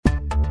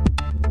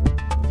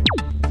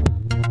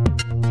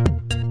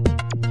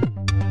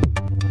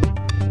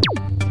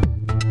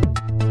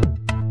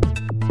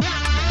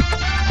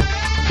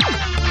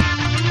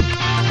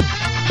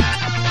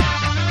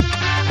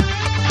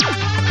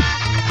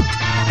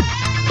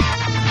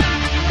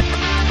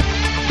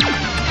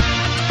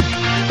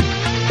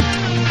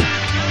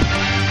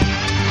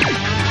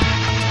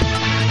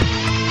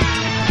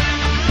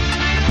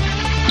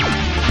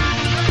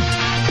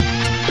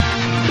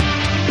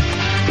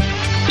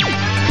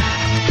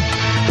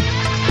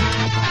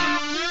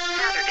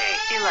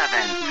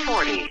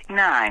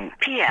9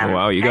 p.m. Oh,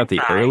 wow, you got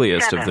the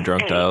earliest of the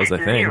drunk dials, I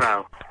think.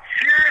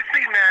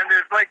 Seriously, man,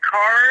 there's like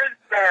cars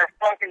that are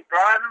fucking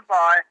driving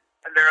by,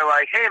 and they're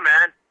like, hey,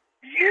 man,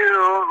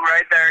 you,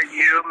 right there,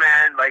 you,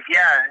 man, like,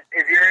 yeah,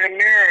 if you're in a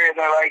mirror,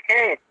 they're like,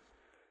 hey,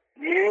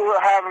 you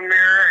have a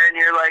mirror, and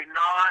you're like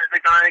not the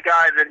kind of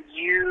guy that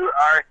you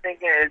are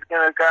thinking is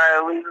going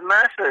to leave a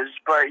message,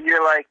 but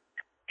you're like,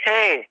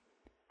 hey,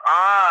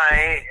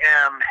 I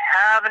am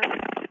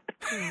having...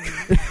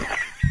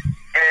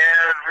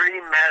 Every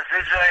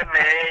message I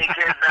make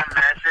is the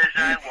message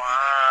I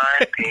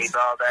want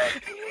people to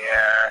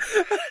hear.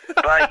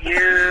 But you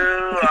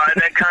are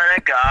the kind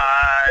of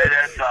guy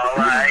that's all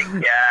like,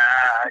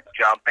 yeah,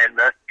 jump in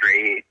the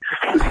street.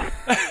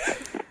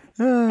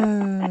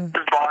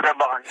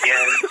 Bottom on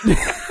you.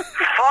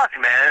 Fuck,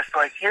 man. It's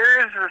like,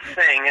 here's the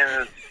thing,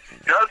 and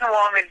it doesn't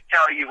want me to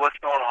tell you what's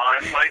going on.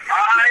 It's like,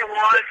 I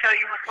want to tell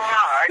you what's going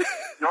on.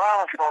 No,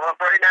 I'm phone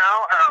up right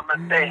now, and I'm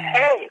going to say,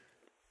 hey,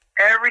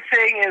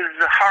 everything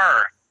is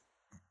her,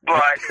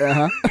 but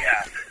yeah,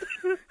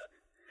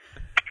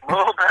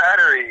 low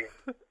battery.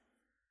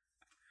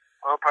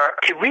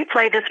 To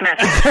replay this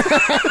message,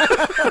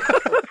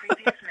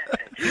 previous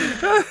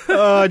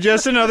message.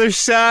 Just another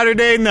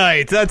Saturday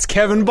night. That's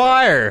Kevin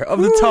Byer of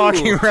the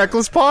Talking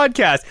Reckless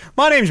podcast.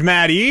 My name's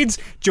Matt Eads,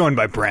 joined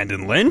by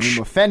Brandon Lynch.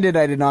 I'm offended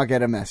I did not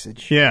get a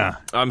message. Yeah.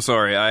 I'm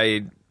sorry,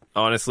 I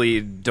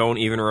honestly don't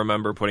even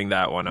remember putting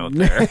that one out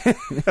there.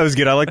 That was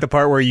good. I like the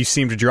part where you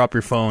seem to drop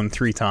your phone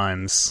 3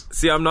 times.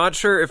 See, I'm not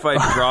sure if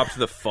I dropped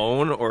the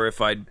phone or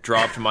if I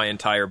dropped my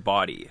entire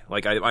body.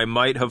 Like, I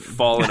might have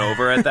fallen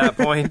over at that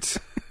point.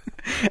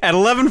 At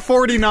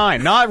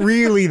 11:49, not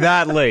really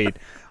that late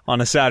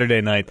on a Saturday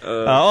night.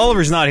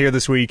 Oliver's not here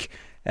this week,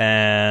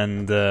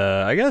 and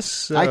I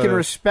guess... I can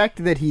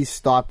respect that he's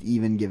stopped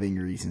even giving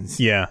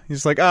reasons. Yeah,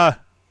 he's like,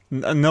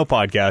 no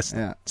podcast.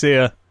 Yeah. See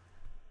ya.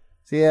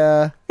 See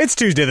ya. It's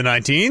Tuesday the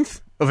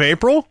 19th of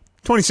April,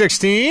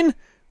 2016.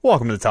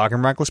 Welcome to the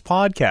Talking Reckless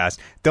podcast.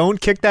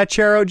 Don't kick that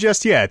chair out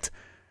just yet,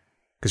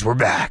 because we're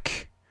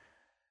back.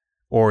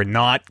 Or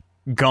not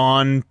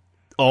gone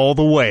all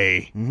the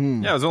way.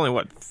 Mm-hmm. Yeah, it was only,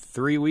 what,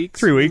 3 weeks?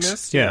 3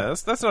 weeks, yeah.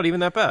 That's not even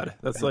that bad.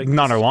 That's like...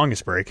 Not our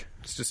longest break.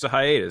 It's just a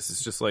hiatus.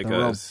 It's just like a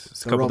The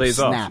couple rope days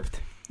snapped.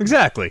 off.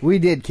 Exactly. We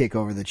did kick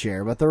over the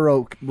chair, but the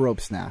rope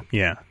snapped.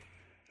 Yeah.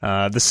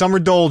 The summer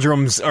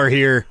doldrums are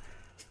here.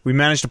 We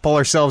managed to pull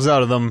ourselves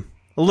out of them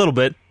a little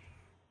bit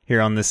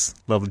here on this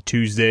lovely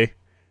Tuesday.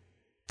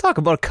 Talk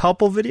about a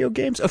couple video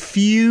games, a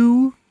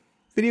smidgen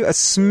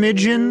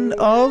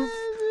of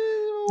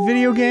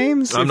video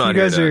games. I'm if not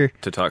you guys here are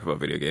to talk about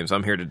video games.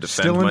 I'm here to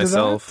defend still into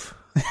myself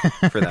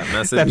for that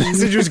message. That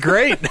message was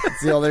great.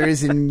 That's the only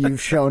reason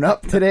you've shown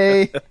up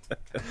today.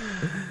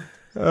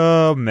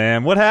 Oh,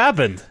 man. What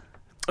happened?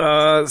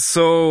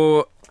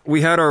 So...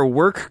 we had our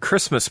work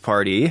Christmas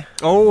party.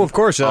 Oh, of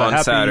course.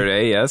 On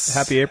Saturday, yes.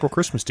 Happy April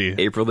Christmas to you.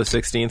 April the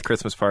 16th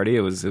Christmas party.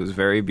 It was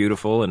very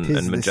beautiful and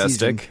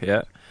majestic.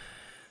 Yeah.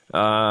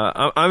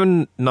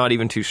 I'm not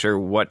even too sure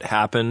what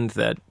happened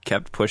that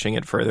kept pushing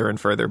it further and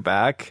further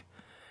back,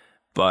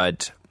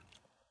 but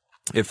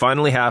it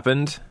finally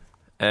happened,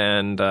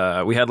 and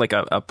we had like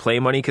a play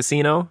money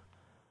casino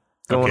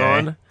going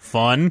on.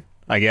 Fun,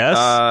 I guess.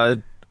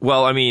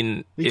 Well, I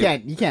mean, you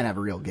can't have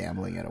real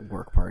gambling at a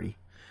work party.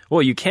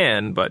 Well, you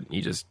can, but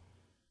you just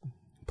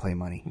play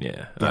money.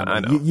 Yeah, I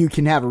know. You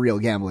can have real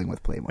gambling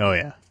with play money. Oh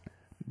yeah,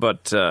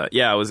 but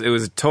yeah, it was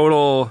a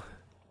total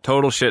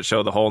shit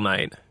show the whole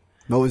night.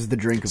 What was the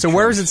drink? So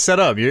where is it set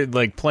up? You're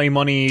like play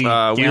money.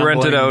 We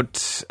rented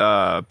out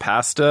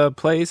pasta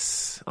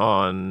place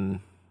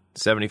on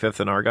 75th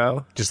and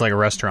Argyle, just like a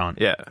restaurant.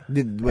 Yeah.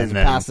 Was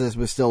pasta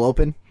was still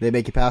open? They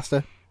make you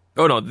pasta?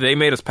 Oh no, they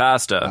made us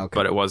pasta,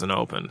 but it wasn't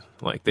open.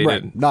 Like they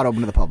didn't. Not open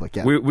to the public.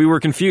 Yeah. We were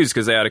confused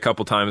because they had a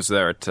couple times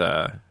there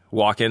at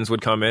walk-ins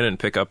would come in and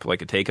pick up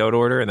like a takeout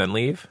order and then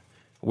leave.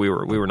 We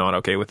were not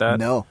okay with that.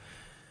 No.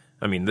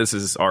 I mean, this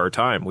is our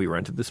time. We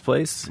rented this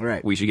place.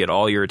 Right. We should get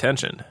all your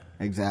attention.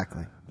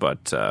 Exactly.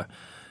 But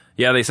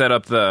yeah, they set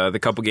up the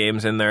couple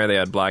games in there. They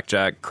had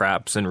blackjack,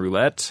 craps, and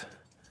roulette.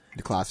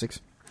 The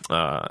classics.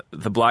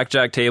 The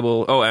blackjack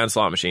table. Oh, and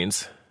slot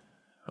machines.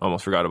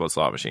 Almost forgot about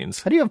slot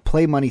machines. How do you have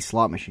play money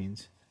slot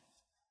machines?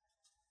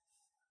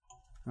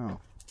 Oh.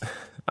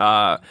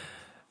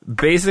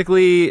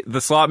 Basically,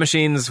 the slot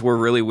machines were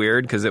really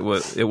weird because it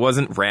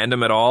wasn't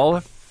random at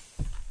all.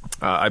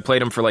 I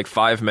played them for like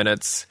 5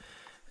 minutes,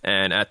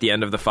 and at the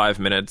end of the 5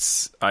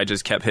 minutes, I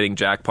just kept hitting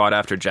jackpot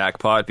after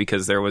jackpot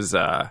because there was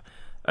a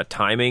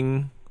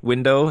timing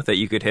window that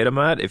you could hit them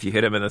at if you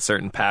hit them in a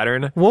certain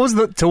pattern.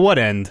 To what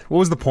end? What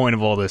was the point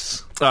of all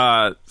this?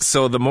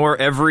 So the more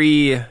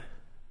every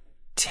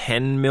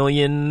 $10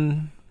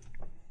 million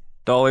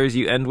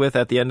you end with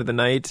at the end of the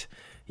night,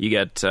 you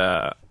get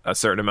a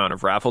certain amount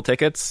of raffle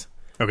tickets.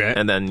 Okay.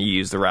 And then you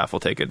use the raffle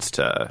tickets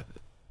to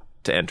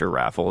enter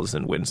raffles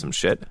and win some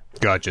shit.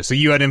 Gotcha. So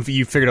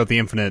you figured out the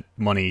infinite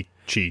money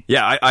cheat.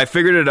 Yeah, I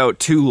figured it out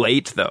too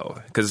late though,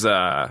 because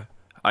I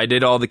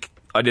did all the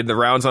did the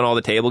rounds on all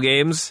the table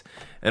games,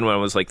 and when I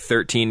was like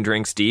 13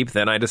 drinks deep,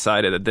 then I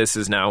decided that this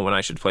is now when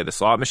I should play the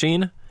slot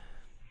machine.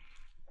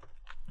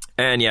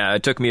 And yeah,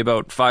 it took me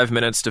about 5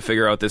 minutes to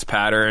figure out this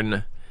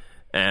pattern,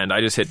 and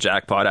I just hit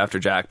jackpot after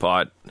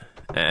jackpot,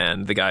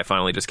 and the guy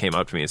finally just came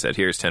up to me and said,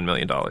 "Here's $10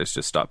 million,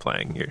 just stop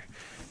playing.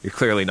 You're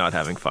clearly not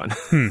having fun."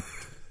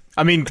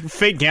 I mean,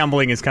 fake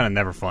gambling is kind of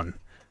never fun.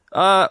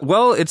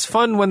 Well, it's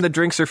fun when the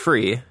drinks are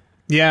free.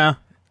 Yeah,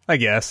 I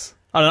guess.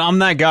 I'm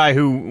that guy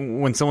who,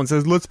 when someone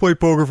says, "Let's play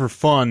poker for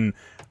fun,"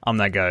 I'm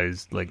that guy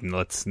who's like,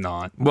 "Let's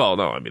not." Well,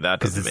 no, I mean,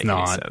 that doesn't make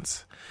any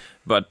sense.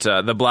 But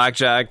the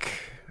blackjack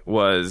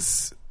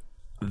was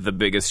the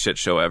biggest shit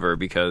show ever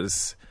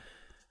because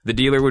the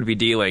dealer would be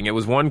dealing. It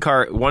was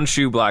one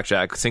shoe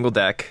blackjack, single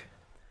deck.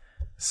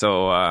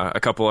 So a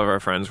couple of our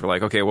friends were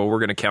like, "Okay, well, we're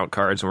going to count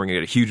cards and we're going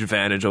to get a huge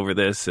advantage over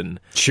this." And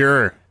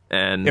sure.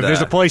 And if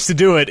there's a place to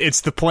do it,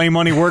 it's the Play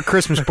Money Work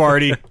Christmas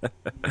party.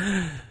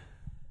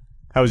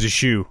 How was your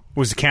shoe?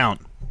 What was the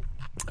count?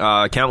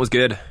 Count was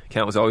good.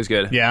 Count was always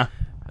good. Yeah.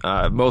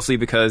 Mostly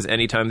because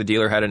anytime the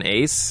dealer had an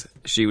ace,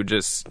 she would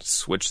just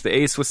switch the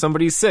ace with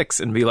somebody's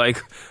 6 and be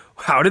like,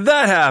 "How did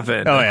that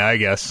happen?" Oh, yeah, I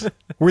guess.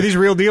 Were these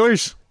real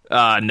dealers?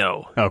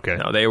 No. Okay.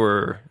 No, they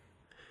were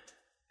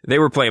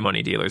play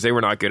money dealers. They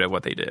were not good at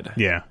what they did.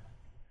 Yeah.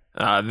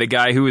 The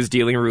guy who was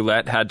dealing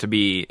roulette had to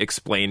be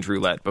explained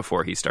roulette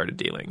before he started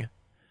dealing.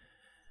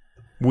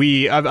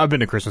 I've been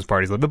to Christmas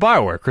parties. The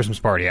BioWare Christmas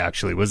party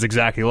actually was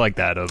exactly like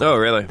that. Oh,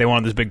 really? They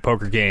wanted this big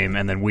poker game,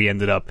 and then we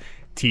ended up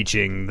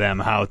teaching them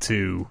how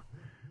to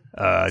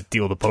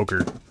deal the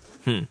poker.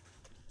 It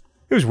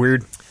was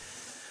weird.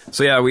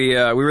 So yeah, we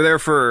were there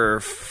for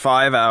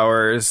 5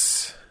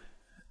 hours,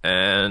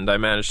 and I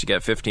managed to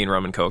get 15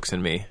 rum and cokes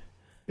in me.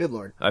 Good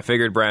Lord. I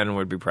figured Brandon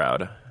would be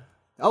proud.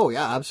 Oh,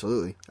 yeah,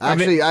 absolutely.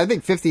 Actually, I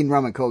think 15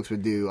 rum and cokes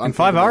would do in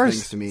 5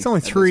 hours. To me it's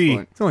only 3.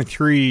 It's only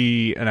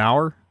 3 an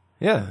hour.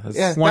 Yeah,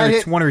 yeah,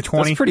 one or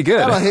 20. That's pretty good.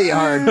 That'll hit you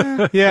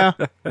hard. Yeah,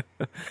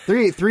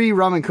 three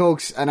rum and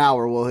cokes an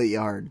hour will hit you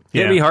hard.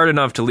 It'd be hard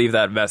enough to leave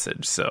that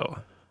message. So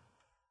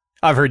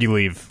I've heard you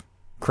leave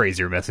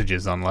crazier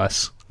messages on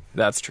less.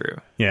 That's true.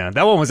 Yeah,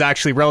 that one was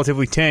actually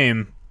relatively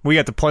tame. We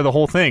got to play the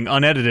whole thing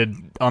unedited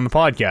on the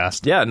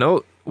podcast. Yeah,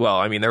 no. Well,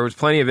 I mean, there was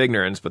plenty of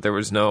ignorance, but there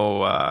was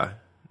no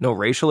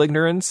racial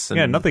ignorance. And,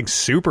 yeah, nothing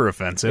super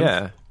offensive.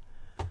 Yeah,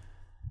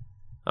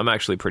 I'm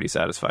actually pretty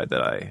satisfied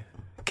that I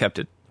kept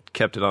it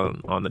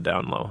on the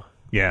down low.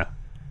 Yeah,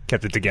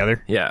 kept it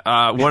together.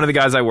 Yeah, one of the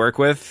guys I work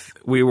with,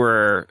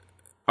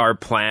 our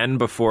plan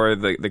before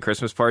the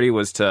Christmas party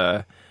was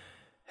to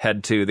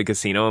head to the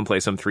casino and play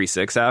some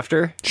 3-6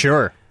 after.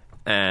 Sure.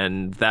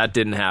 And that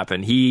didn't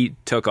happen. He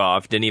took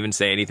off, didn't even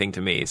say anything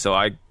to me. So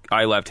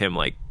I left him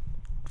like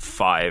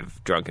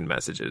 5 drunken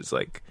messages,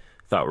 like,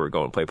 "Thought we were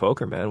going to play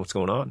poker, man. What's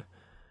going on?"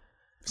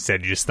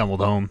 Said you just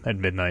stumbled home at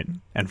midnight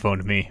and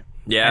phoned me.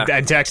 Yeah,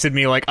 and texted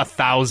me like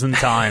 1,000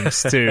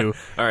 times too.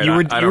 All right, you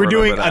were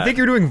doing. That. I think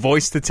you were doing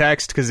voice to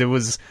text because it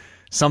was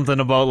something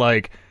about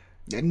like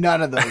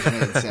none of those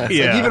made sense.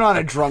 Yeah. Like, even on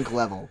a drunk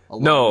level.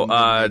 No,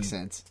 makes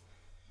sense.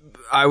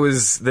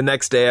 The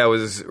next day I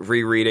was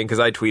rereading because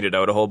I tweeted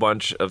out a whole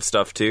bunch of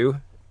stuff too,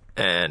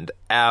 and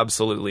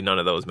absolutely none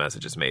of those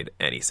messages made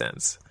any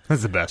sense.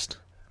 That's the best.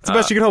 It's the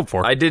best you could hope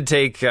for. I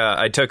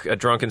took a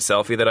drunken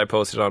selfie that I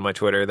posted on my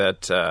Twitter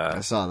that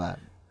I saw that.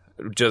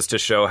 Just to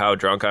show how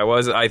drunk I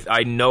was.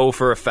 I know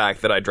for a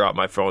fact that I dropped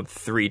my phone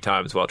 3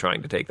 times while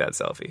trying to take that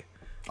selfie.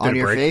 On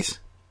your face?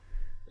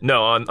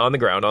 No, on the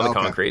ground, on the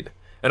concrete.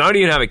 And I don't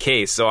even have a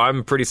case, so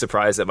I'm pretty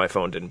surprised that my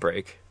phone didn't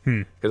break.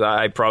 Because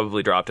I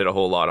probably dropped it a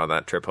whole lot on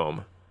that trip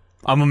home.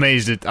 I'm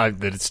amazed that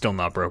it's still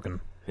not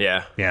broken.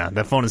 Yeah. Yeah,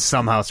 that phone has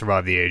somehow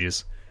survived the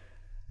ages.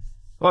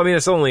 Well, I mean,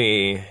 it's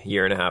only a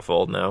year and a half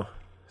old now,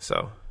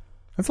 so.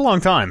 That's a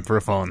long time for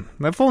a phone.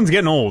 That phone's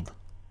getting old.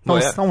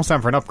 Almost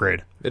time for an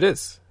upgrade. It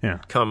is. Yeah.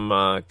 Come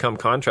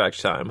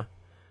contract time,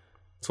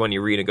 it's when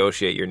you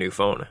renegotiate your new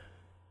phone.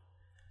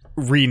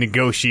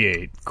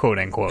 Renegotiate, quote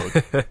unquote.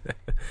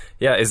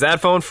 Yeah, is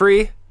that phone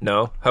free?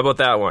 No. How about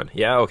that one?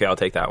 Yeah, okay, I'll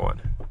take that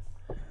one.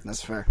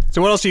 That's fair.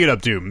 So what else do you get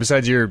up to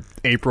besides your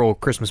April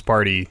Christmas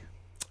party?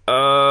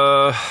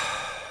 Like,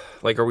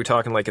 are we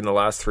talking like in the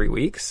last 3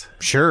 weeks?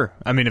 Sure.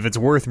 I mean, if it's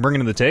worth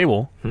bringing to the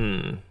table.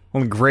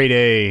 Only grade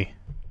A.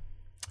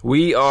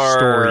 We are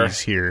stories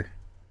here.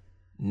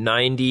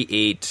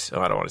 98. Oh,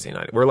 I don't want to say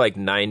 90. We're like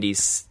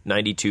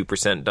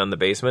 92% done the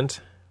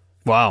basement.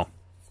 Wow.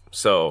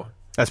 So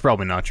that's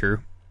probably not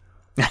true.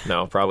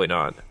 No, probably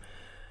not.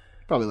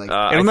 Probably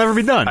like it'll never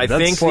be done. I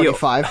That's think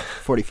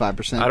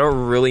 45%. I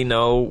don't really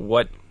know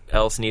what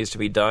else needs to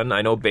be done.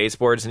 I know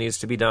baseboards needs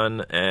to be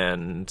done,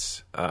 and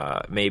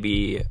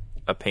maybe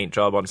a paint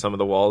job on some of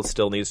the walls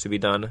still needs to be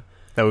done.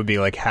 That would be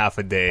like half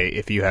a day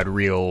if you had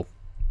real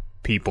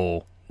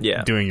people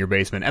doing your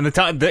basement.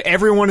 And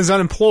everyone is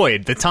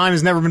unemployed. The time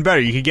has never been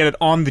better. You could get it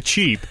on the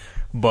cheap,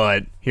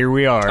 but here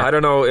we are. I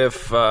don't know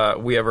if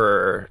we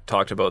ever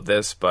talked about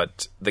this,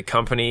 but the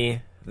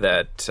company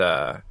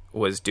that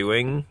was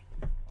doing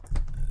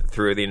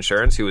through the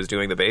insurance, who was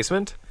doing the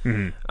basement,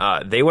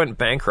 they went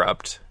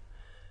bankrupt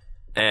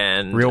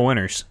And Real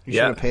winners. You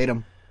should have paid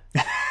him.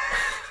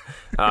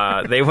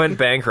 they went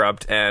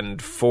bankrupt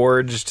and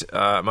forged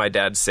my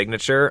dad's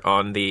signature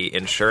on the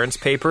insurance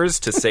papers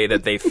to say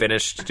that they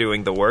finished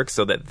doing the work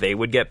so that they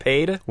would get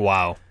paid.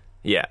 Wow.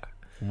 Yeah.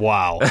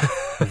 Wow.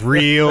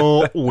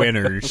 Real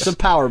winners. It's a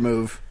power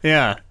move.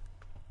 Yeah.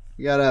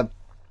 You gotta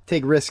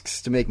take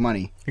risks to make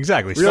money.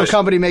 Exactly. Real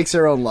company makes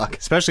their own luck.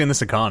 Especially in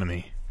this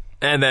economy.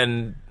 And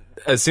then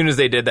as soon as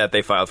they did that,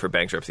 they filed for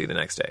bankruptcy the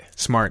next day.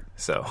 Smart.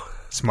 So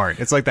Smart.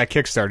 It's like that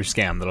Kickstarter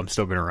scam that I'm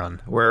still going to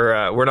run.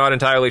 we're not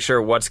entirely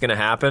sure what's going to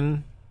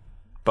happen,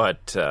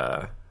 but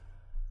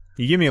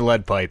You give me a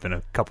lead pipe in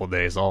a couple of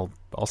days, I'll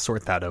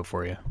sort that out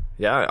for you.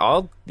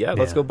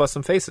 let's go bust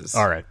some faces.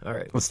 All right.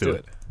 Let's do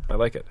it. I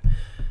like it.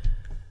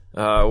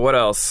 What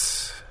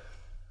else?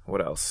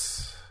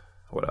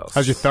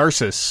 How's your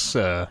Tharsis?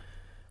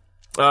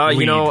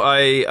 You know,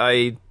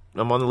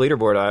 I'm on the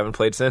leaderboard. I haven't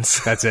played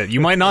since. That's it. You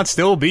might not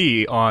still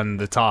be on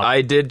the top.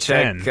 I did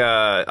check. 10.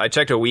 I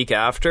checked a week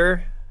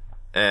after,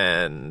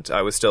 and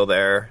I was still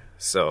there.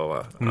 So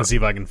I'm going to see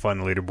if I can find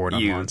the leaderboard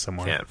you online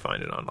somewhere. can't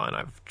find it online.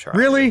 I've tried.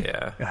 Really?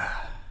 Yeah.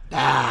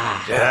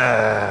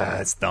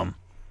 That's dumb.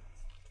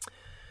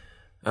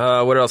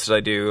 What else did I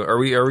do? Are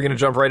we going to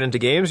jump right into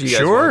games? You guys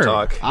Sure. want to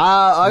talk?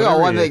 I got Whatever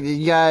one you- thing.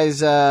 You guys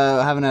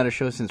haven't had a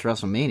show since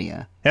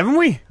WrestleMania. Haven't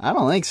we? I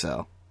don't think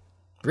so.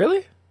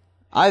 Really?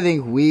 I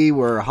think we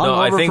were hungover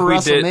I think for we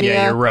WrestleMania. did.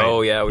 Yeah, you're right.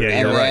 Oh, yeah, we Yeah, were.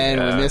 And you're then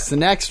right. we missed the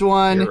next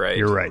one. You're right.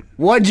 You're right.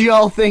 What'd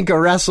y'all think of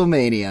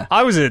WrestleMania?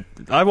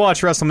 I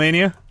watched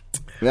WrestleMania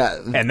Yeah,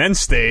 and then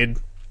stayed.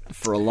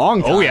 for a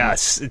long time. Oh, yeah.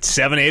 It's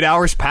 7-8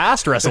 hours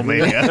past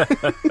WrestleMania.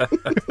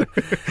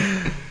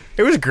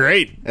 It was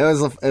great. It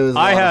was a lot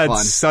I had of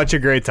fun. such a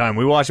great time.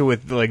 We watched it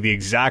with like the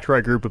exact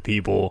right group of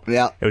people.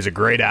 Yeah. It was a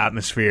great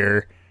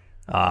atmosphere.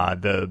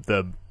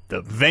 The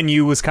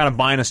venue was kind of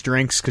buying us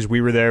drinks because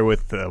we were there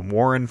with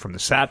Warren from the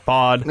Sat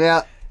Pod.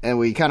 Yeah, and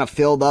we kind of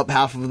filled up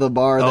half of the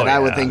bar that I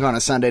would yeah. think on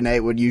a Sunday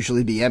night would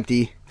usually be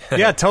empty.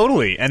 Yeah,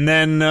 totally. And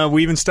then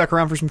we even stuck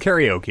around for some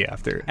karaoke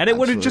after. And it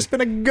would have just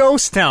been a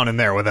ghost town in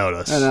there without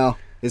us. I know.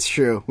 It's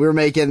true. We were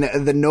making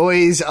the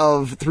noise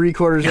of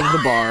 3/4 of the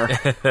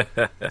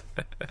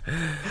bar.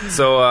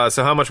 So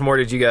how much more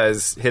did you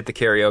guys hit the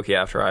karaoke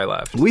after I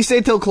left? We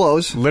stayed till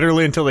close.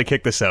 Literally until they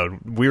kicked us out.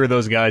 We were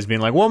those guys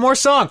being like, one more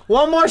song,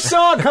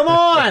 come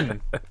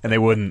on! And they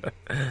wouldn't.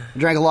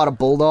 Drank a lot of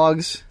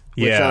Bulldogs,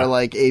 which Yeah. are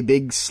like a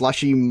big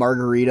slushy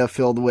margarita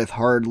filled with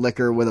hard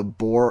liquor with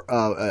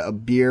a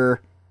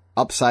beer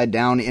upside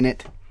down in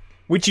it.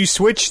 Which you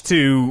switched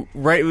to,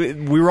 right?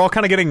 We were all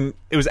kind of getting,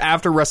 it was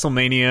after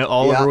WrestleMania.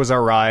 Oliver Yeah. was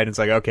our ride. It's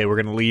like, okay, we're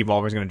going to leave.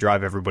 Oliver's going to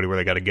drive everybody where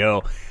they got to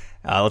go.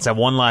 Let's have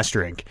one last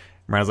drink.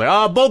 Ryan's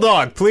like,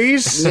 Bulldog,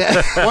 please.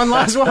 Yeah. One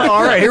last one.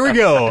 All right, here we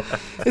go.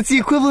 It's the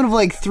equivalent of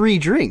like 3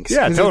 drinks.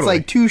 Yeah, 'Cause totally. It's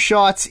like 2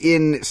 shots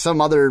in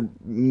some other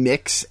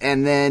mix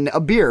and then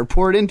a beer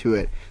poured into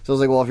it. So I was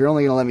like, well, if you're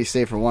only going to let me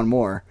stay for one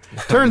more.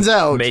 Turns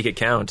out Make it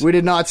count. we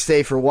did not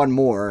stay for one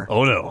more.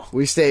 Oh, no.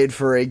 We stayed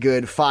for a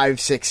good 5,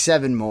 6,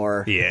 7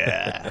 more.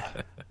 Yeah.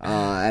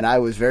 And I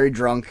was very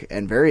drunk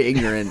and very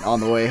ignorant on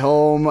the way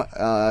home,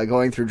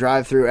 going through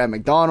drive-through at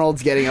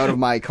McDonald's, getting out of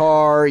my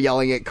car,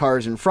 yelling at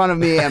cars in front of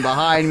me and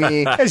behind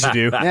me. As you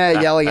do. Yeah,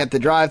 yelling at the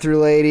drive-through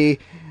lady.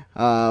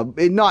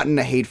 Not in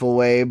a hateful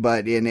way,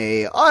 but in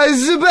a, this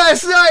is the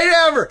best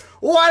night ever!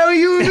 Why don't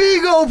you and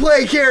me go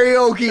play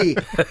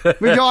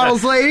karaoke?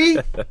 McDonald's lady?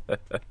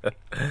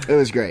 It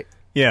was great.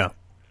 Yeah.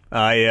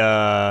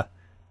 I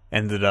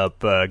ended up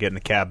getting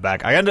the cab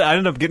back. I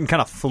ended up getting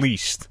kind of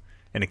fleeced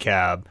in a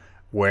cab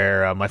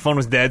where my phone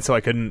was dead, so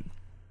I couldn't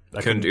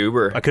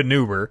Uber. I couldn't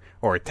Uber,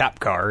 or a tap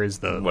car is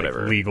the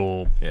Whatever.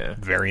 legal Yeah.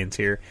 variant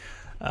here.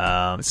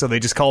 So they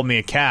just called me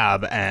a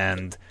cab,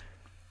 and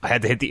I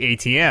had to hit the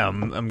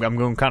ATM. I'm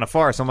going kind of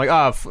far, so I'm like,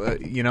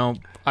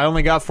 I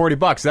only got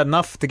 $40. Is that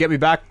enough to get me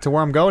back to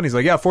where I'm going? He's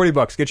like, yeah,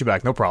 $40, get you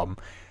back, no problem.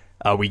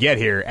 We get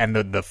here, and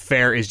the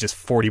fare is just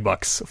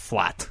 $40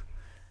 flat.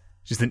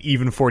 Just an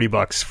even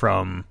 $40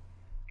 from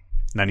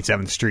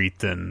 97th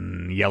Street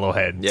and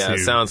Yellowhead. Yeah, to... it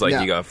sounds like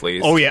Yeah. you got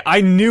fleeced. Oh yeah,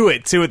 I knew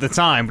it too at the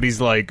time, but he's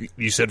like,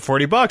 "You said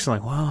 $40." I'm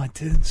like, "Well, I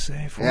did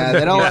say $40." Yeah,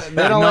 they don't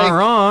Not like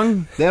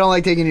wrong. they don't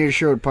like taking you to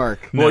Sherwood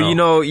Park. Well,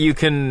 No. you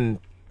can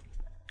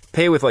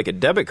pay with like a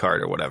debit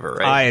card or whatever,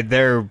 right?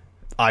 For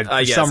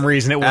guess some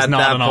reason it was at not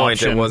that an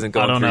point, it option. wasn't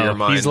going I don't through know. your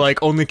mind. He's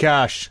like, only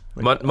cash.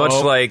 Much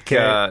oh, like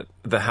okay.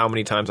 the how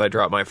many times I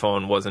dropped my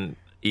phone wasn't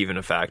even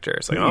a factor.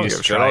 It's like, You oh, just give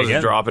a shit, try I'll just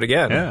again. drop it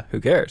again. Yeah. Who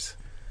cares?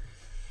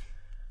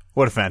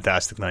 What a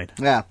fantastic night.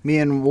 Yeah, me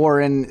and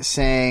Warren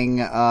sang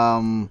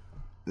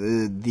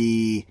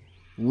the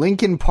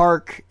Linkin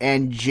Park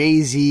and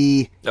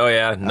Jay-Z Oh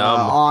yeah, Numb.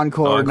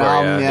 Encore,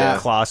 Numb, yeah.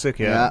 Classic,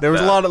 yeah. Yeah. There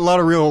was a lot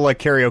of real like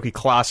karaoke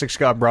classics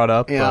got brought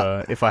up.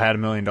 Yeah. If I Had $1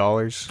 Million.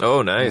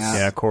 Oh, nice. Yeah.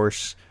 Yeah, of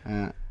course.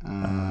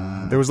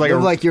 There was like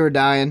Live a Like You Were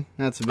Dying.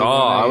 That's a big Oh,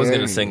 one. I was Yeah.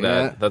 going to sing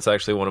that. That's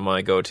actually one of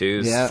my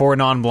go-tos. Yeah. Four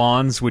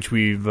Non-Blondes, which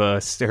we've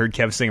heard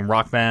Kev sing in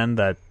Rock Band.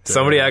 That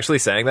Somebody actually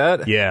sang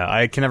that? Yeah,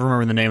 I can never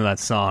remember the name of that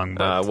song.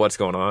 But What's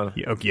going on?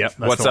 yeah, okay, yep,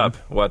 that's What's the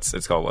one. up?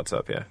 It's called What's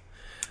Up, yeah.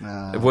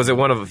 Was it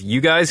one of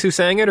you guys who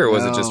sang it, or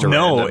was it just a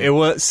No, random? it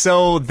was.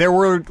 So there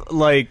were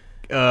like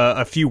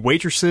a few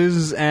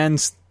waitresses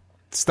and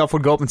stuff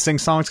would go up and sing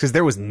songs because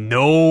there was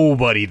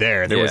nobody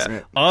there. There was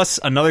Yeah. us,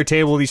 another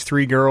table, these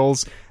three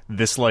girls,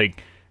 this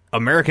like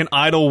American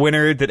Idol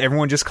winner that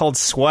everyone just called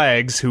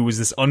Swags, who was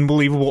this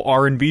unbelievable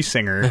R&B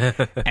singer,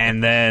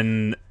 and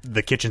then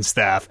the kitchen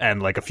staff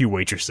and like a few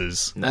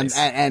waitresses. Nice.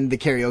 And the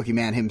karaoke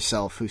man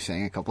himself, who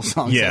sang a couple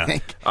songs. Yeah. I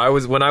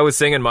think. When I was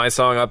singing my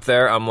song up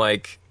there, I'm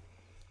like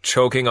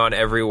choking on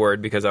every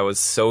word because I was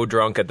so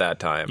drunk at that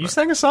time. You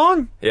sang a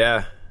song?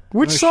 Yeah.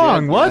 Which Oh,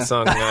 song? shit. What? I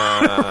sang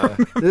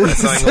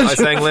I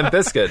sang Limp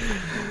Bizkit.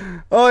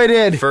 Oh, he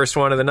did. First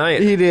one of the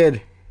night. He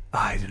did.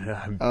 I do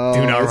not Oh,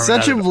 remember it's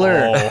such that a at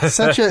blur. all.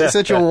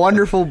 such a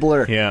wonderful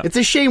blur. Yeah. It's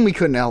a shame we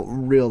couldn't have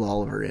reeled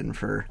Oliver in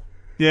for.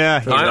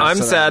 Yeah. I'm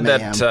So that sad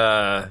mayhem.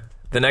 that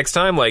the next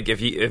time, like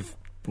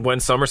when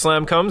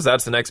SummerSlam comes,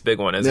 that's the next big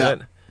one, isn't Yeah.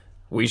 it?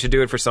 We should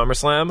do it for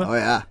SummerSlam. Oh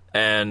yeah.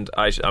 And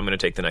I'm going to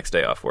take the next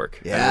day off work.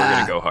 And Yeah. we're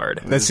going to go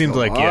hard. That seems go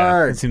like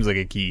hard. it seems like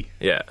a key.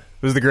 Yeah.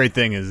 It was the great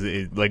thing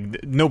is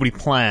like nobody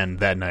planned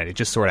that night. It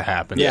just sort of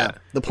happened. Yeah.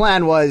 The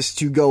plan was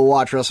to go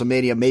watch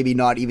WrestleMania, maybe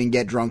not even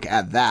get drunk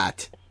at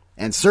that,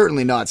 and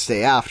certainly not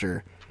stay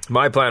after.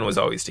 My plan was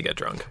always to get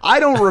drunk. I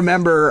don't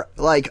remember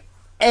like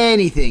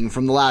anything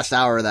from the last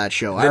hour of that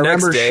show. I next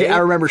remember day? I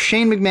remember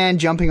Shane McMahon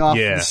jumping off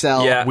Yeah. the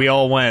cell. Yeah. We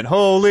all went,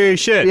 holy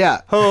shit.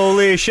 Yeah.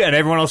 Holy shit. And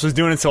everyone else was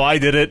doing it, so I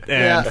did it and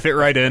Yeah. fit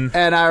right in.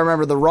 And I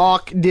remember The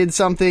Rock did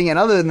something, and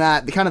other than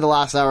that, the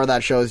last hour of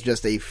that show is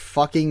just a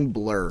fucking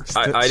blur.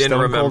 I didn't Stone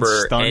Cold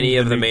remember stunned any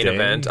of the the New main Day.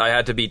 event. I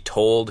had to be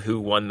told who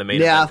won the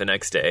main Yeah. event the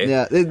next day.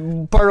 Yeah,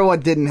 part of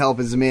what didn't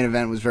help is the main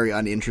event was very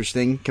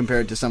uninteresting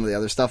compared to some of the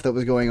other stuff that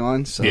was going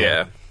on. So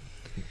Yeah.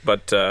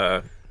 But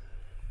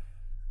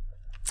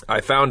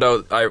I found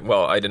out,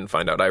 I didn't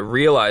find out. I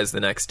realized the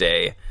next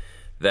day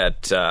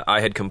that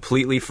I had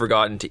completely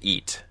forgotten to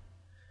eat.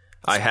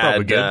 I probably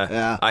had good.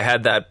 Yeah. I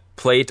had that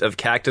plate of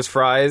cactus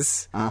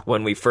fries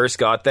when we first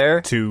got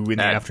there. 2 in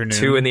the at afternoon.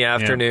 2 in the Yeah.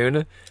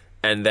 afternoon.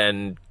 And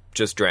then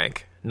just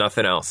drank.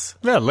 Nothing else.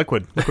 Yeah,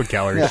 liquid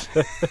calories.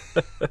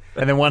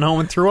 And then went home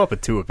and threw up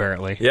at 2,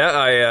 apparently.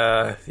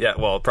 Yeah,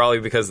 probably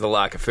because of the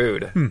lack of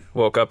food.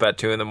 Woke up at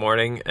 2 in the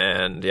morning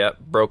and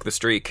broke the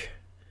streak.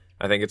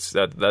 I think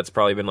that's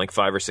probably been like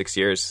 5 or 6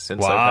 years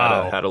since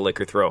Wow. I've had a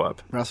liquor throw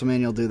up.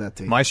 WrestleMania will do that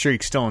to you. My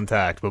streak's still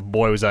intact, but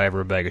boy, was I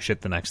ever a bag of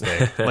shit the next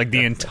day. Like,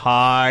 the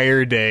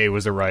entire day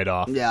was a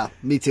write-off. Yeah,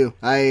 me too.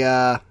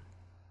 I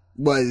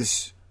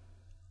was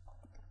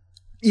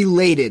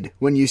elated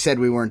when you said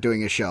we weren't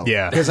doing a show.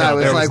 Yeah. because I No,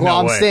 was there like, was well, no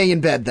I'm way. staying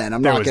in bed then.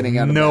 I'm There not was getting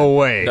out of no bed.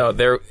 way.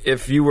 No,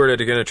 if you were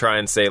going to try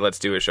and say let's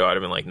do a show, I'd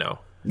have been like, no,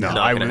 No,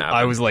 not going to happen.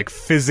 I was like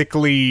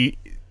physically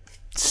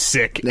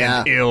sick Yeah.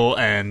 and ill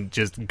and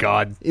just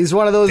God. It's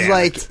one of those Damn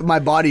like it. my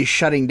body's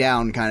shutting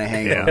down kind of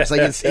hangovers.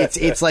 Yeah. Like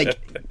it's like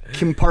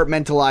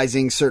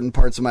compartmentalizing certain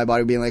parts of my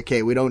body, being like,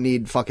 okay, we don't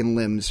need fucking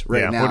limbs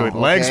right Yeah, now. what do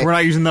we, legs? okay? We're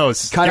not using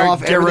those. Cut get, off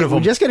get rid everything. of We're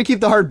them. just gonna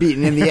keep the heart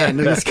beating in the end.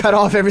 Let's cut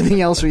off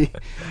everything else.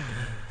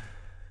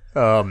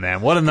 Oh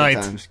man, what a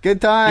night!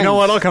 Good times. You know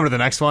what? I'll come to the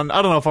next one.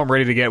 I don't know if I'm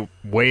ready to get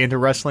way into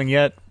wrestling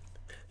yet.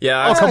 Yeah,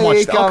 I'll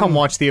come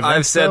watch the event.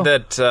 I've said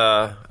that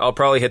I'll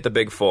probably hit the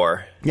big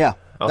 4. Yeah,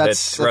 I'll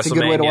that's hit a good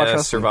way to watch WrestleMania,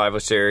 wrestling. Survivor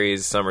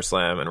Series,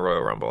 SummerSlam, and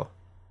Royal Rumble.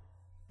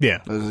 Yeah.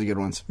 Those are the good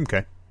ones.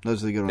 Okay.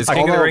 Those are the good ones. Is King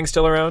of the Although- Ring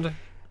still around?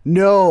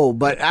 No,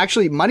 but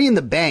actually, Money in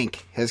the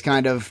Bank has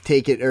kind of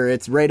taken, or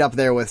it's right up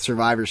there with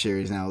Survivor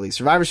Series now. At least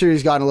Survivor Series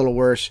has gotten a little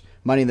worse.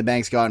 Money in the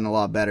Bank's gotten a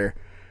lot better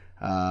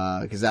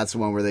because that's the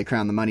one where they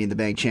crown the Money in the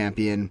Bank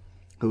champion,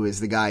 who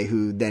is the guy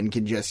who then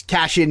can just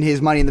cash in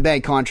his Money in the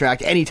Bank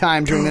contract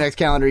anytime during the next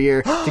calendar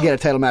year to get a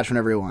title match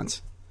whenever he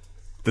wants.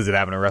 Does it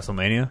happen at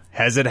WrestleMania?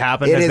 Has it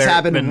happened? It Has has there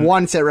happened been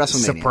once at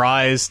WrestleMania.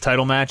 Surprise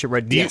title match at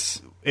Red.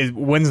 Yes.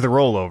 When's the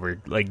rollover?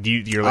 Like,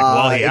 you're like,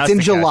 well, he it's has in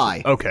to cash July.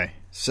 it. Okay.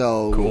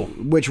 So,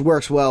 which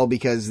works well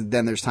because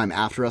then there's time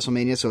after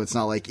WrestleMania. So it's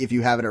not like if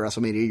you have it at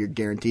WrestleMania, you're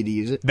guaranteed to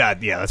use it.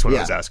 That's what I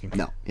Yeah. was asking.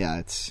 No, yeah,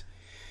 it's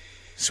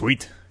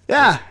Sweet.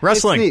 It's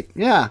Wrestling. neat.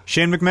 Yeah,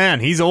 Shane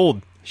McMahon, he's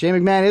old. Shane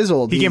McMahon is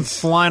old. He came He's-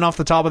 flying off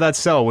the top of that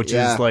cell, which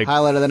yeah, is like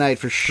highlight of the night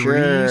for 3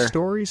 sure.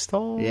 stories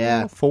tall.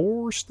 Yeah.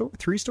 3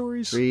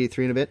 stories. Three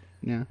and a bit.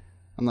 Yeah,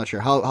 I'm not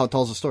sure how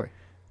tall's the story.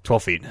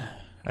 12 feet,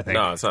 I think.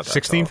 No, it's not that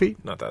 16 tall.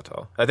 feet? Not that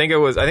tall. I think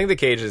the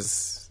cage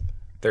is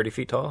 30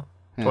 feet tall.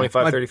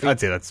 25, 30 feet. I'd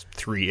say that's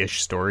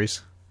 3-ish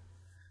stories.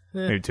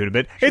 Maybe 2 and a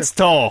bit. It's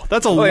tall.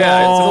 That's a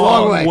yeah, it's a long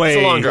long way. way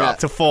It's a long drop.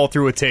 to fall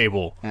through a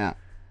table. Yeah,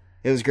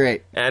 it was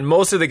great. And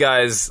most of the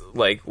guys,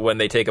 like, when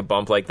they take a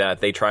bump like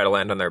that, they try to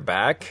land on their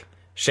back.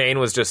 Shane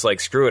was just like,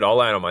 screw it, I'll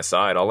land on my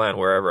side. I'll land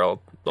wherever.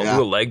 I'll Yeah.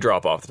 do a leg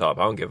drop off the top.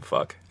 I don't give a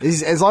fuck.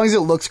 As long as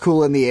it looks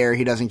cool in the air,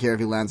 he doesn't care if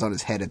he lands on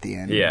his head at the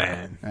end. Yeah.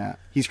 Man, Yeah,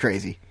 he's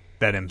crazy.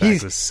 that impact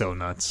He's- was so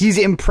nuts. He's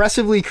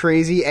impressively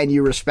crazy, and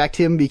you respect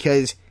him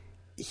because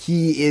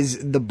he is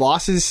the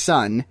boss's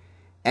son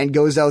and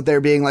goes out there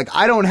being like,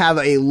 I don't have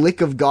a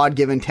lick of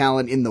God-given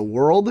talent in the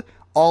world.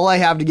 all I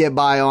have to get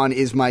by on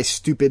is my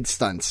stupid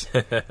stunts.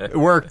 It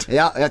worked.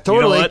 Yeah,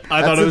 totally. what?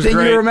 I That's thought it the was thing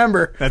great. you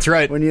remember. That's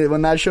right.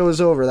 When that show was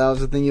over, that was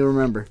the thing you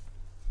remember.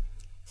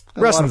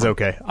 Wrestling's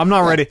okay. I'm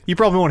not ready. You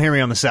probably won't hear me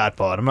on the Sat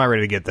Pod. I'm not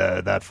ready to get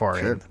that far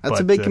Sure. in. That's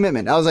But, a big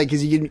commitment. I was like,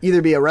 because you can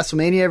either be a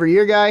WrestleMania every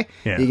year guy,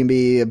 Yeah. you can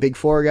be a Big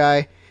Four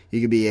guy,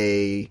 you can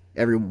be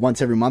a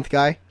once every month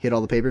guy, hit all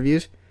the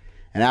pay-per-views,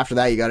 and after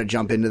that you got to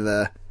jump into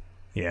the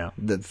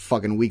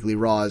fucking weekly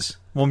Raws.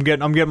 Well, I'm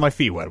getting my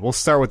feet wet. We'll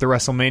start with the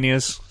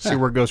WrestleManias, see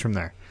where it goes from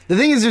there. The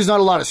thing is, there's not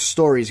a lot of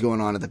stories going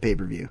on at the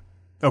pay-per-view.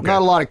 Okay.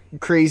 Not a lot of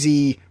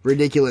crazy,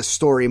 ridiculous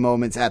story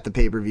moments at the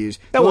pay-per-views.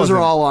 Those wasn't-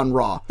 are all on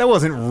Raw. That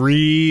wasn't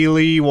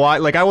really why.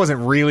 Like, I wasn't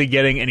really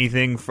getting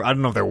anything. I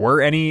don't know if there were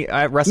any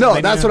at WrestleMania.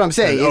 No, that's what I'm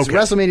saying. Is Okay.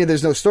 WrestleMania,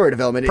 there's no story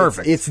development.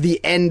 Perfect. It's the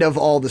end of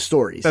all the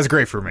stories. That's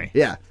great for me.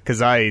 Yeah.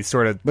 Because I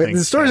sort of But think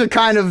the stories are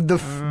kind of the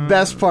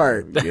best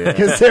part.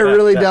 Because they're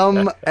really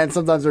dumb, and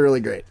sometimes they're really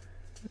great.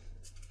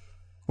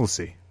 We'll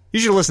see. You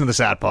should listen to the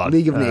Sat Pod.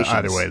 League of Nations.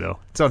 Either way, though.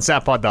 It's on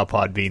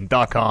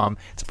satpod.podbean.com.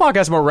 It's a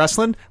podcast about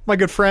wrestling. My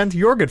good friend,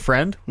 your good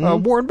friend,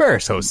 Warren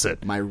Barris hosts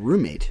it. My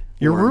roommate.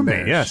 Your Warren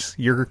roommate, Barris. yes.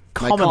 Your My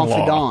common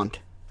law. confidant.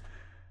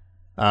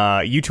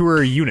 You two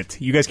are a unit.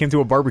 You guys came to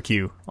a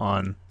barbecue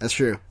on That's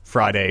true.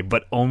 Friday,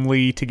 but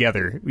only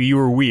together. You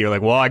or we are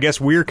like, well, I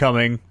guess we're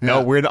coming.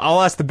 No, Yeah.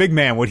 I'll ask the big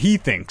man what he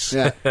thinks.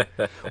 Yeah.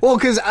 Well,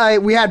 because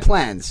we had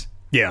plans.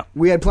 Yeah.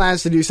 We had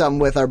plans to do something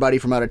with our buddy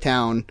from out of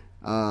town,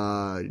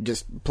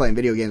 just playing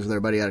video games with our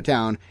buddy out of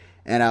town.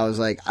 And I was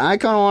like, I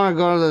kind of want to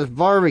go to this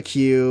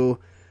barbecue,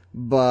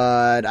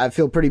 but I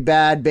feel pretty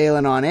bad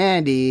bailing on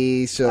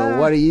Andy. So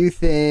what do you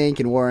think?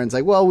 And Warren's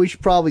like, well, we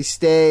should probably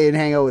stay and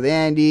hang out with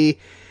Andy.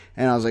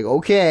 And I was like,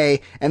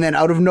 okay. And then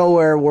out of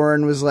nowhere,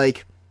 Warren was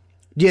like,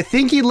 do you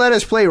think he'd let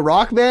us play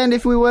Rock Band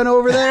if we went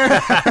over there?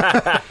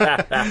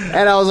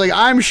 And I was like,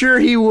 I'm sure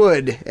he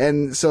would.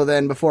 And so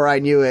then before I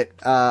knew it,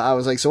 I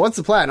was like, so what's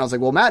the plan? I was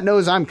like, well, Matt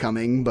knows I'm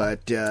coming,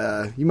 but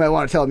you might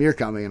want to tell him you're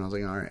coming. And I was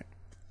like, all right.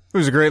 It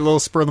was a great little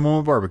spur of the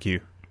moment barbecue.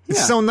 It's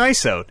Yeah. so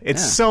nice out.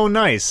 It's so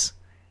nice.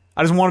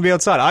 I just want to be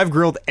outside. I've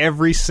grilled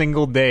every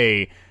single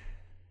day.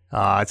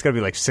 It's got to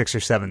be like 6 or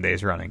 7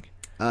 days running.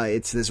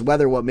 It's this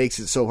weather what makes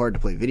it so hard to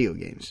play video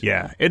games.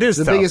 Yeah, it is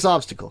The tough. biggest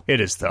obstacle. It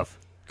is tough.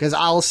 Because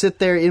I'll sit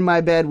there in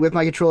my bed with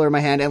my controller in my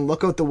hand and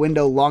look out the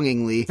window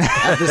longingly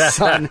at the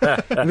sun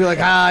and be like,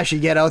 I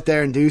should get out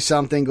there and do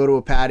something, go to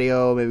a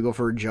patio, maybe go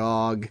for a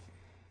jog.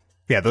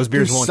 Yeah, those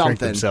beers Do won't drink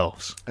something.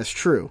 themselves. That's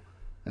true.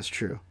 That's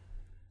true.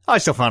 I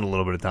still found a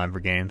little bit of time for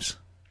games.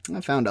 I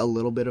found a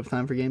little bit of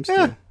time for games,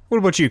 Yeah. too. What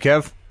about you,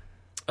 Kev?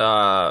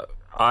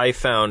 I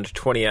found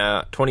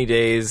 20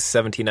 days,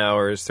 17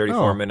 hours,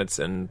 34 Oh. minutes,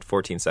 and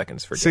 14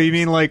 seconds for So games. you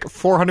mean like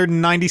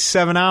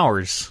 497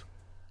 hours?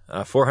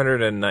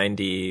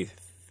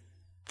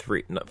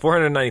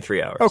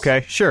 493 hours.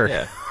 Okay, sure.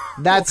 Yeah.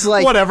 That's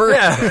like Whatever.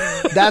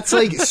 That's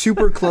like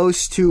super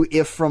close to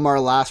if from our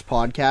last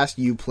podcast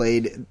you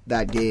played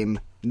that game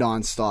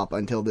nonstop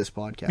until this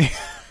podcast.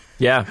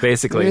 Yeah,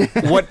 basically.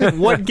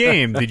 What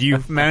game did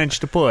you manage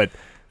to put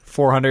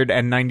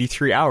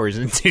 493 hours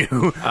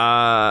into?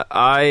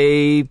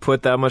 I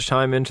put that much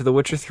time into The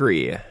Witcher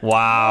 3.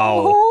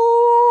 Wow.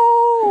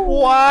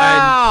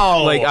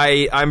 Wow.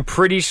 I'm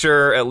pretty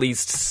sure at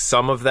least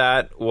some of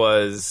that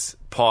was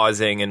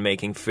pausing and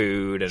making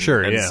food and,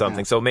 Sure, and yeah.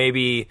 something. So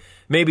maybe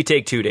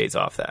take 2 days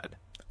off that.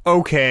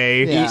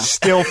 Okay, Yeah.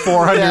 still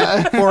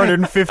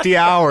 450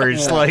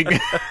 hours. Like,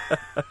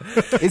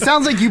 It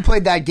sounds like you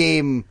played that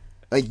game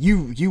like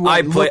you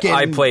I went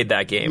looking. played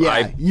that game.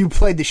 Yeah, you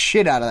played the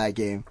shit out of that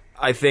game.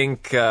 I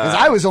think 'Cause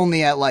I was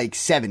only at like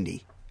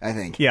 70, I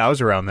think. yeah, I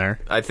was around there.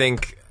 I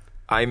think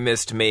I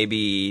missed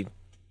maybe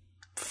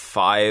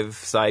 5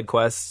 side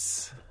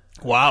quests.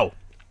 Wow.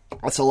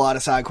 That's a lot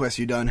of side quests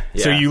you've done.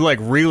 Yeah. So you like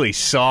really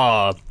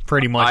saw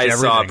pretty much I everything.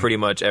 saw pretty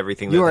much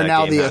everything. You that are that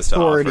now game the has to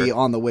authority offer.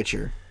 on The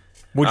Witcher.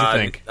 What'd you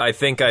think? I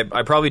think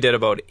I probably did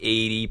about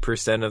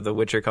 80% of the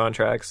Witcher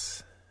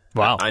contracts.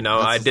 Wow. I know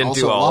I That's didn't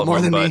also do a all lot of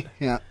more them, than but me.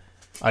 Yeah.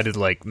 I did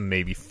like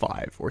maybe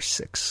 5 or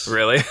 6.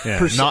 really, Yeah,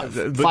 Percent-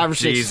 not 5 or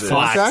 6 Jesus.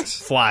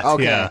 contracts? Flat.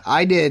 Okay. Yeah,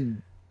 I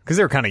did because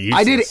they were kind of useless.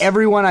 I did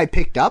everyone I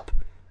picked up,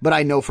 but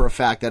I know for a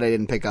fact that I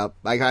didn't pick up.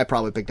 Like I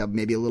probably picked up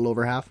maybe a little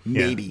over half,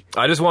 maybe.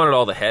 I just wanted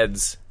all the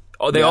heads.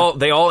 Oh,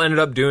 they all ended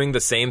up doing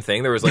the same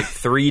thing. There was like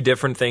 3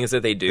 different things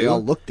that they do. They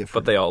all look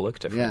different. but they all look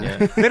different. Yeah.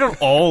 Yeah. They don't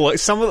all. Like,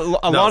 a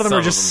lot of them some are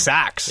of just them.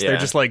 sacks. They're Yeah.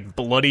 just like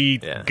bloody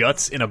Yeah.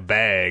 guts in a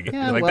bag.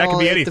 Yeah, Like well, that could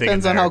be it anything.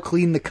 depends in on there. how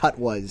clean the cut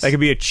was. That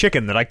could be a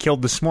chicken that I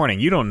killed this morning.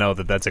 You don't know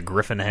that that's a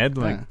griffin head.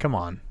 Like, Yeah. come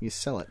on. You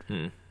sell it.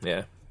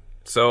 Yeah.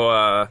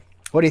 So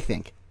What do you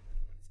think?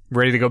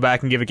 Ready to go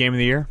back and give it game of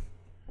the year?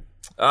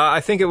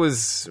 I think it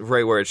was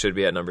right where it should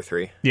be at number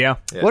 3. Yeah.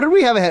 Yeah. What did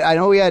we have ahead? I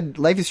know we had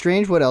Life is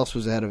Strange. What else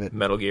was ahead of it?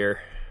 Metal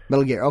Gear.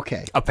 Metal Gear.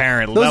 Okay.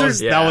 Apparently,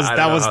 Those are- that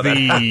was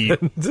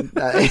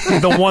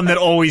the one that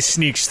always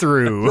sneaks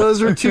through.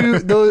 Those were two.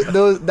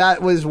 Those.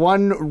 That was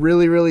one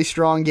really, really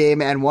strong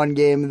game, and one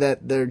game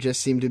that there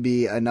just seemed to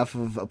be enough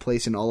of a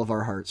place in all of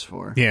our hearts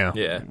for. Yeah.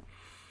 Yeah.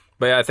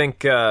 But yeah, I think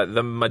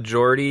the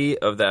majority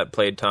of that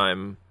played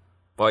time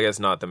well, I guess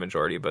not the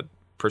majority, but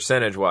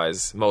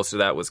percentage-wise, most of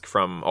that was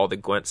from all the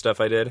Gwent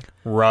stuff I did.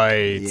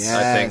 Right. Yes.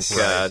 I think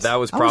that was I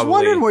was probably...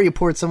 wondering where you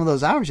poured some of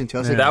those hours into. I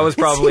was like, That was it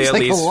probably seems at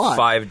like a least lot.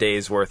 5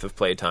 days worth of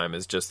playtime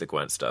is just the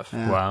Gwent stuff.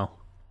 Wow.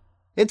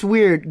 It's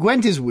weird.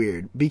 Gwent is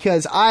weird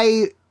because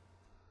I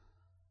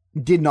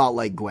did not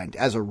like Gwent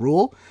as a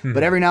rule,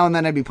 but every now and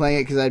then I'd be playing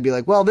it because I'd be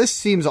like, well, this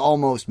seems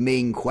almost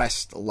main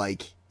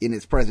quest-like in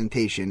its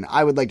presentation.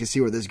 I would like to see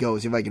where this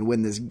goes if I can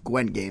win this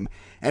Gwent game.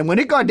 And when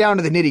it got down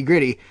to the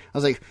nitty-gritty, I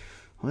was like,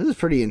 well, this is a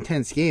pretty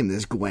intense game,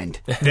 this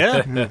Gwent.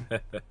 Yeah.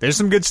 There's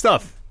some good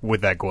stuff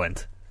with that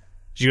Gwent.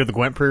 Did you know the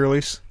Gwent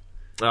pre-release?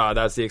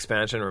 That's the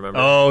expansion, remember?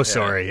 Oh,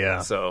 sorry, yeah.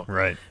 So,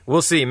 right.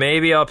 we'll see.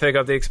 Maybe I'll pick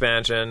up the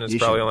expansion. It's You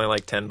probably should. only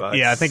like $10.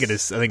 Yeah, I think it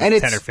is. I think And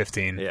it's 10 it's- or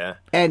 15. Yeah.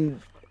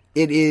 And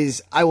it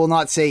is, I will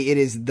not say it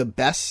is the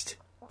best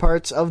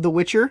parts of The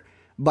Witcher,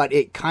 but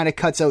it kind of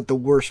cuts out the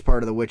worst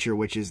part of The Witcher,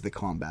 which is the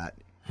combat.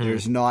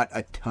 There's not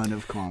a ton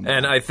of combat.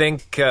 And I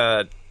think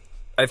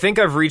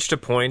I've reached a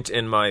point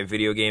in my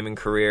video gaming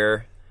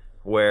career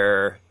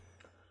where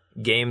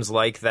games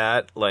like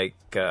that, like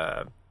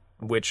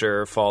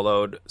Witcher,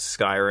 Fallout,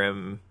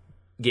 Skyrim,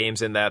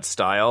 games in that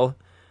style,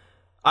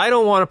 I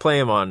don't want to play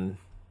them on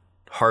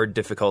hard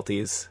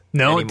difficulties.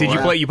 No, anymore.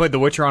 did you played The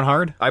Witcher on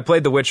hard? I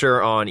played The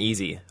Witcher on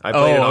easy. I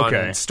played it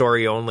okay. on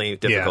story only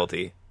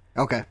difficulty.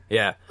 Okay.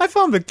 Yeah. I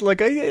found that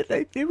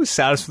it was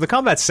the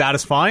combat's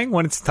satisfying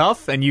when it's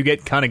tough and you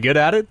get kind of good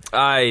at it.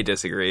 I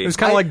disagree. It was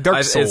kind of like Dark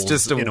It's Souls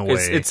just in a way.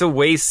 it's a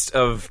waste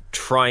of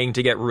trying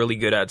to get really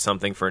good at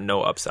something for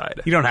no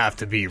upside. You don't have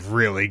to be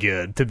really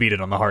good to beat it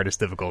on the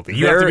hardest difficulty.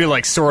 You have to There- be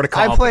like sort of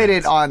I competent. played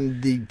it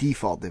on the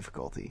default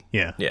difficulty.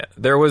 Yeah. Yeah,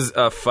 there was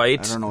a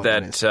fight I don't know what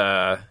that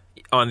that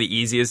on the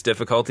easiest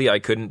difficulty I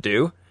couldn't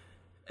do,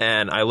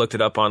 and I looked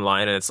it up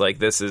online, and it's like,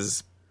 this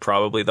is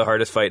probably the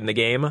hardest fight in the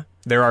game.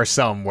 There are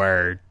some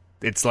where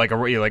it's like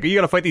you're like, you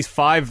got to fight these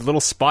 5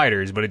 little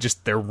spiders, but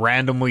they're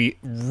randomly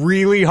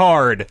really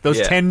hard. Those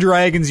Yeah. 10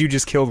 dragons you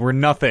just killed were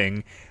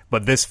nothing,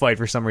 but this fight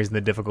for some reason the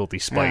difficulty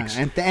spikes.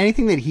 And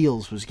anything that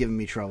heals was giving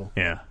me trouble.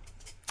 Yeah.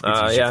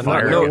 Yeah,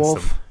 fire no, against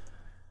Wolf. them.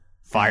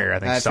 Fire, I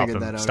think, I stopped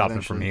figured that out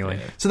them from eventually.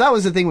 healing. So that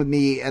was the thing with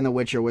me and The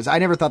Witcher was I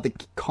never thought the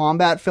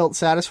combat felt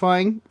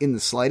satisfying in the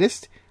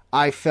slightest.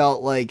 I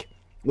felt like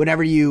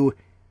whenever you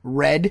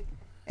read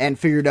and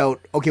figured out,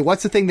 okay,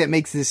 what's the thing that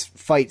makes this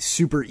fight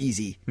super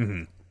easy?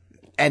 Mm-hmm.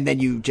 And then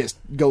you just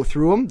go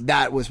through them.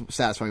 That was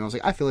satisfying. I was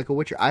like, I feel like a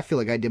Witcher. I feel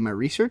like I did my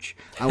research.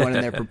 I went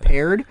in there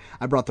prepared.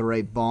 I brought the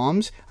right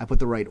bombs. I put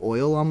the right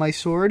oil on my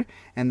sword,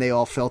 and they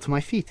all fell to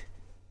my feet.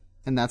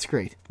 And that's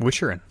great.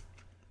 Witcher in.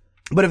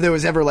 But if there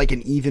was ever like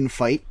an even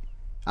fight,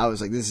 I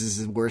was like, this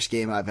is the worst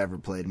game I've ever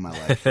played in my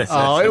life.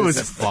 Oh, it was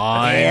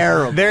fine.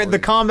 terrible. The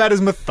combat is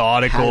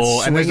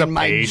methodical, and there's a Swinging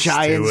my pace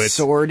giant to it.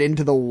 sword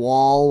into the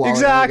wall. While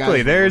the other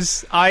Exactly.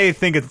 guys- I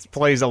think it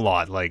plays a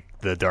lot like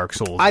the Dark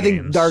Souls I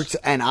think games.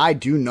 and I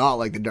do not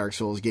like the Dark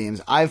Souls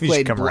games. I've You should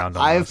played come around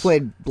on I've those.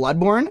 played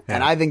Bloodborne,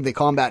 and Yeah. I think the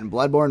combat in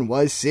Bloodborne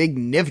was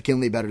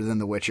significantly better than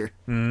The Witcher.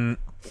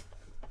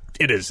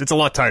 It is. It's a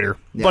lot tighter,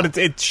 Yeah. but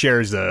it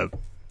shares a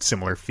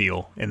similar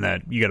feel in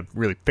that you got to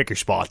really pick your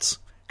spots.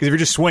 Because if you're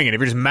just swinging, if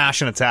you're just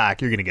mashing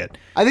attack, you're going to get...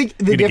 I think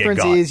the You're gonna get difference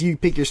got. is you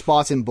pick your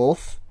spots in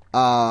both.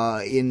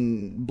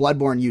 In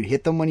Bloodborne, you'd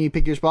hit them when you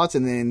pick your spots,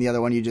 and then in the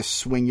other one, you just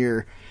swing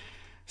your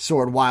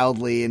sword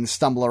wildly and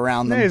stumble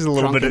around them. He's a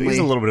little bit drunkenly.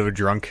 of a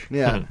drunk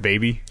Yeah.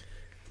 baby.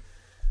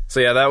 So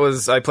yeah,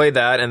 I played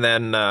that, and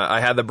then I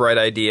had the bright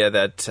idea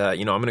that I'm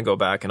going to go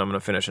back and I'm going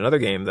to finish another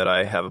game that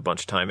I have a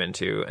bunch of time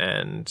into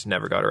and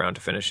never got around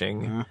to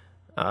finishing.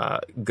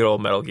 Good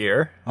old Metal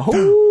Gear.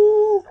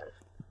 Oh,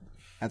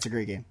 that's a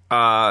great game.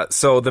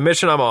 So the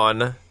mission I'm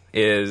on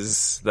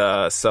is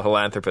the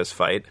Sahelanthropus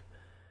fight,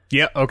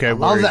 Yeah, okay. love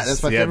where that. it's-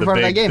 That's my yeah, favorite the part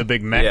of big, that game. The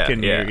big mech Yeah,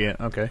 and yeah. yeah,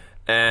 okay.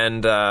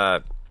 and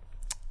the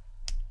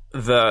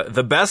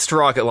best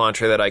rocket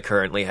launcher that I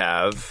currently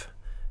have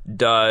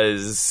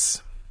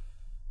does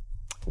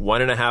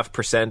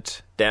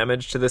 1.5%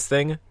 damage to this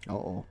thing.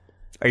 Oh,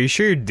 Are you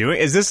sure you're doing...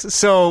 Is this...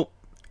 So,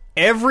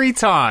 every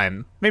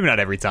time... Maybe not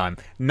every time.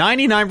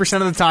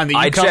 99% of the time that you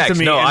I come checked. to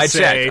me No, and I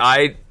say...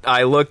 checked.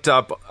 I looked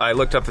up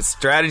a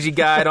strategy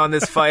guide on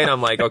this fight.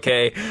 I'm like,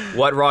 okay,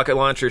 what rocket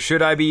launcher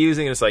should I be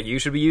using? And it's like, you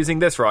should be using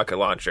this rocket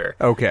launcher.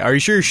 Okay, are you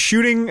sure you're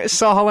shooting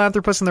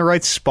Sahelanthropus in the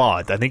right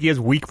spot? I think he has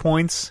weak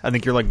points. I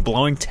think you're like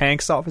blowing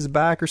tanks off his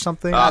back or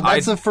something.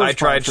 that's the first I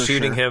tried part for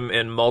shooting sure. him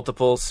in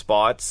multiple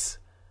spots.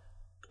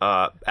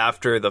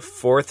 After the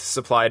 4th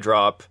supply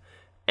drop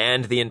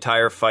and the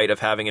entire fight of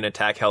having an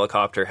attack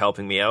helicopter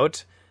helping me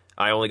out,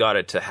 I only got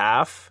it to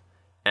half,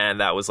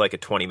 and that was like a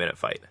 20-minute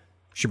fight.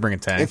 Should bring a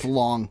tank. it's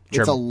long.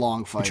 Sure. It's a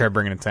long fight. Try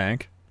bringing a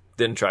tank.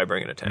 Didn't try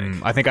bringing a tank.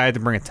 I think I had to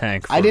bring a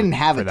tank. I didn't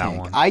have for a that tank.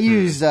 one. I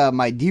used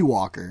my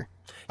D-Walker.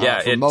 Yeah,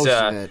 for most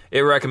of it.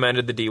 it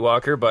recommended the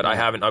D-Walker, but I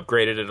haven't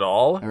upgraded it at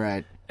all. All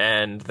right.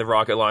 And the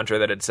rocket launcher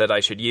that it said I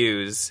should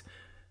use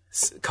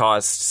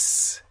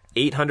costs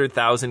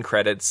 800,000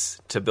 credits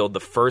to build the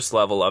first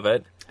level of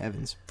it.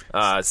 Heavens.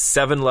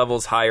 7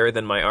 levels higher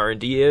than my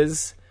R&D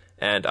is,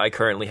 and I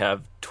currently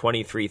have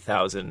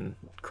 23,000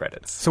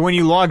 credits. So when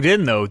you logged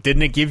in, though,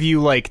 didn't it give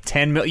you like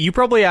 10 million? You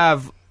probably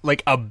have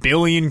like 1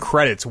 billion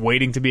credits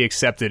waiting to be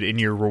accepted in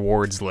your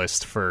rewards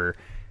list for.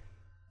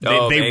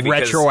 They maybe,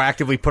 'cause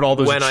retroactively put all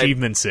those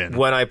achievements in.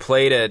 When I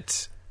played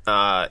it,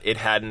 it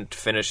hadn't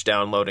finished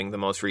downloading the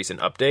most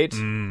recent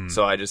update,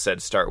 so I just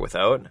said start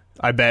without.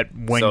 I bet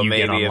when you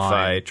get online, maybe if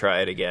I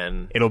try it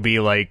again, it'll be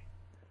like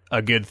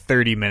a good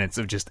 30 minutes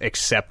of just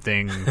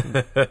accepting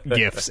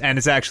gifts, and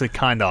it's actually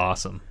kind of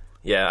awesome.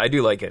 Yeah, I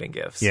do like getting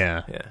gifts.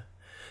 Yeah.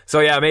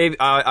 So yeah, maybe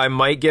I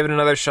might give it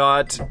another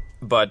shot,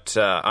 but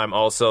I'm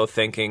also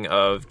thinking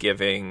of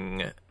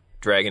giving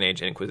Dragon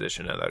Age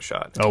Inquisition another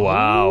shot. Oh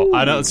wow!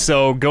 I don't.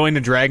 So going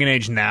to Dragon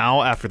Age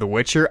now after The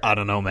Witcher, I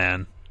don't know,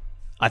 man.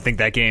 I think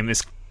that game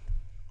is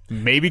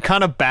maybe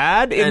kind of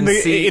bad in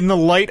the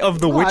light of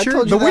The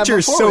Witcher. The Witcher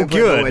is so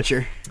good. The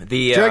Witcher.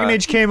 Dragon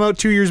Age came out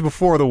 2 years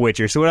before The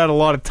Witcher, so it had a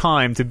lot of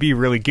time to be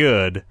really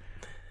good.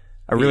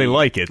 I really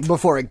like it.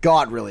 Before it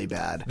got really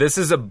bad. This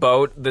is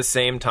about the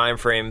same time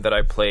frame that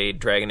I played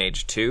Dragon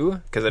Age 2,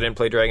 because I didn't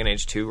play Dragon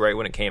Age 2 right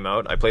when it came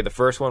out. I played the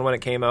first one when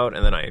it came out,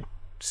 and then I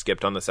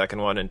skipped on the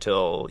second one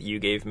until you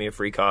gave me a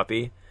free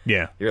copy.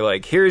 Yeah. You're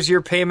like, here's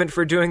your payment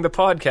for doing the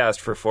podcast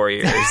for 4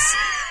 years.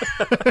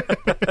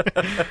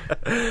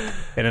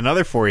 In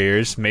another 4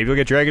 years, maybe we'll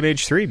get Dragon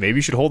Age 3. Maybe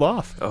you should hold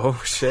off.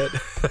 Oh, shit.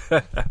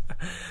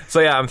 So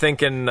yeah, I'm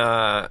thinking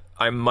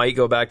I might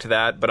go back to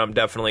that, but I'm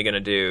definitely going to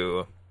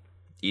do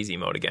easy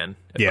mode again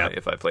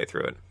if I play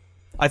through it.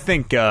 I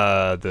think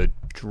the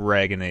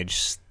Dragon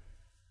Age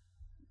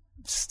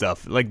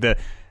stuff, like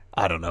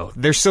I don't know,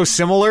 they're so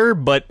similar,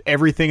 but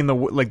everything in The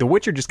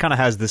Witcher just kind of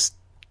has this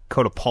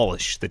coat of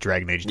polish that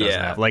Dragon Age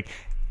doesn't have. Like,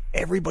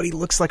 everybody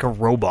looks like a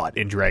robot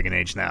in Dragon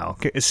Age now,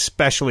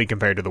 especially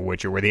compared to The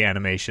Witcher, where the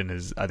animation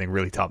is, I think,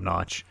 really top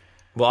notch.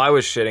 Well, I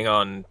was shitting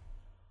on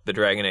the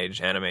Dragon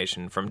Age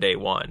animation from day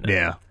one.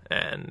 Yeah.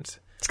 And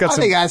I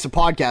think as a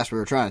podcast we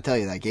were trying to tell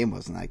you that game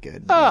wasn't that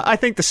good. I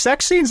think the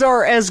sex scenes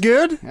are as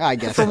good, I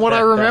guess, from what I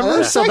remember.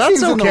 The So sex that's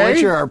scenes in The okay.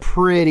 Witcher are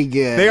pretty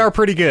good. They are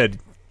pretty good.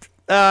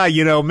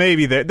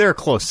 Maybe they're a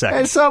close second.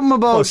 There's something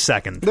about close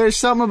second. There's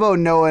something about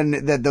knowing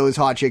that those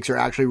hot chicks are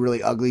actually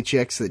really ugly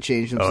chicks that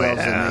change themselves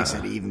that makes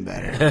it even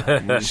better.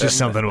 It's just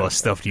something about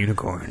stuffed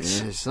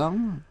unicorns. There's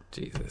something.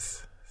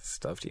 Jesus,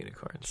 stuffed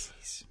unicorns.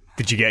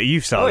 Did you get? You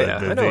saw I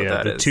know what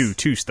that is.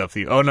 two stuffed.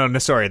 Oh no,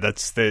 sorry,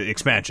 that's the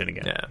expansion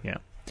again. Yeah.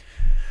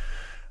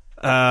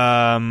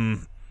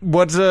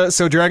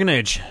 So Dragon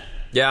Age.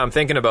 Yeah, I'm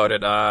thinking about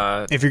it.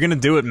 If you're gonna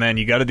do it, man,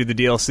 you got to do the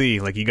DLC.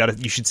 Like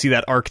you should see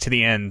that arc to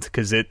the end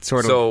because it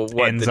sort of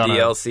ends the on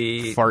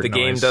DLC. A fart the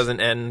game noise.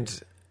 doesn't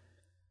end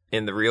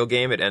in the real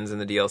game; it ends in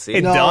the DLC.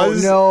 It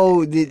does?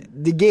 No,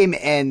 the game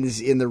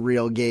ends in the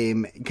real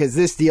game because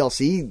this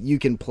DLC you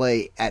can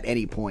play at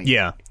any point.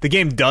 Yeah, the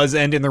game does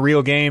end in the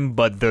real game,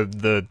 but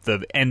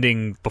the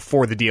ending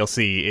before the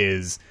DLC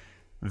is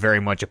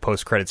very much a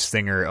post-credits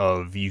stinger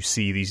of you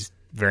see these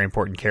very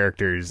important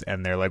characters,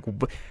 and they're like,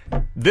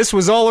 this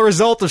was all a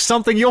result of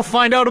something you'll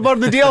find out about in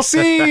the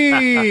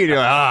DLC.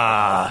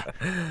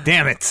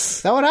 Damn it.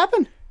 Is that what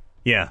happened?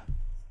 Yeah.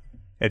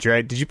 That's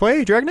right. Did you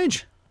play Dragon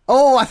Age?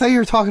 Oh, I thought you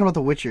were talking about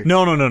The Witcher.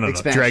 No.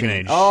 Expansion. Dragon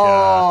Age.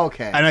 Oh,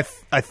 okay. And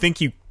I think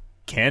you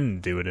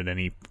can do it at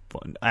any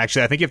point.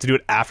 Actually, I think you have to do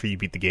it after you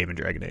beat the game in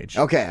Dragon Age.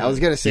 Okay, I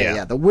was going to say,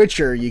 Yeah. The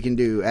Witcher you can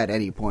do at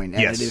any point,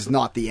 and Yes. it is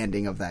not the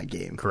ending of that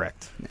game.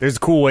 Correct. There's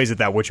cool ways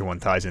that Witcher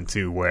one ties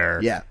into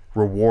where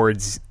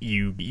rewards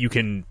you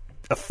can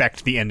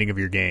affect the ending of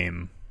your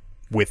game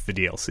with the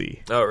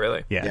DLC. Oh,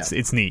 really? Yeah.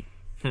 It's neat.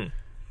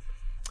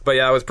 But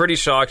yeah, I was pretty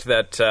shocked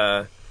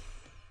that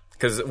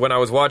because when I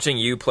was watching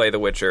you play The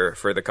Witcher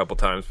for the couple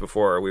times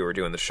before we were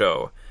doing the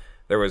show,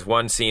 there was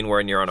one scene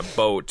where you're on a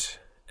boat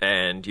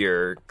and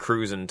you're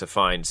cruising to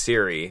find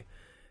Ciri,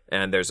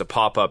 and there's a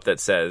pop-up that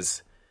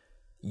says,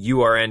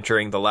 you are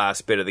entering the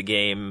last bit of the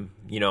game,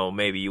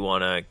 maybe you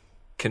want to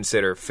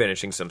consider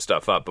finishing some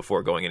stuff up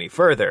before going any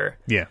further.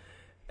 Yeah.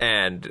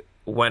 And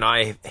when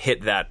I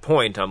hit that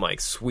point, I'm like,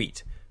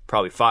 sweet,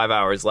 probably 5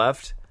 hours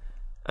left,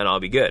 and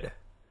I'll be good.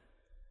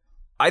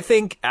 I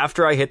think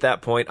after I hit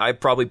that point, I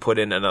probably put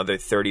in another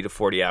 30 to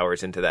 40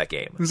 hours into that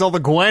game. There's all the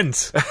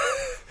Gwents.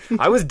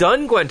 I was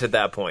done Gwent at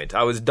that point.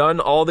 I was done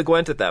all the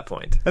Gwent at that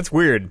point. That's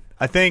weird.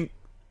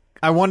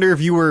 I wonder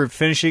if you were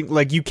finishing,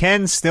 like, you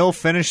can still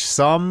finish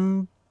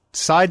some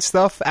side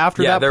stuff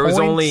after that point. Yeah, there was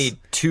only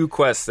 2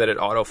 quests that it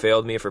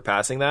auto-failed me for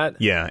passing that.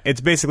 Yeah, it's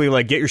basically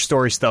like, get your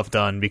story stuff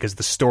done because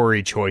the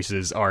story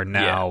choices are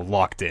now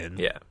locked in.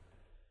 Yeah.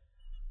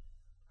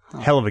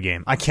 Hell of a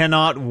game. I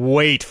cannot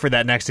wait for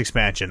that next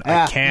expansion.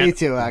 I can't me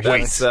too,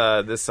 actually. That's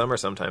this summer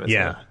sometime.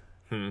 Isn't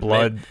it?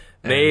 Blood.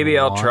 Maybe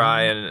and I'll Wine.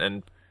 try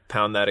and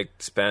pound that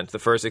the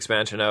first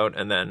expansion out,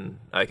 and then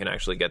I can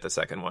actually get the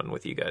second one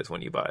with you guys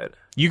when you buy it.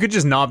 You could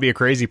just not be a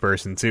crazy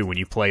person too when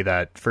you play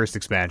that first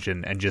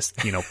expansion and just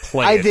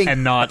play it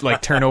and not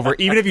like turn over.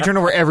 Even if you turn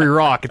over every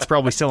rock, it's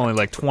probably still only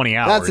like 20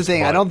 hours. That's the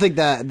thing. But I don't think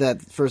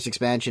that first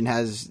expansion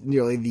has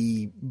nearly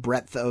the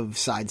breadth of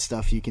side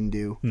stuff you can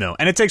do. No,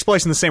 and it takes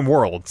place in the same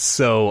world,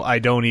 so I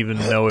don't even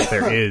know if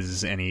there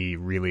is any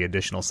really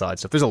additional side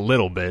stuff. There's a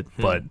little bit,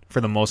 but for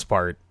the most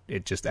part,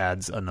 it just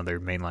adds another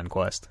mainline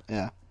quest.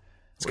 Yeah.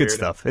 It's good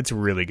stuff. It's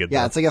really good. Yeah,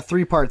 though. it's like a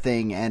 3-part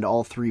thing, and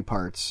all 3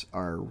 parts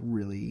are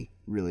really,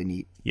 really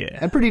neat. Yeah.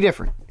 And pretty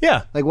different.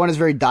 Yeah. Like, one is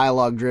very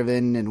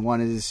dialogue-driven, and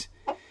one is...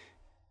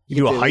 You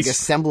do a to, like, heist.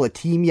 assemble a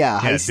team. Yeah,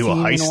 heist do a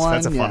team heist. in one.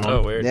 That's a fun one.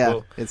 Oh, weird. Yeah,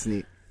 Cool. it's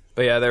neat.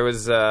 But yeah, there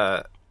was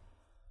I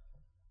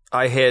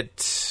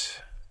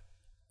hit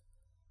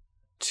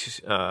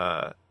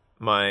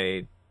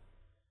my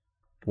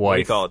what do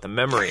you call it? The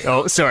memory.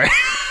 Oh, sorry.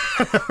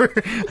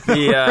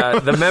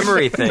 The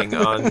memory thing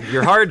on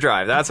your hard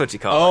drive. That's what you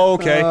call it. Oh,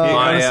 okay.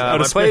 My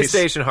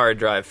PlayStation hard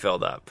drive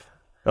filled up.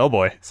 Oh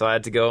boy. So I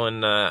had to go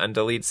and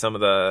delete some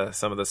of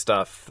the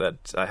stuff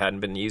that I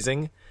hadn't been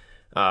using.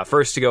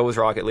 First to go was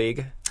Rocket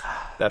League.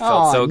 That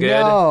felt so good.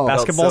 No. Felt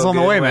Basketball's so on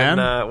the good way, when,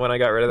 man. when I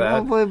got rid of Want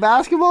that. to play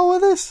basketball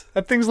with us?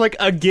 That thing's like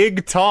a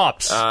gig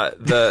tops.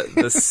 The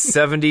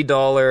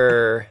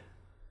 $70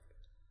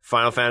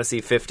 Final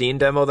Fantasy 15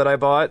 demo that I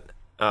bought,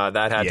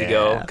 that had to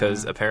go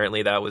because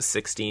apparently that was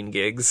 16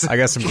 gigs. I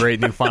got some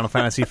great new Final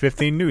Fantasy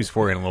 15 news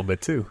for you in a little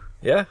bit too.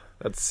 Yeah,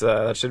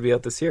 that should be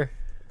out this year.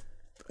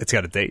 It's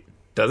got a date.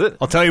 Does it?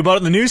 I'll tell you about it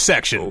in the news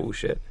section. Oh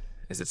shit!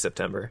 Is it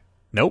September?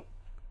 Nope.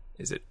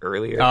 Is it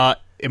earlier?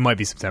 It might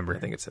be September. I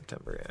think it's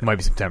September. Yeah. It might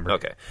be September.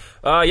 Okay.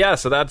 Yeah.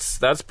 So that's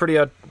pretty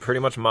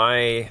much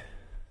my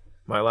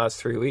last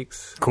 3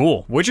 weeks.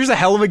 Cool. Witcher's a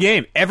hell of a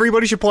game.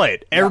 Everybody should play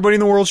it. Everybody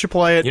in the world should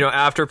play it. You know,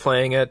 after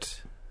playing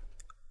it,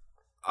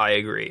 I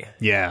agree.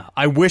 Yeah.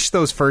 I wish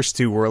those first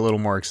 2 were a little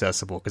more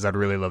accessible because I'd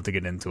really love to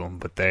get into them,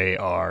 but they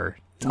are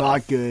tough.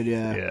 Not good,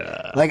 yeah.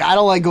 Yeah. Like, I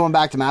don't like going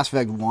back to Mass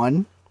Effect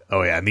 1.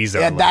 Oh yeah, and these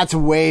are Yeah, like, that's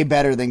way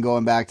better than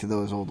going back to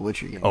those old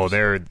Witcher games. oh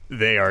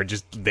they are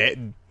just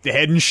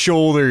head and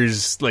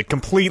shoulders like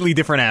completely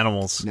different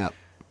animals. Yep.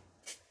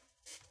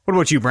 What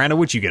about you, Brandon?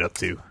 What'd you get up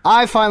to?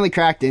 I finally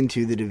cracked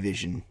into The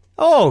Division.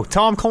 Oh,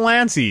 Tom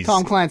Clancy's.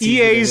 Tom Clancy's The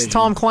EA's Division.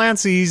 Tom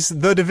Clancy's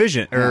The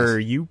Division. Or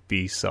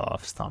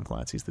Ubisoft's Tom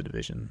Clancy's The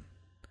Division.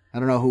 I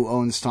don't know who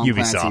owns Tom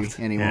Ubisoft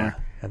Clancy anymore. Yeah,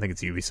 I think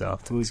it's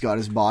Ubisoft. Who's got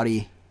his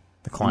body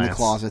The in Clans. the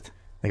closet.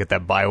 They got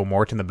that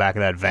biomort in the back of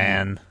that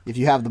van. If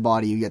you have the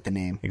body, you get the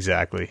name.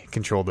 Exactly.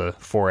 Control the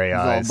 4 There's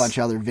AIs. a bunch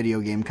of other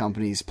video game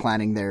companies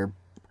planning their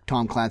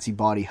Tom Clancy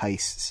body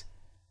heists.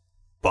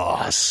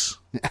 Boss.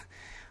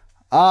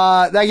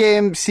 That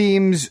game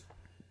seems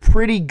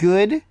pretty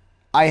good.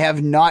 I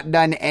have not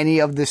done any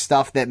of the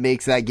stuff that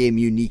makes that game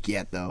unique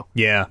yet, though.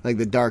 Yeah. Like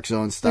the Dark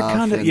Zone They're stuff.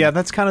 kinda, and- yeah,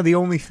 that's kind of the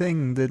only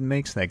thing that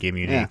makes that game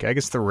unique. Yeah. I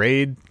guess the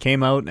raid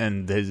came out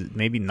and is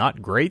maybe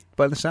not great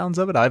by the sounds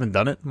of it. I haven't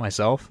done it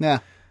myself. Yeah.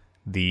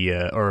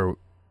 Or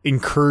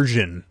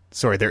incursion.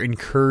 Sorry, they're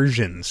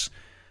incursions.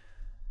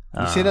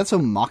 You say that so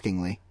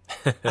mockingly.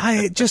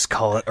 I just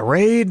call it a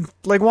raid.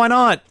 Like, why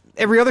not?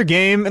 Every other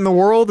game in the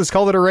world is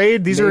called it a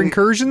raid. These are Maybe-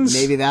 incursions.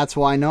 Maybe that's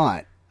why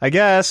not. I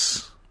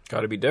guess.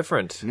 Got to be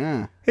different.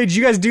 Yeah. Hey, did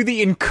you guys do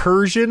the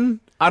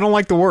incursion? I don't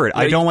like the word.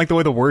 I don't like the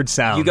way the word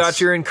sounds. You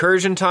got your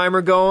incursion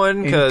timer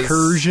going?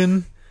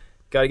 incursion?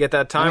 Got to get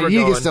that I timer mean, you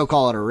going. can still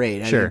call it a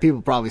raid. I Sure. mean,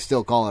 people probably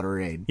still call it a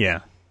raid.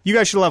 Yeah. You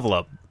guys should level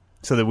up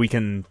so that we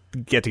can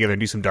get together and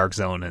do some Dark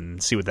Zone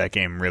and see what that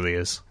game really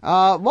is.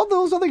 Well,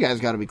 those other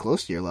guys got to be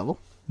close to your level.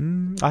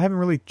 I haven't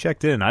really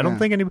checked in. I don't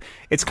think any.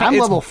 It's kind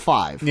I'm of level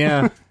 5.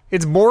 Yeah,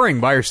 it's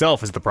boring by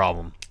yourself is the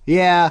problem.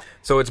 Yeah.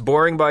 So it's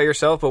boring by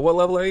yourself, but what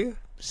level are you?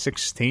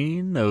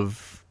 16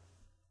 of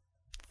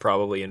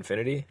Probably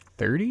Infinity.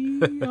 30.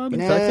 I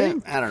Yeah,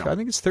 think. I don't know. I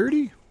think it's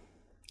 30.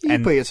 You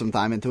And- put some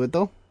time into it,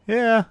 though.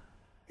 Yeah,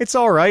 it's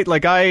all right.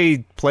 Like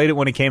I played it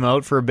when it came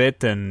out for a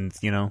bit, and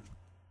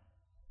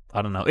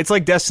I don't know. It's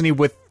like Destiny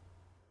with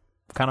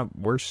kind of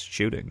worse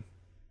shooting,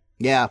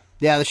 Yeah.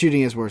 Yeah, the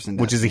shooting is worse than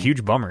which is a Destiny.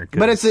 huge bummer. 'Cause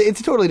But it's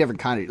a totally different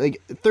kind of...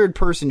 Like,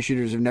 third-person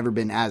shooters have never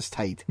been as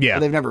tight. Yeah. Or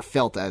they've never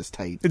felt as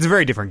tight. It's a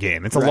very different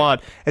game. It's a Right.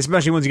 lot,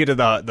 especially once you get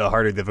to the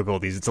harder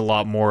difficulties. It's a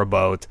lot more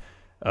about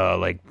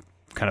like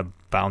kind of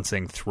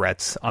bouncing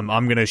threats. I'm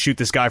going to shoot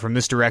this guy from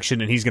this direction,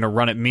 and he's going to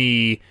run at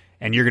me,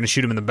 and you're going to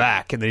shoot him in the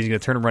back, and then he's going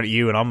to turn and run at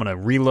you, and I'm going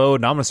to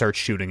reload, and I'm going to start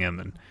shooting him,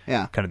 and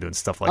Yeah. kind of doing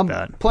stuff like I'm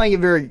that. playing it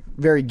very,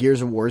 very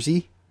Gears of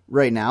Warsy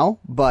right now,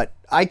 but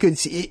I could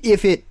see...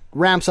 If it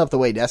ramps up the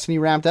way Destiny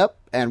ramped up,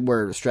 and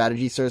where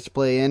strategy starts to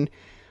play in,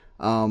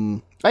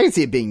 I can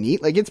see it being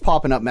neat. Like, it's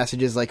popping up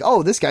messages like,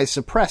 oh, this guy's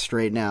suppressed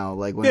right now,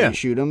 like, when Yeah. you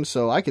shoot him,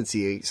 so I could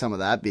see some of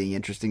that being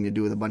interesting to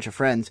do with a bunch of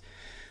friends.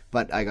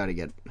 But I gotta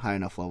get high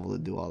enough level to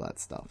do all that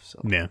stuff, so...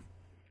 Yeah,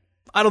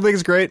 I don't think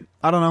it's great.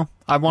 I don't know.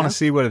 I want to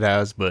see what it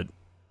has, but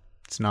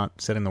it's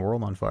not setting the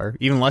world on fire.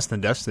 Even less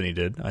than Destiny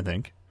did. I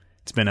think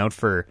it's been out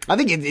for I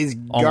think it is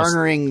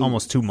garnering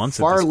almost 2 months.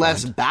 At far this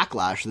less point.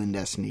 backlash than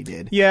Destiny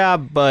did. Yeah,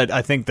 but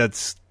I think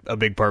that's a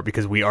big part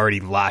because we already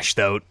lashed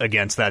out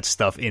against that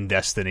stuff in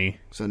Destiny.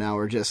 So now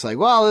we're just like,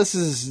 well, this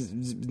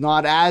is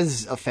not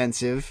as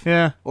offensive.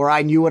 Yeah. Or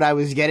I knew what I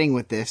was getting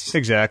with this.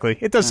 Exactly.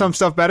 It does some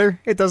stuff better.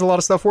 It does a lot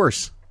of stuff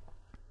worse.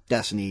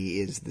 Destiny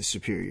is the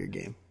superior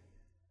game.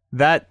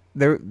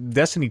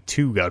 Destiny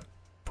 2 got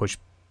pushed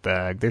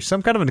back. There's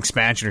some kind of an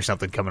expansion or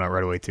something coming out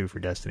right away, too, for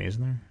Destiny,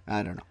 isn't there?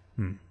 I don't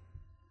know.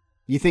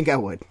 You think I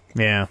would?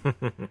 Yeah.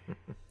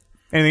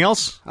 Anything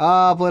else? Played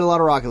a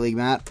lot of Rocket League,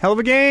 Matt. Hell of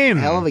a game.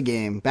 Hell of a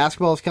game.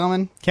 Basketball's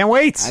coming. Can't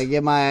wait.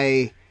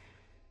 I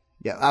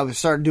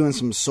started doing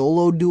some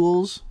solo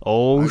duels.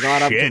 Oh, I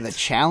got up shit. to the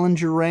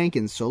challenger rank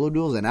in solo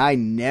duels, and I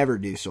never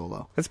do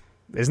solo.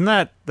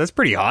 That's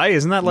pretty high?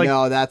 Isn't that like...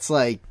 No, that's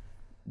like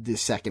the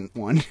second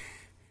one.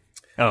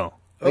 Oh.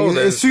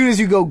 As soon as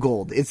you go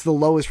gold, it's the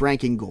lowest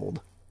ranking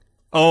gold.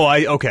 Oh,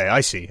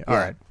 I see. All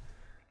right.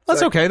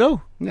 That's okay,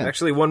 though. Yeah.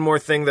 Actually, one more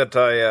thing that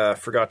I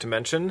forgot to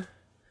mention.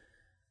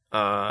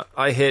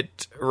 I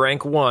hit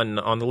rank 1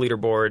 on the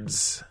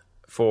leaderboards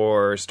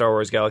for Star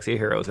Wars Galaxy of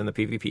Heroes in the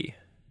PvP.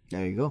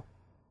 There you go.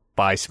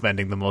 By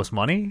spending the most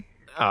money?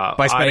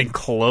 By spending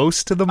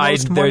close to the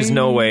most money? There's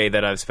no way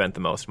that I've spent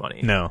the most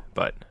money. No.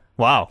 But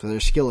Wow. So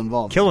there's skill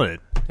involved. Killing it.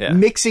 yeah.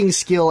 Mixing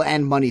skill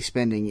and money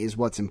spending is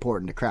what's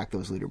important to crack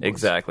those leaderboards.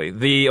 Exactly.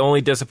 The only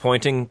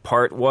disappointing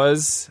part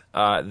was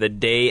the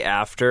day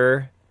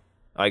after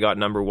I got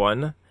number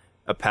 1,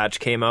 a patch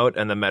came out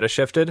and the meta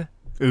shifted.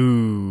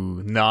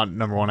 Ooh, not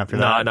number 1 after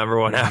that. Not number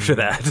 1 after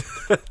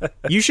that.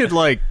 You should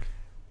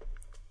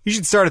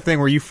start a thing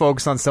where you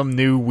focus on some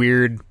new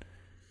weird,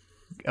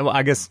 well,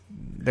 I guess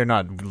they're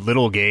not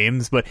little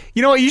games, but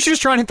you know what? You should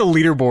just try and hit the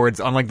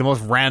leaderboards on like the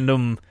most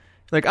random,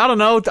 like, I don't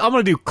know, I'm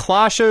going to do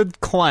Clash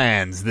of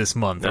Clans this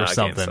month or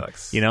something. Game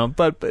sucks. You know,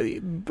 but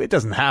it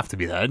doesn't have to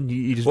be that.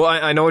 You just, Well,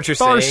 I know what you're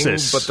saying,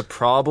 Tharsis. but the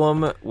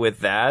problem with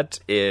that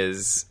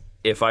is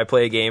if I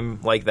play a game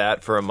like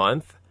that for a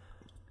month,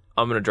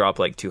 I'm going to drop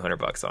like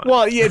 $200 on it.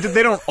 well, yeah,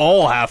 they don't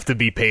all have to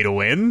be pay to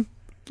win.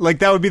 Like,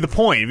 that would be the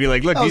point. You'd be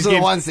like, look, Those these are games,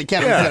 the ones that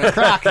Kevin's going to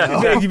crack,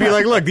 though. You'd be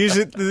like, look,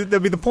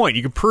 that'd be the point.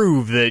 You could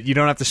prove that you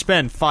don't have to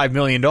spend $5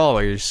 million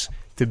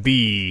to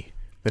be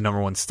the number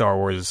 1 Star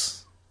Wars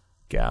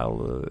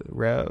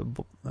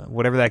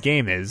whatever that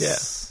game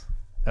is,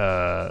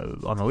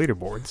 on the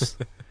leaderboards.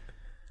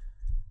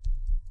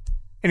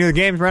 Any other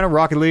games, Brandon?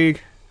 Rocket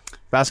League?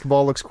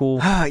 Basketball looks cool.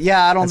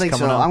 Yeah, I don't think so.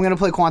 coming up. I'm going to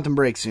play Quantum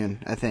Break soon,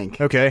 I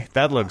think. Okay,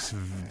 that looks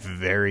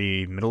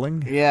very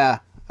middling. Yeah.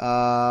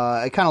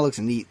 It kind of looks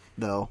neat,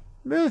 though.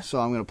 Eh. So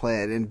I'm going to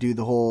play it and do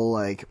the whole,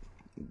 like,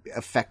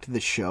 affect the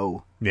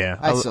show. Yeah.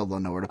 I still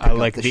don't know where to pick I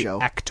like up the show.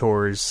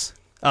 actors.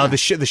 The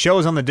show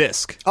is on the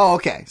disc. Oh,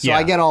 okay. So Yeah,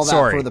 I get all that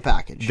sorry. for the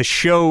package. The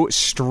show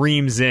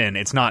streams in.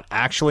 It's not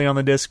actually on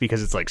the disc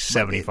because it's like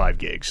 75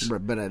 gigs.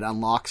 But it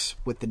unlocks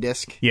with the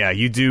disc. Yeah,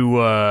 you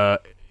do.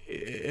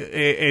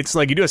 It's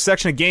like you do a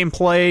section of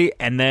gameplay,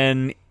 and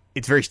then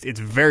it's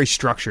very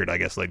structured, I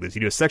guess, like this.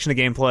 You do a section of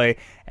gameplay,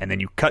 and then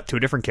you cut to a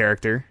different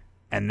character,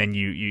 and then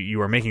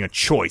you are making a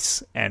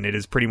choice, and it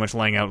is pretty much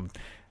laying out,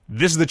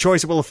 this is the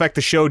choice that will affect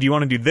the show. Do you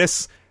want to do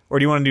this, or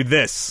do you want to do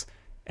this?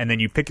 And then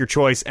you pick your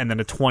choice, and then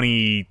a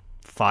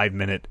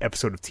 25-minute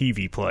episode of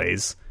TV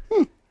plays,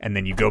 and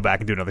then you go back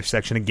and do another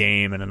section of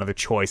game, and another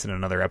choice, and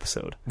another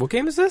episode. What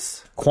game is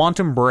this?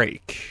 Quantum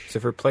Break. Is it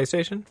for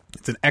PlayStation?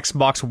 It's an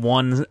Xbox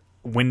One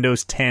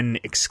Windows 10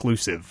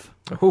 exclusive.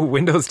 Oh,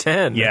 Windows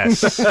 10.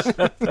 Yes.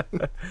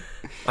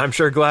 I'm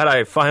sure glad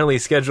I finally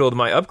scheduled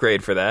my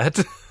upgrade for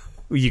that.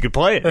 You could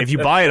play it. If you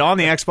buy it on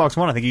the Xbox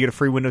One, I think you get a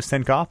free Windows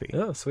 10 copy.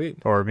 Oh, sweet.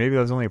 Or maybe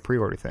that was only a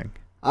pre-order thing.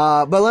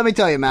 But let me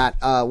tell you, Matt,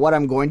 what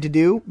I'm going to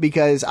do,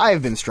 because I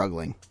have been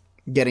struggling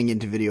getting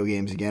into video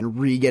games again,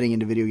 re-getting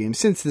into video games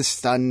since the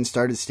sun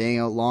started staying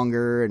out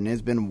longer and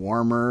it's been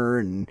warmer.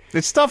 And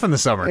It's tough in the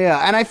summer.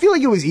 yeah, and I feel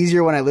like it was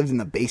easier when I lived in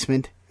the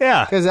basement.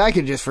 Yeah. Because I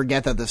could just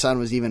forget that the sun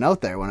was even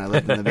out there when I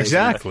lived in the basement.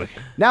 Exactly.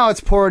 Now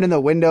it's pouring in the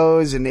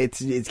windows, and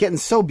it's getting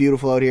so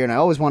beautiful out here, and I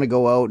always want to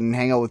go out and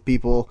hang out with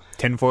people.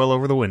 Tinfoil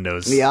over the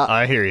windows. Yeah.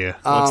 I hear you.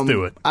 Let's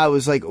do it. I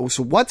was like, oh,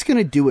 so what's going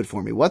to do it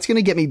for me? What's going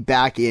to get me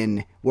back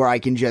in where I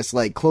can just,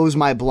 like, close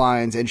my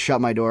blinds and shut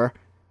my door?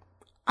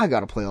 I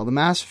got to play all the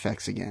Mass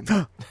Effects again.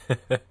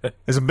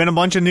 There's been a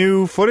bunch of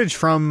new footage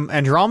from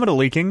Andromeda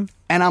leaking.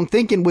 And I'm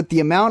thinking with the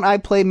amount I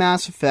play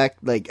Mass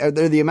Effect, like, or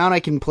the amount I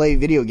can play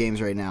video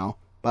games right now,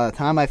 by the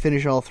time I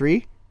finish all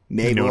 3,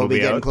 maybe know we'll it'll be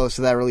be getting out? close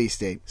to that release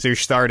date. So you're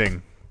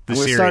starting the I'm gonna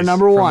series start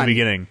number from 1. the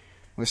beginning.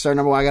 We're starting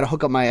number 1. I got to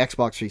hook up my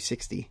Xbox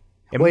 360.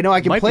 It Wait, no,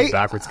 I can might be play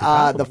backwards the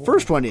compatible.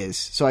 first one is,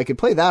 so I could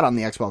play that on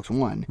the Xbox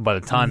One. By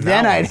the time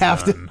Then that I'd one's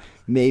have done. to.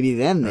 Maybe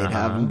then they'd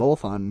have them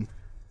both on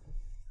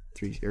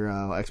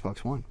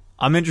Xbox One.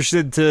 I'm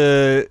interested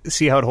to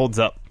see how it holds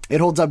up. It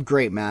holds up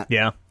great, Matt.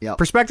 Yeah. Yep.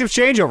 Perspectives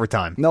change over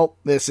time. Nope.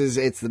 It's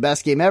the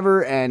best game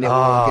ever, and it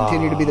will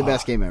continue to be the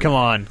best game ever. Come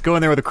on. Go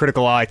in there with a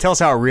critical eye. Tell us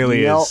how it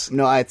really is.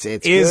 No, it's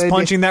Is good.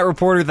 punching that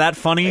reporter that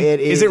funny? It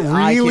is. it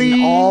really I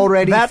can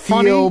already that feel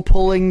funny?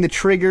 pulling the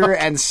trigger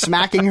and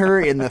smacking her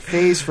in the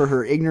face for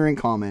her ignorant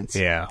comments.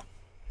 Yeah.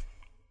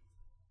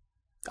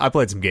 I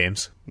played some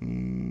games.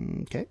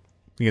 Okay.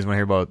 You guys want to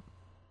hear about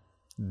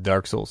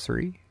Dark Souls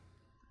 3.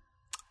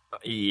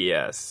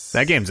 Yes.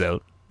 That game's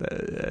out.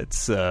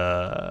 It's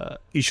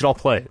you should all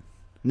play it.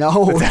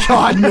 No,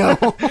 God, no.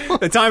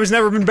 The time has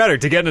never been better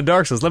to get into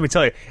Dark Souls. Let me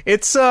tell you,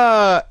 it's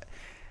so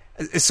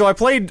I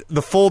played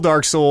the full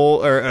Dark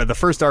Soul or the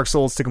first Dark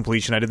Souls to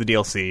completion. I did the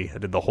DLC. I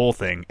did the whole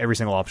thing, every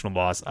single optional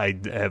boss. I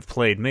have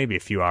played maybe a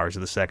few hours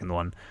of the second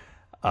one.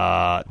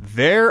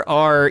 There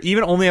are,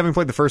 even only having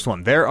played the first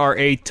one, there are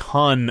a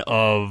ton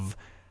of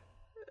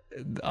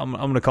I'm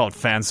going to call it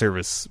fan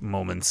service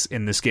moments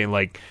in this game.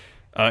 Like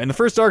in the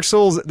first Dark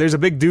Souls, there's a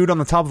big dude on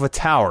the top of a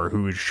tower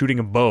who is shooting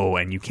a bow,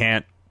 and you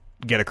can't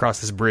get across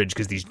this bridge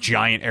because these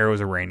giant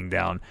arrows are raining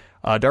down.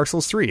 Dark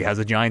Souls 3 has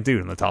a giant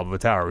dude on the top of a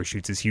tower who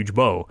shoots his huge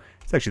bow.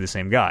 It's actually the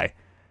same guy.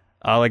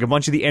 Like a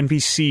bunch of the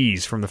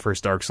NPCs from the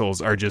first Dark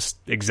Souls are just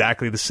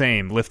exactly the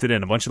same, lifted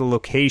in. A bunch of the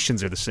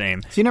locations are the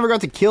same. So you never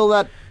got to kill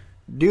that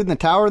dude in the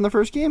tower in the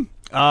first game?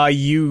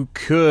 You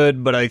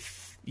could, but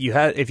if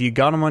you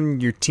got him on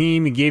your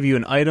team, he gave you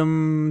an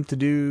item to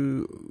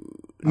do.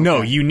 Okay.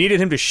 No, you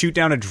needed him to shoot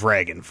down a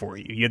dragon for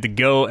you. You had to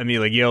go and be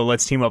like, yo,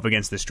 let's team up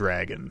against this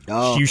dragon.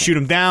 Oh, you shoot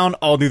him down,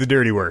 I'll do the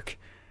dirty work.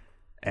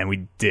 And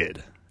we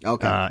did.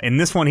 Okay. In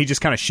this one, he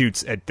just kind of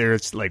shoots at,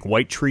 there's like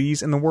white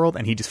trees in the world,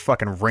 and he just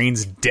fucking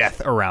rains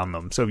death around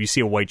them. So if you see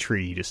a white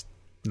tree, you just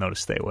know to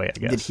stay away, I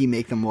guess. Did he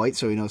make them white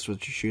so he knows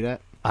what to shoot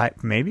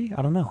at? Maybe?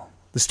 I don't know.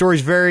 The story's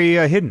very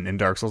hidden in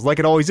Dark Souls, like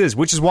it always is,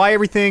 which is why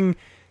everything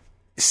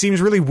seems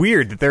really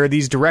weird that there are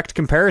these direct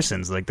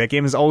comparisons. Like, that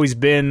game has always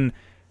been...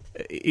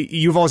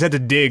 You've always had to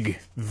dig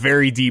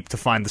very deep to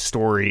find the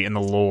story and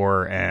the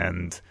lore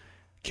and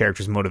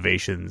characters'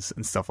 motivations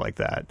and stuff like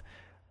that.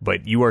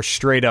 But you are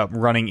straight up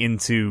running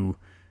into...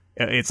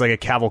 It's like a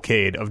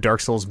cavalcade of Dark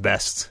Souls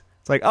best.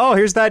 It's like, oh,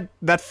 here's that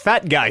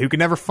fat guy who can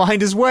never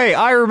find his way.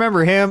 I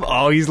remember him.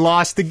 Oh, he's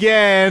lost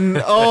again.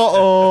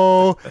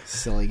 Uh-oh.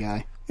 Silly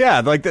guy.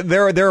 Yeah, like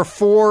there are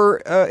four...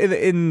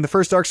 in the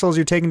first Dark Souls,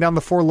 you're taking down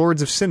the 4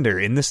 Lords of Cinder.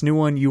 In this new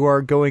one, you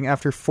are going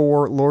after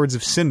 4 Lords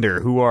of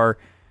Cinder, who are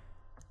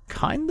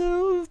kind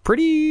of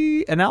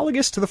pretty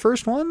analogous to the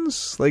first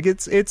ones. Like,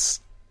 it's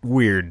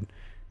weird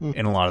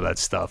in a lot of that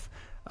stuff.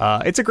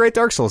 It's a great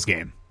Dark Souls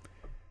game.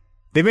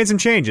 They made some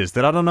changes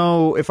that I don't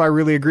know if I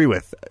really agree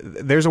with.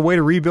 There's a way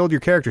to rebuild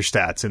your character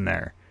stats in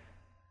there.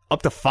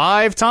 Up to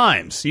 5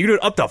 times. You can do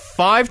it up to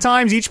 5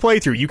 times each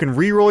playthrough. You can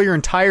re-roll your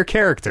entire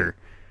character,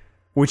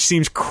 which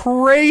seems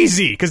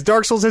crazy, because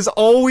Dark Souls has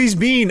always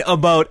been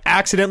about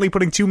accidentally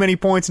putting too many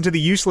points into the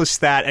useless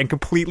stat and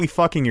completely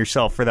fucking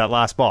yourself for that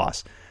last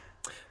boss.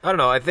 I don't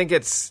know. I think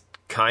it's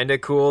kind of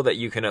cool that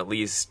you can at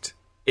least,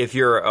 if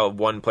you're a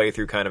one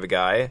playthrough kind of a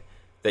guy,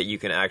 that you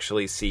can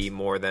actually see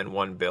more than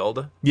one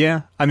build.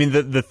 Yeah. I mean,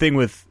 the thing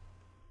with,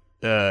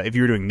 if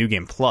you were doing New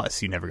Game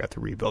Plus, you never got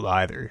to rebuild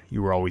either.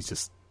 You were always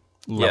just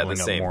leveling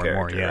the up same more character,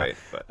 and more. Yeah. Right?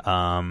 But...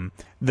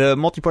 the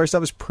multiplayer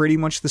stuff is pretty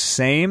much the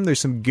same. There's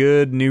some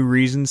good new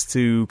reasons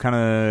to kind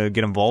of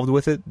get involved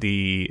with it.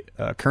 The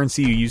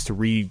currency you use to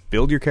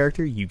rebuild your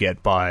character, you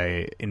get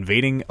by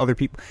invading other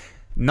people.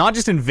 Not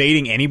just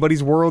invading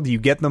anybody's world, you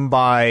get them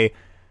by...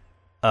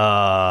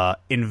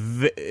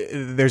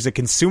 there's a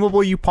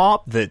consumable you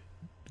pop that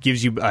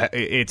gives you...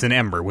 it's an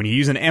ember. When you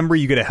use an ember,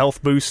 you get a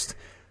health boost,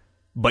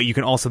 but you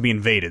can also be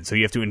invaded. So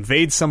you have to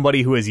invade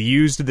somebody who has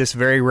used this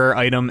very rare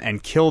item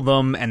and kill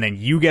them, and then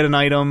you get an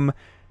item,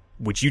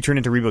 which you turn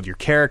in to rebuild your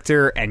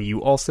character, and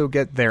you also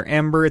get their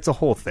ember. It's a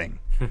whole thing.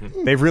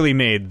 They've really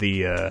made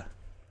the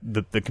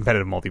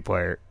competitive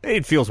multiplayer...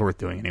 It feels worth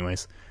doing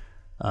anyways.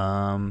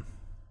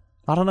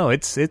 I don't know.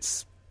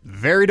 It's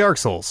very Dark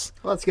Souls.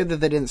 Well, it's good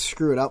that they didn't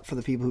screw it up for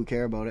the people who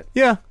care about it.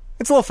 Yeah,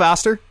 it's a little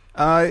faster.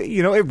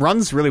 It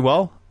runs really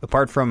well.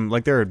 Apart from,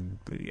 like,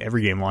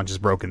 every game launch is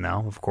broken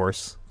now, of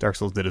course. Dark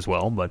Souls did as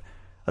well, but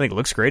I think it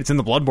looks great. It's in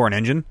the Bloodborne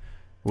engine,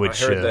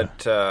 which... I heard that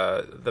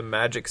the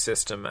magic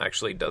system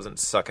actually doesn't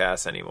suck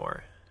ass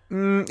anymore.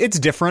 It's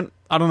different.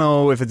 I don't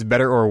know if it's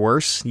better or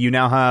worse. You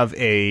now have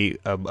a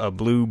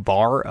blue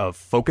bar, a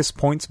focus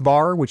points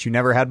bar, which you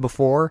never had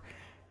before.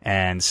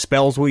 And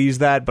spells will use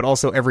that, but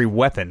also every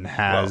weapon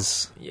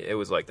has... Well, yeah, it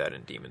was like that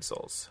in Demon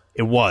Souls.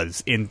 It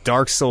was. In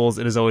Dark Souls,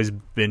 it has always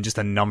been just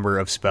a number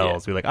of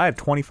spells. Yeah. We're like, I have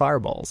 20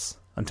 fireballs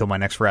until my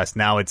next rest.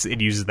 Now it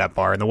uses that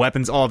bar. And the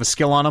weapons all have a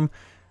skill on them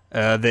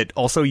that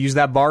also use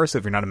that bar. So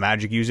if you're not a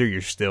magic user,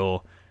 you're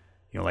still...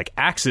 like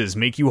axes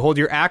make you hold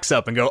your axe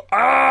up and go,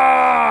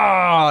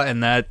 ah!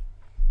 And that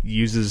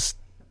uses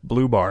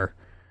blue bar.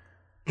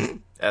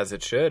 As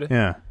it should.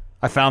 Yeah.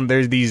 I found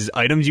there's these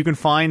items you can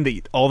find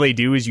that all they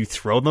do is you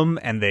throw them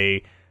and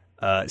they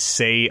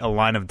say a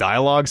line of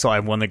dialogue. So I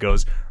have one that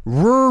goes,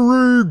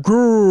 very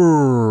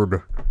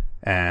good.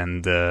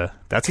 And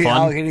that's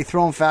fun. Can you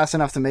throw them fast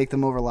enough to make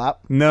them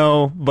overlap?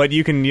 No, but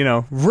you can,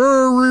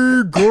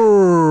 very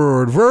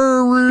good.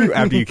 Very...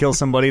 After you kill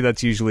somebody,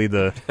 that's usually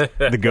the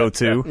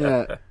go-to.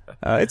 Yeah.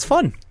 It's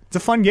fun. It's a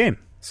fun game.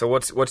 So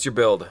what's your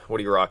build? What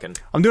are you rocking?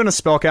 I'm doing a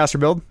spellcaster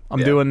build.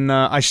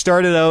 I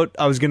started out,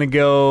 I was going to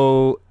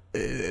go...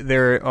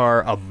 there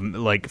are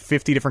like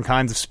 50 different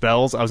kinds of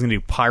spells. I was going to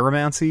do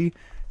Pyromancy,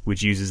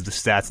 which uses the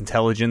stats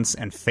Intelligence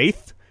and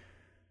Faith.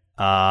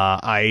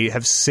 I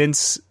have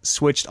since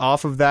switched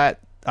off of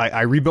that.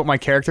 I rebuilt my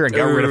character and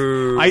got rid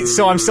of...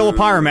 So I'm still a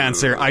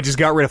pyromancer. I just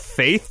got rid of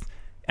faith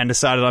and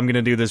decided I'm going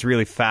to do this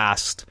really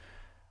fast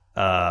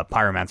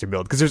pyromancer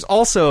build. Because there's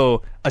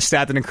also a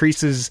stat that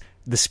increases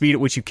the speed at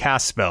which you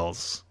cast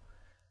spells.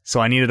 So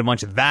I needed a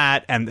bunch of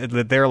that, and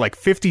there are like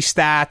 50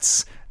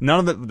 stats. None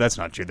of them... That's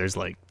not true. There's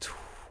like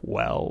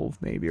 12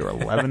 maybe, or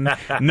 11.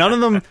 None of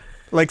them...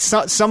 Like,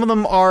 some of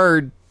them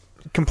are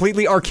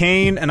completely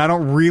arcane, and I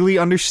don't really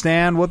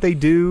understand what they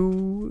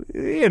do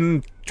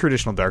in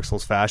traditional Dark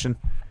Souls fashion.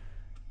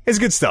 It's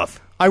good stuff.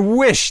 I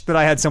wish that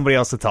I had somebody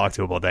else to talk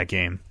to about that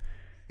game.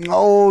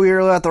 Oh,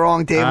 you're at the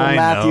wrong table, I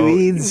Matthew know.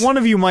 Eads. One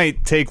of you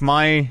might take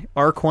my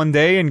arc one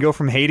day and go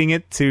from hating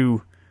it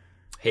to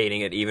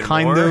Hating it even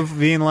kind more. of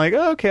being like,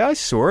 oh, okay, I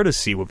sort of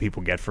see what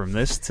people get from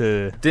this,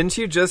 to... Didn't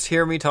you just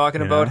hear me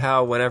talking about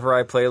how whenever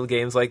I play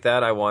games like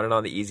that, I want it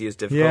on the easiest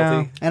difficulty?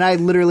 Yeah. And I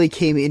literally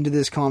came into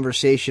this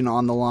conversation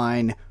on the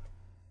line,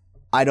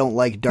 I don't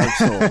like Dark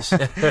Souls.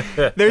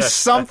 There's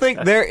something...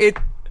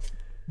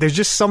 There's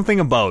just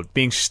something about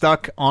being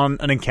stuck on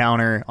an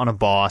encounter, on a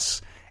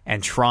boss,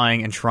 and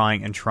trying and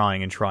trying and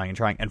trying and trying and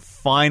trying, and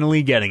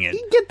finally getting it. You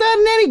can get that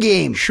in any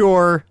game.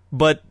 Sure,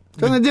 but...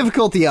 Turn the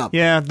difficulty up.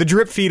 Yeah, the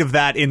drip feed of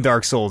that in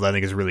Dark Souls, I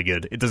think, is really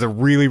good. It does a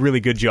really, really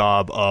good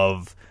job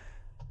of...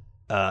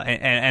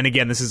 and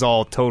again, this is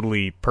all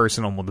totally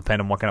personal and will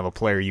depend on what kind of a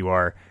player you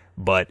are,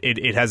 but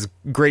it has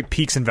great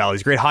peaks and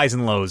valleys, great highs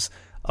and lows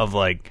of,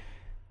 like...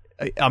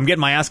 I'm getting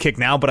my ass kicked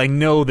now, but I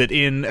know that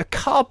in a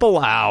couple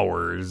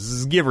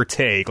hours, give or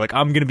take, like,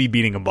 I'm going to be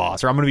beating a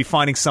boss, or I'm going to be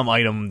finding some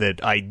item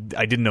that I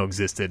didn't know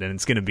existed, and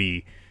it's going to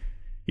be...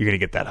 You're going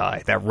to get that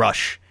high. That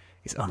rush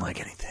is unlike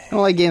anything. I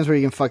don't like games where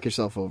you can fuck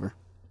yourself over.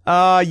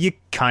 You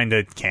kind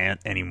of can't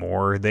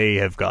anymore. They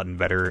have gotten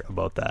better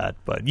about that,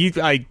 but you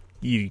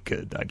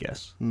could, I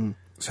guess.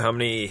 So how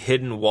many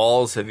hidden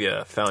walls have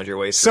you found your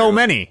way through? So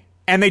many.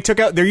 And they took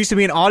out... There used to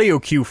be an audio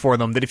cue for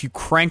them that if you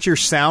cranked your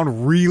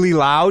sound really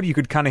loud, you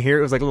could kind of hear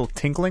it was like a little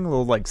tinkling, a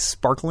little like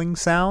sparkling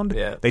sound.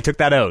 Yeah. They took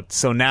that out.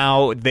 So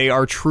now they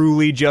are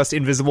truly just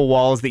invisible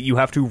walls that you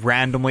have to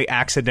randomly,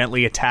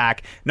 accidentally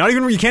attack. You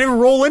can't even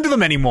roll into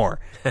them anymore.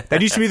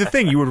 That used to be the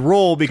thing. You would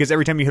roll because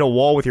every time you hit a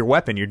wall with your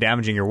weapon, you're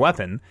damaging your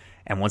weapon.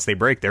 And once they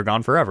break, they're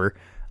gone forever.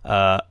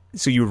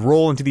 So you would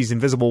roll into these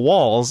invisible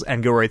walls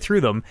and go right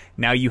through them.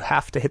 Now you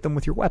have to hit them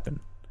with your weapon.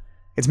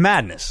 It's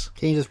madness.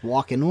 Can you just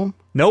walk into them?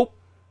 Nope.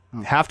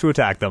 Have to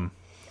attack them.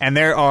 And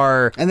there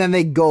are... And then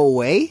they go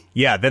away?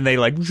 Yeah, then they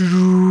like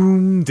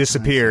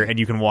disappear and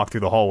you can walk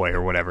through the hallway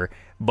or whatever.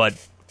 But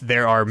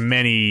there are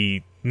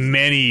many,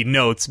 many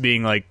notes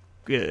being like,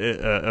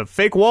 a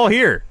fake wall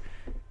here.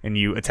 And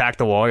you attack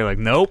the wall, you're like,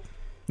 nope.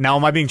 Now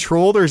am I being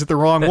trolled or is it the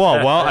wrong wall?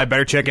 Well, I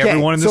better check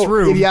everyone in this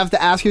room. If you have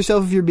to ask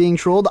yourself if you're being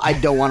trolled, I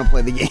don't want to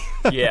play the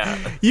game. Yeah.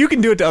 You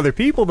can do it to other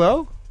people,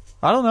 though.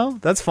 I don't know.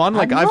 That's fun.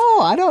 Like I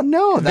don't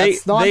know.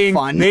 That's not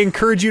fun. They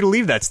encourage you to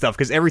leave that stuff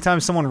because every time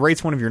someone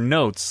rates one of your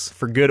notes,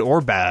 for good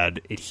or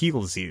bad, it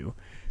heals you.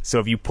 So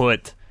if you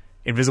put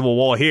invisible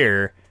wall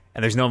here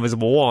and there's no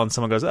invisible wall and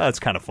someone goes, that's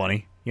kind of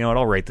funny. You know what?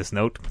 I'll rate this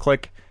note.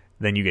 Click.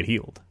 Then you get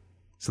healed.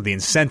 So the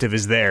incentive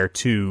is there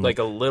to... Like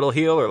a little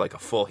heal or like a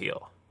full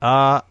heal?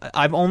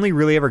 I've only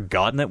really ever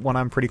gotten it when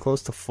I'm pretty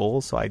close to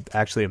full, so I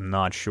actually am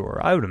not sure.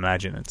 I would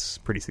imagine it's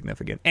pretty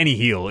significant. Any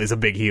heal is a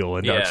big heal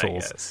in Dark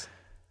Souls. Yes.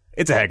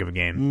 It's a heck of a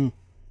game.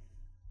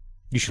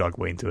 You should all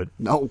go into it.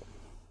 No.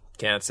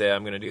 Can't say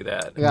I'm going to do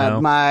that. I got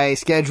No. my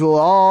schedule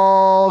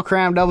all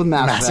crammed up with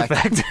Mass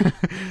Effect.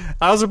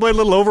 I also played a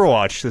little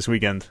Overwatch this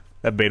weekend.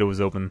 That beta was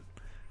open.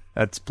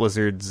 That's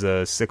Blizzard's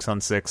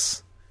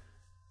 6-on-6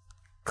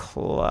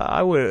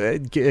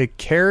 a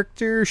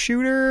character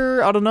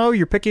shooter. I don't know.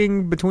 You're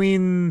picking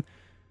between...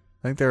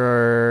 I think there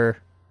are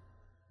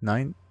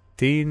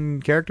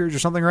 19 characters or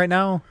something right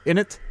now in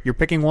it. You're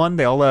picking one.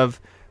 They all have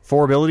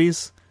 4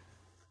 abilities.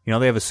 You know,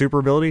 they have a super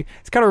ability.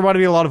 It's kind of reminded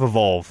me a lot of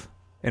Evolve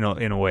in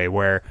a way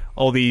where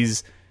all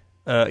these...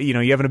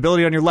 you have an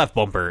ability on your left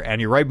bumper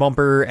and your right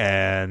bumper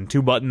and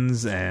 2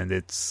 buttons, and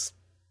it's...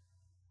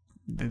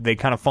 They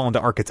kind of fall into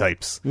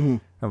archetypes. Mm-hmm.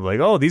 I'm like,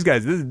 oh, these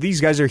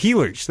guys are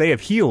healers. They have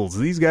heals.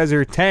 These guys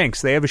are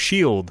tanks. They have a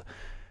shield.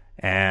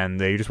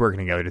 And they're just working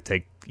together to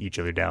take each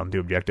other down, do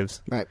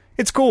objectives. Right.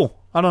 It's cool.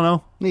 I don't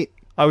know. Neat.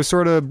 I was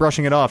sort of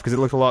brushing it off because it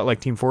looked a lot like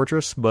Team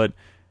Fortress, but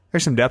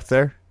there's some depth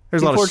there.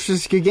 There's Team a lot Fortress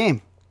is a good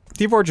game.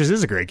 Team Fortress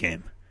is a great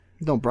game.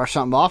 Don't brush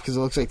something off because it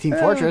looks like Team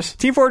Fortress.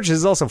 Team Fortress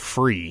is also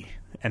free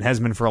and has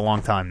been for a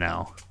long time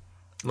now.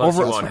 Unless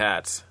you want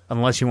hats.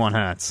 Unless you want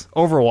hats.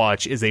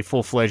 Overwatch is a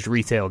full-fledged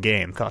retail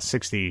game. Costs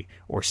 $60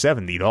 or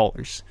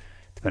 $70,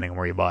 depending on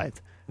where you buy it.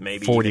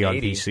 Maybe 40 even on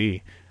 80.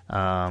 PC.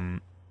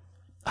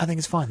 I think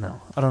it's fine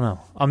though. I don't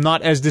know. I'm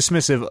not as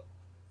dismissive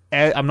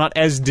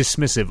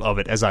of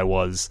it as I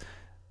was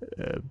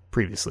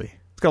previously.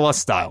 It's got a lot of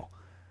style.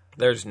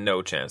 There's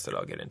no chance that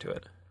I'll get into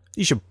it.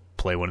 You should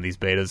play one of these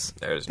betas.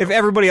 There's no- If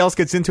everybody else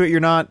gets into it, you're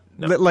not.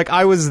 No. Like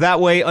I was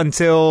that way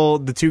until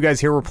the 2 guys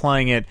here were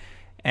playing it,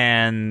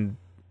 and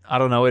I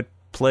don't know. It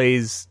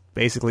plays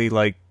basically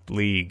like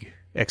League,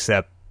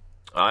 except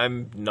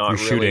I'm not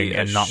You're really shooting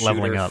a and not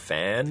leveling shooter up.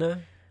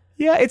 fan.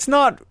 Yeah, it's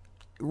not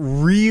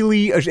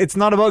really. It's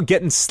not about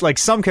getting like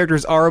some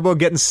characters are about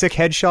getting sick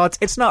headshots.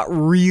 It's not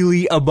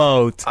really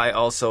about. I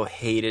also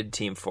hated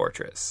Team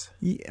Fortress.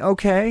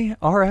 Okay,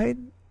 all right.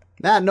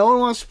 Nah, no one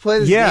wants to play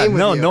this Yeah, game with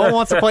no, you. no one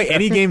wants to play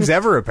any games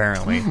ever.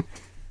 Apparently,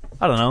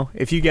 I don't know.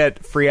 If you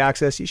get free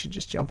access, you should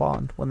just jump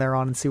on when they're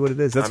on and see what it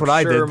is. That's I'm what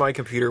I sure did. my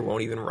computer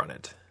won't even run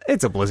it.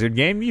 It's a Blizzard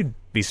game. You'd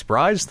be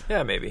surprised.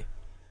 Yeah, maybe.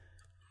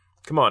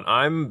 Come on,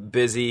 I'm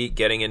busy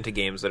getting into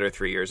games that are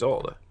 3 years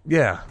old.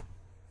 Yeah,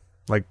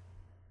 like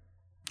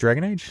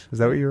Dragon Age. Is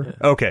that what you were?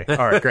 Okay,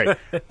 all right, great.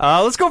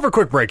 Let's go for a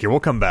quick break here.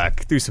 We'll come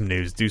back, do some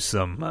news, do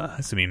some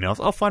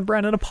emails. I'll find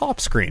Brandon a pop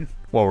screen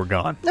while we're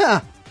gone.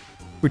 Yeah.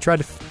 We tried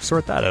to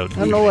sort that out. I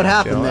don't know what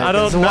happened there. I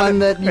don't The one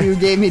that you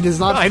gave me does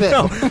not I fit.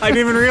 know. I didn't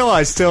even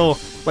realize till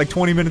like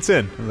 20 minutes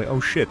in. I was like, oh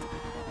shit.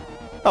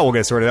 Oh, we'll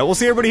get sorted out. We'll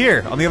see everybody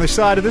here on the other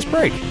side of this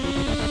break.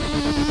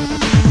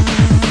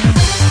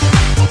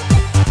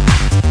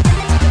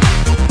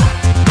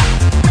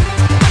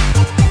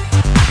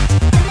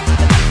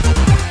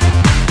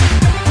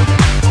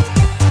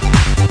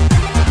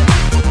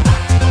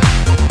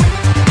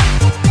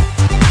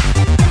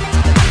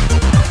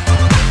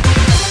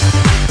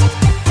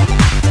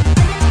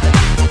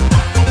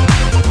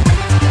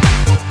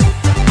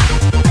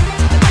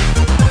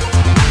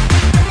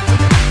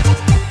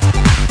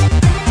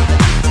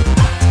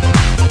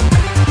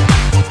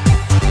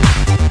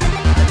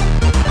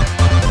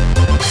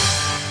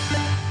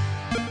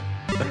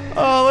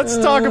 Let's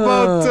talk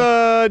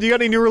about. Do you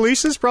got any new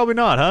releases? Probably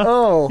not, huh?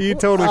 Oh. You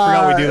totally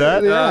forgot we do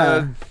that.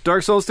 Yeah.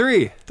 Dark Souls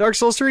 3 Dark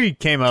Souls 3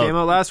 came out. came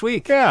out last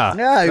week. Yeah.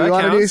 Yeah, you That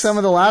want to do counts. some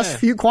of the last Yeah.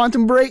 few?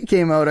 Quantum Break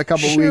came out a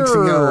couple Sure. weeks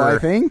ago, I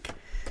think.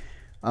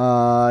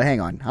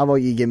 Hang on. How about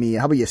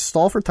you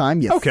stall for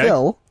time, you Okay.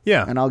 fill,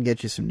 Yeah. and I'll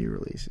get you some new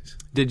releases.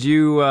 Did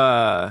you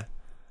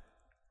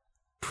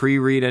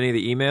pre-read any of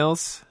the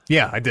emails?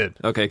 Yeah, I did.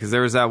 Okay, because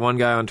there was that one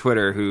guy on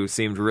Twitter who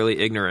seemed really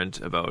ignorant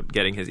about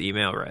getting his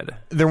email read.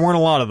 There weren't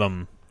a lot of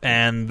them.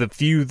 And the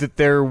few that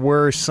there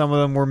were, some of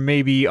them were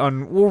maybe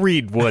we'll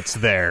read what's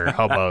there.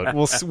 How about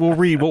we'll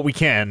read what we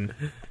can.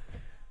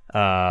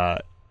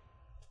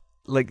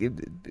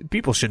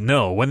 People should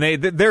know when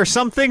there are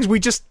some things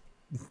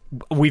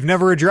we've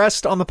never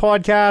addressed on the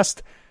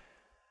podcast.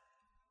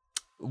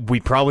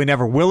 We probably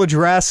never will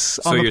address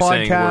on So the you're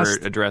podcast. saying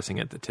we're addressing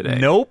it today?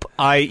 Nope.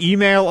 I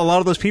email a lot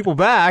of those people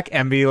back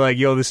and be like,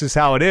 yo, this is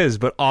how it is.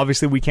 But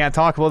obviously we can't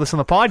talk about this on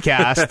the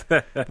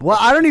podcast. Well,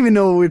 I don't even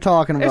know what we're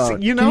talking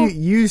about. you Can know- you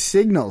use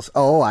signals?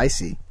 Oh, I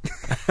see.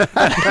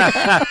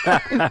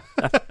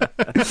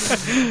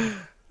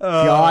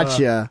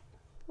 Gotcha.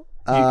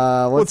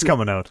 What's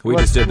coming out? We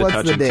just did the what's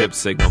the touching date? tip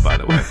signal, by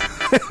the way.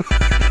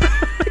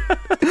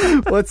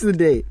 What's the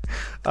date?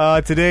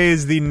 Today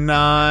is the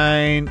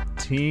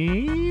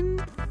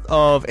 19th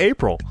of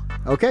April.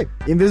 Okay.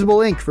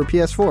 Invisible Ink for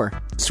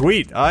PS4.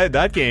 Sweet.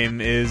 That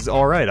game is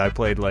all right. I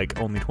played like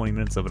only 20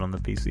 minutes of it on the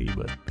PC,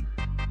 but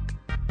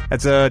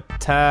it's a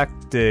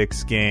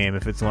tactics game.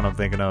 If it's the one I'm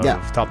thinking of, Yeah.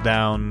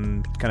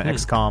 top-down, kind of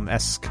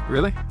XCOM-esque.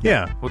 Really?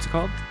 Yeah. What's it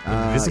called?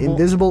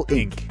 Invisible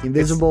Ink.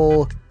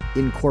 Invisible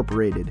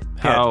Incorporated.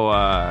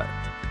 How,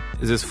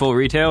 is this full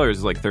retail or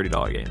is it like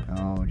 $30 game?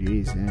 Oh,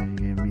 jeez. Yeah, you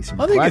gave me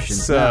some I think questions.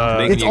 it's, now.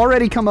 Making It's you-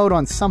 already come out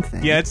on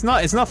something. Yeah, it's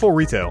not full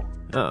retail.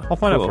 Oh, I'll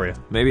find out cool. for you.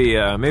 Maybe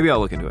I'll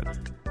look into it.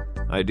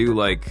 I do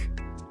like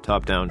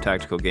top-down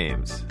tactical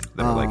games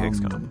that are like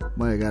XCOM.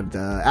 Well, I got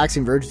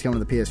Axiom Verge is coming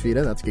to the PS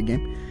Vita. That's a good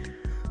game.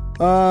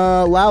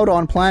 Loud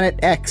on Planet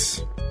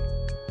X.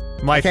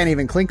 My I can't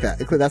even click that.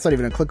 That's not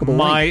even a clickable link.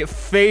 My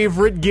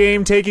favorite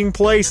game taking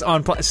place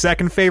on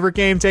second favorite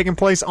game taking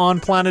place on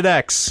Planet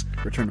X.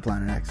 Return to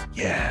Planet X.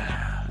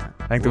 Yeah,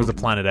 I think there was a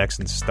Planet X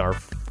in Star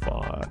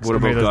Fox. What Or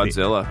maybe about that's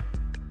the- Godzilla?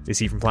 Is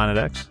he from Planet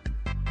X?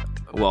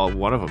 Well,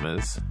 one of them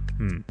is.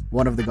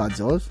 One of the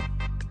Godzillas.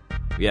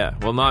 Yeah.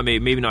 Well,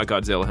 maybe not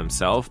Godzilla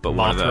himself, but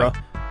one of the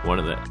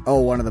Oh,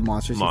 one of the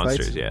monsters. he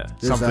monsters. fights? Yeah.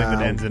 There's, Something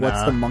that ends in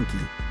what's a- the monkey?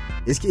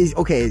 Is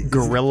okay?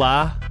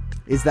 Gorilla.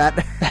 Is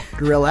that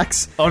Gorilla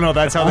X? Oh no,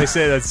 that's how they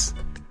say that's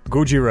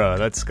Gojira.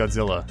 That's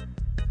Godzilla.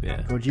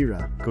 Yeah.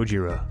 Gojira.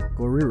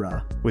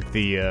 Gojira with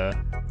the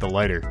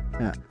lighter.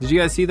 Yeah. Did you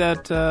guys see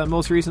that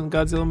most recent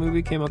Godzilla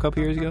movie came out a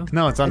couple years ago?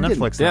 No, it's on I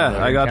didn't. Netflix. now, Yeah, though.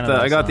 I In got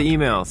Canada, it's not. the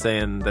email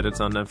saying that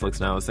it's on Netflix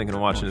now. I was thinking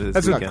of watching it this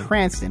That's It's got weekend,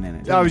 Cranston in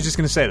it. I was just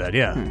gonna say that.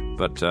 Yeah,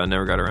 but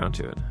never got around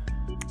to it.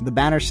 The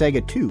Banner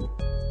Saga 2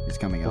 is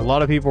coming a out.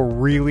 lot of people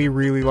really,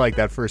 really like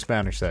that first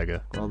Banner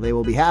Saga. Well, they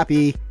will be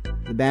happy.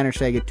 The Banner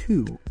Saga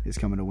 2 is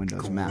coming to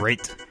Windows Mac.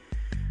 Great.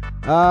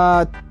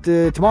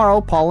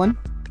 Tomorrow, Pollen.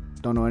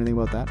 Don't know anything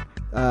about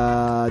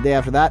that. Day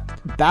after that,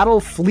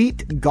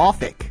 Battlefleet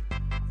Gothic: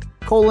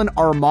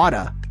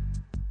 Armada.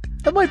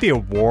 That might be a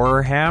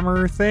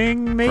Warhammer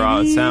thing, maybe.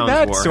 It sounds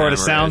that sort of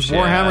Warhammer-ish, sounds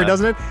Warhammer, yeah.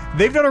 doesn't it?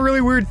 They've done a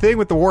really weird thing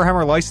with the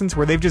Warhammer license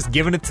where they've just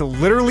given it to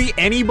literally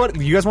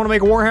anybody. You guys want to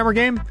make a Warhammer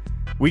game?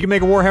 We can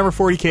make a Warhammer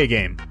 40k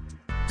game.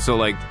 So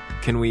like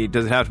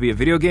Does it have to be a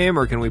video game,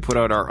 or can we put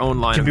out our own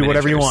line? It can of be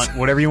whatever you miniatures? want.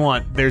 Whatever you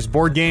want. There's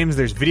board games.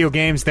 There's video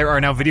games. There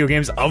are now video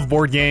games of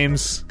board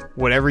games.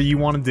 Whatever you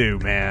want to do,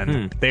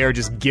 man. They are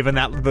just giving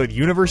that the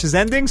universe is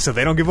ending, so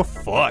they don't give a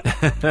fuck.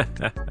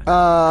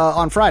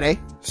 On Friday,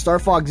 Star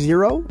Fox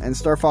Zero and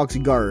Star Fox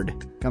Guard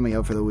coming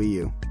out for the Wii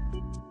U.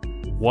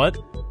 What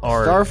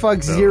are Star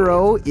Fox those?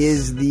 Zero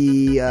is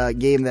the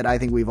game that I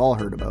think we've all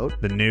heard about.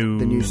 The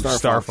new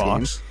Star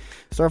Fox game.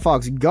 Star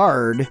Fox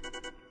Guard,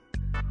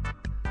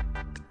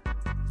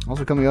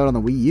 also coming out on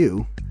the Wii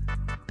U,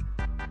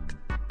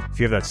 If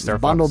you have that Star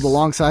bundled Fox,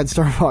 alongside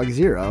Star Fox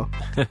Zero.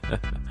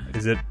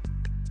 is it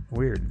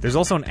weird? There's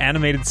also an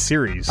animated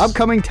series.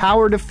 Upcoming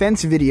tower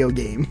defense video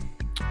game.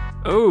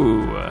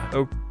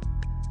 Oh,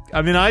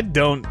 I mean, I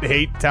don't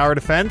hate tower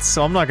defense,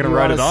 so I'm not going to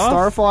write it off.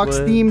 Star Fox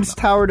but themed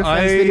tower defense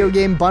I- video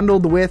game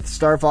bundled with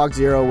Star Fox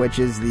Zero, which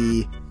is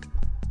the,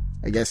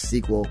 I guess,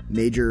 sequel,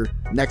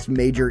 next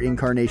major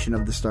incarnation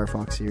of the Star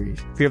Fox series.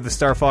 If you have the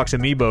Star Fox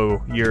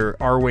amiibo, your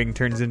R-Wing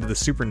turns into the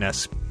Super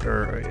NES,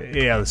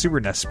 the Super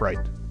NES sprite.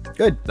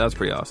 Good. that's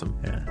pretty awesome.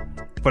 Yeah.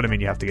 But I mean,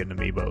 you have to get an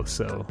amiibo,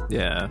 so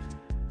Yeah.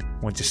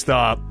 once you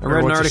stop, I read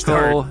an once you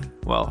article.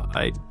 start, Well,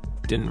 I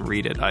didn't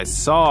read it. I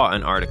saw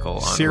an article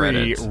on Siri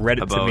Reddit read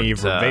it about, to me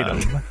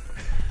verbatim.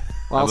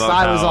 While about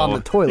Sai was how on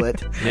the toilet,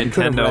 he could have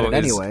read Nintendo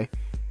it is anyway.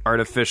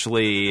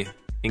 artificially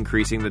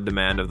increasing the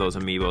demand of those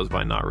amiibos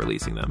by not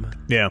releasing them.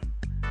 Yeah,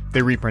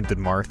 they reprinted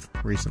Marth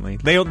recently.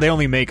 They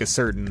only make a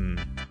certain,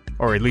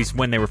 or at least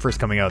when they were first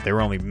coming out, they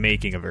were only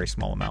making a very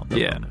small amount. Of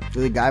Yeah. them.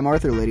 Is it Guy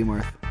Marth or Lady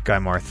Marth? Guy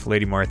Marth,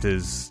 Lady Marth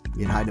is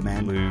In high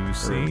demand.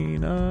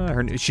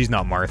 Lucina. She's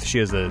not Marth. She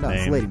has a No, name.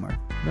 it's Lady Marth.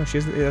 No, she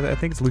has. I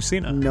think it's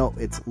Lucina. No,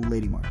 it's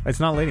Lady Marth. It's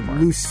not Lady Marth.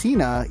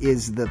 Lucina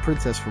is the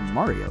princess from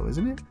Mario,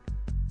 isn't it?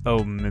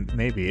 Oh,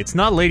 maybe it's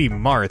not Lady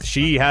Marth.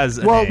 She has.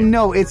 A Well, name.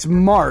 no, it's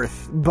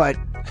Marth, but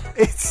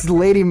it's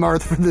Lady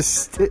Marth for the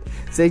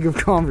sake of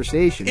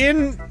conversation.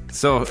 In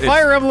So it's-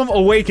 Fire Emblem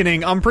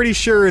Awakening, I'm pretty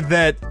sure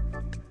that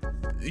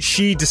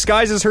she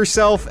disguises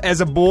herself as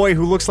a boy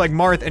who looks like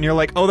Marth, and you're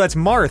like, oh, that's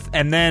Marth,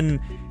 and then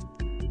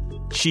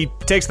she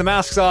takes the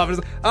masks off and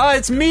is like,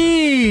 it's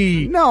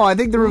me! No, I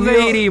think the reveal.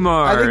 Lady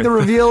Marth. I think the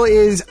reveal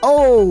is,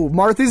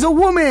 Marth is a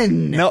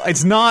woman. No,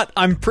 it's not.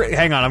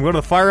 Hang on, I'm going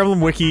to the Fire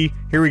Emblem Wiki.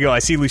 Here we go. I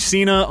see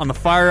Lucina on the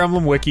Fire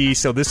Emblem Wiki,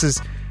 so this is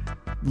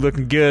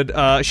looking good.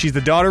 She's the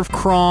daughter of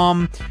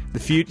Chrom.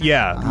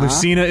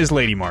 Lucina is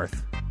Lady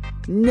Marth.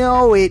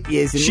 No, it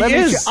isn't. She Let me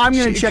is. I'm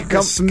going to She- check the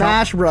come-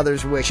 Smash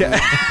Brothers wiki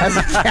as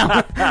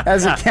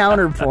a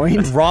counterpoint.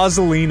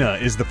 Rosalina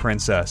is the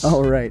princess.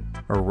 Oh, right.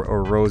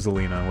 Or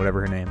Rosalina, whatever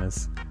her name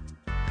is.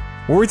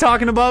 What were we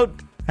talking about?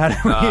 How do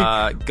we...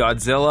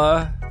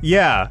 Godzilla,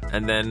 yeah.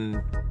 and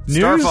then News?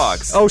 Star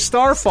Fox. Oh,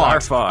 Star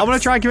Fox. Star Fox. I'm going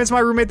to try and convince my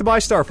roommate to buy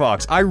Star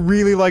Fox. I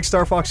really like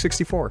Star Fox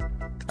 64.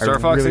 Star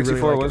Fox really,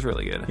 64 really like was it.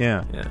 really good.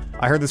 Yeah. Yeah.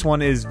 I heard this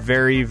one is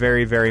very,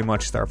 very, very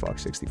much Star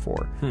Fox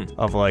 64.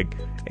 Of like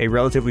a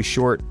relatively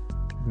short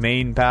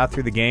main path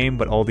through the game,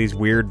 but all these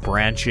weird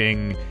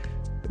branching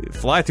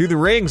fly through the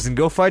rings and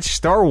go fight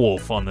Star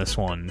Wolf on this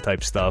one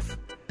type stuff.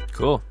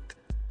 Cool.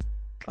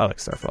 I like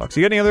Star Fox.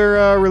 You got any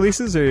other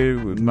releases? Or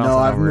No,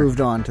 I've moved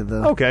on to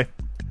the Okay.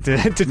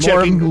 to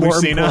checking more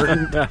Lucina.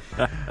 important.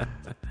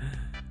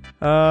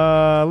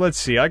 Let's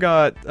see. I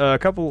got a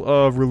couple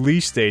of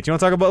release dates.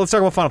 Let's talk about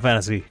Final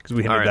Fantasy because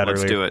we hinted All right, that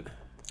let's earlier. do it.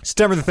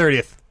 September the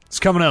 30th. It's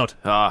coming out.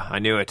 I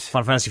knew it.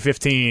 Final Fantasy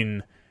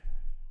 15.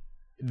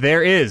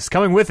 There is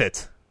coming with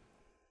it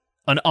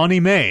an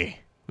anime,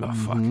 Oh,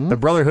 fuck. the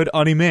Brotherhood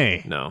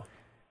anime, No.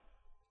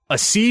 a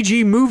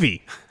CG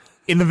movie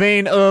in the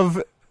vein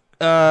of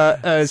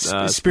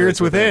Spirits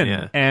Within.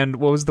 yeah. And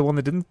what was the one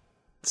that didn't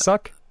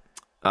suck?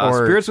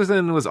 Or- Spirits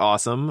Within was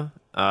awesome.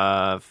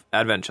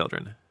 Advent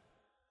Children.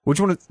 Which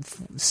one?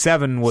 7 was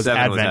Seven was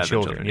Advent Advent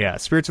Children. Children, Yeah,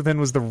 Spirits Within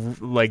was the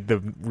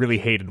really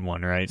hated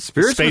one, right?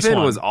 Spirits Space Within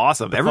one. was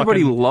awesome. The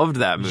Everybody fucking loved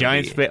that movie.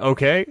 Giant space.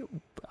 Okay,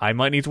 I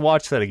might need to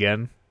watch that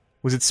again.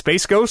 Was it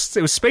Space Ghosts?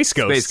 It was Space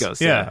Ghosts. Space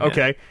Ghosts, yeah,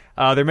 Okay.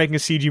 They're making a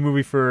CG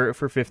movie for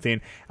 15.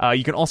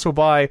 You can also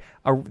buy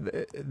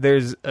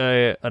there's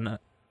an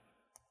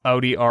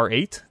Audi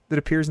R8 that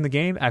appears in the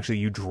game. Actually,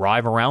 you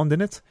drive around in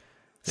it.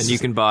 And you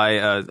can buy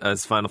a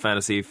Final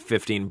Fantasy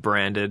 15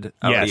 branded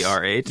Audi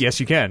R8.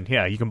 Yes, you can.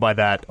 Yeah, you can buy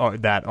that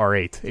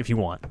R8 if you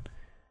want.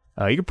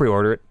 You can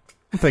pre-order it.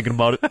 I'm thinking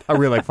about it. I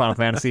really like Final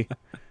Fantasy.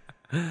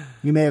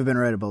 You may have been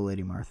right about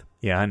Lady Marth.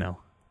 Yeah, I know.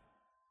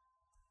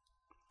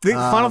 The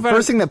Final First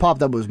Fantasy. thing that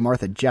popped up was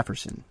Martha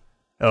Jefferson,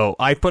 Oh,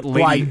 I put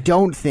who I Lady.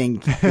 don't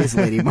think is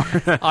Lady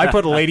Marth. I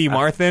put Lady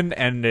Marth in,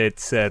 and it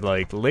said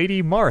like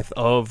Lady Marth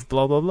of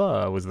blah blah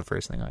blah was the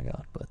first thing I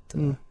got. But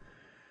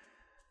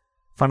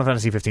Final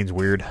Fantasy 15 is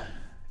weird.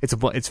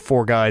 It's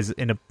 4 guys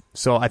in a.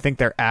 So I think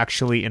they're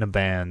actually in a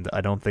band.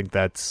 I don't think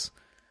that's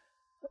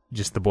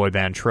just the boy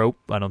band trope.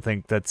 I don't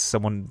think that's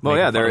someone. Well,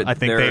 making yeah, fun of- I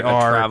think they're they a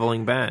are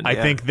traveling band. I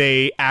yeah. think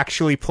they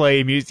actually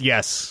play music.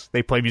 Yes,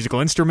 they play musical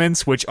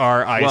instruments, which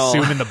are, I Well-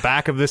 assume, in the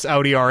back of this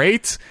Audi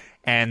R8,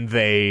 and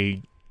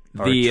they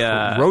are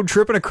The, road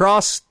tripping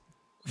across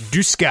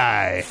Du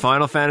Sky.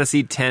 Final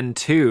Fantasy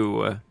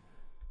X-2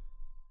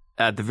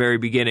 at the very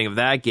beginning of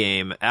that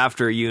game,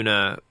 after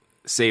Yuna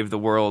saved the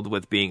world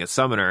with being a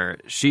summoner,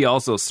 she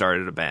also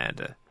started a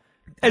band.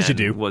 As you and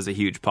do. Was a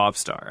huge pop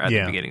star at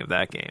the beginning of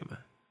that game.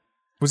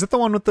 Was it the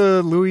one with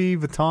the Louis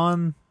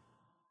Vuitton?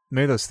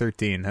 Maybe that was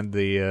 13. Had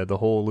the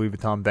whole Louis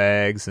Vuitton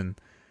bags and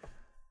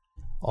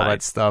all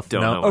that stuff.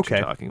 Don't know what you're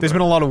talking There's about.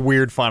 been a lot of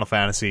weird Final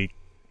Fantasy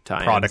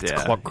Tie-ins, product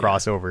yeah.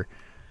 crossover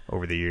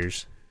over the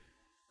years.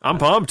 I'm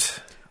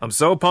pumped. I'm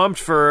so pumped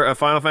for a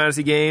Final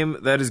Fantasy game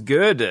that is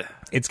good.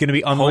 It's going to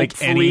be unlike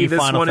Hopefully any this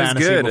Final one is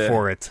Fantasy good.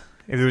 before it.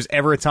 If there was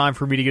ever a time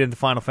for me to get into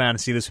Final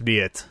Fantasy, this would be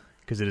it.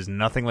 Because it is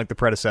nothing like the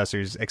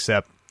predecessors,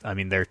 except, I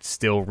mean, they're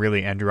still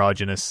really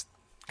androgynous,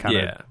 kind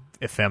of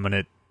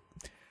effeminate.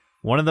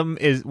 One of them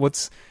is,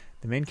 what's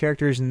the main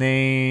character is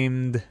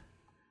named?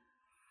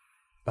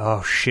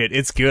 Oh, shit,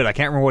 it's good. I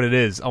can't remember what it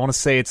is. I want to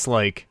say it's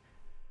like,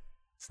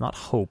 it's not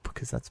Hope,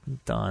 because that's been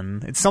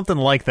done. It's something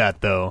like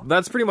that, though.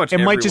 That's pretty much It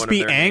every might just one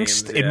be of their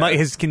Angst. names, It might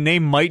his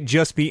name might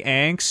just be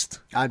Angst.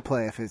 I'd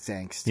play if it's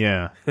angst.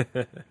 Yeah.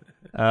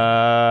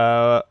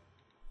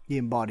 He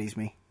embodies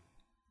me.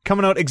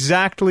 Coming out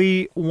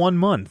exactly 1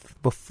 month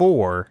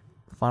before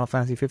Final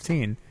Fantasy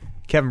 15.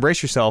 Kevin,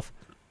 brace yourself.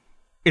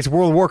 It's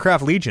World of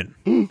Warcraft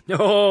Legion.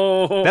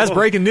 Oh, That's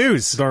breaking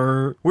news. We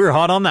were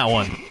hot on that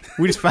one.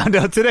 We just found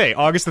out today,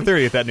 August the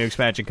 30th, that new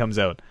expansion comes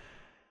out.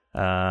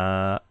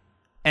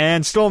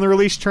 And still on the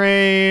release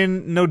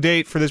train. No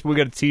date for this, but we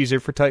got a teaser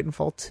for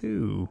Titanfall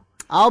 2.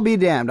 I'll be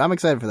damned. I'm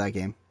excited for that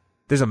game.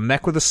 There's a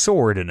mech with a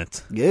sword in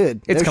it.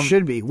 Good. It's There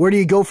should be. Where do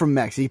you go from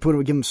mechs? You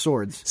give them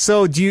swords.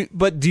 So do you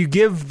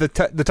give the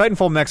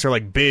Titanfall mechs are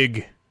like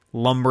big,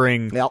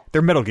 lumbering. Yep.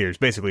 They're Metal Gears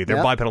basically. They're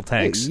Yep. bapedal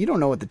tanks. Hey, you don't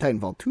know what the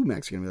Titanfall 2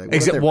 mechs are going to be like.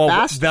 What if they're Well,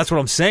 fast? that's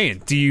what I'm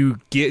saying. Do you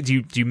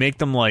make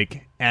them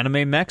like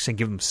anime mechs and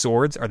give them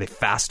swords? Are they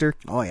faster?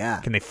 Oh,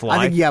 yeah. Can they fly?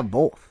 I think you have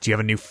both. Do you have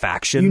a new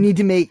faction? You need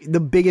to make the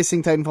biggest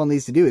thing Titanfall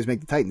needs to do is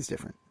make the Titans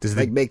different. Does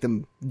make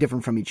them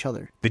different from each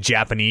other. the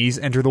Japanese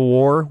enter the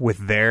war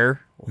with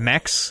their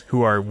mechs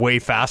who are way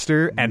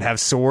faster and have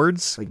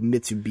swords. Like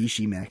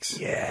Mitsubishi mechs.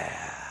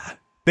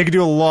 They could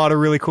do a lot of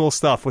really cool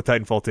stuff with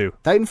Titanfall 2.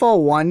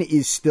 Titanfall 1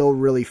 is still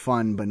really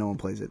fun, but no one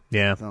plays it.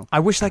 Yeah. So. I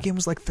wish that game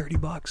was like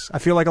 $30. I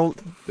feel like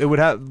it would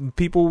have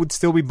people would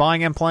still be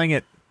buying and playing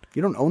it.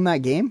 You don't own that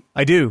game?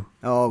 I do.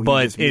 Oh, you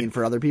but just mean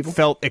for other people?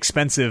 Felt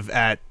expensive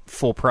at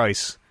full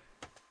price.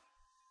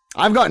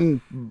 I've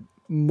gotten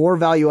more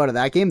value out of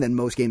that game than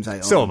most games I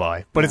own. So have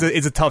I. But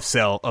it's a tough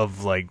sell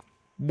of like,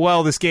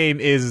 well, this game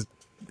is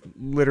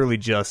literally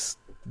just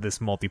this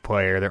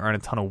multiplayer. There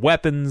aren't a ton of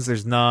weapons.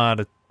 There's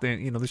not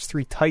there's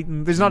 3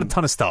 Titans. There's not a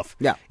ton of stuff.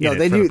 Yeah. in No, it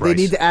they for the do. They price.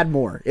 need to add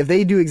more. If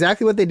they do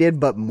exactly what they did,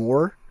 but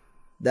more,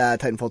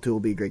 Titanfall 2 will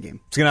be a great game.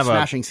 It's gonna have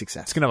smashing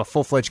success. It's gonna have a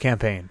full-fledged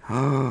campaign.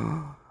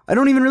 I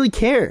don't even really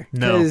care.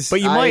 No, 'cause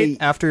but you might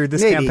after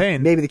this maybe,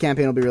 campaign. Maybe the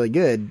campaign will be really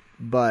good,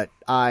 but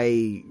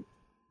I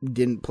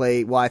didn't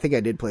play. Well, I think I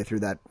did play through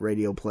that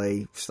radio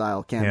play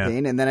style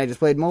campaign, and then I just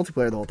played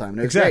multiplayer the whole time. And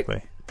it was Exactly.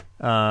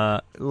 great.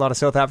 A lot of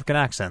South African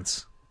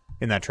accents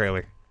in that trailer.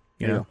 You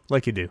There you know, go.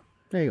 like you do.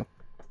 There you go.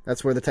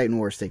 That's where the Titan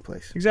Wars take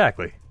place.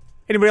 Exactly.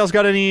 Anybody else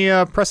got any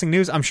pressing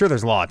news? I'm sure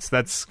there's lots.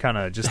 That's kind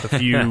of just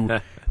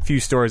a few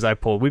stories I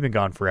pulled. We've been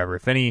gone forever.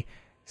 If any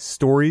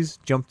stories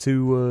jump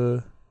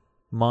to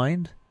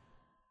mind,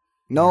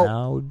 No.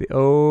 now would be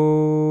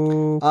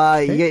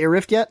You get your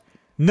Rift yet?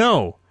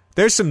 No.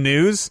 There's some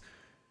news.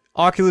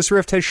 Oculus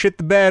Rift has shit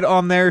the bed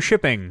on their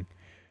shipping.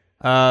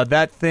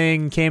 That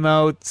thing came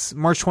out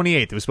March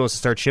 28th. It was supposed to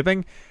start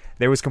shipping.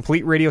 There was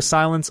complete radio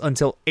silence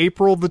until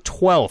April the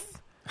 12th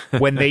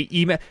when they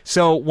email.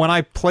 So when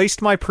I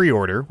placed my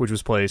pre-order, which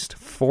was placed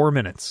 4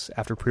 minutes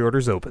after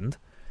pre-orders opened,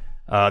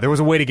 there was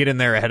a way to get in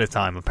there ahead of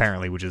time,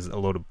 apparently, which is a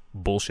load of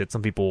bullshit.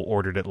 Some people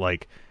ordered it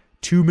like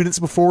 2 minutes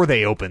before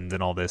they opened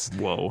and all this.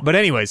 Whoa. But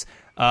anyways,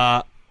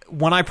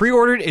 when I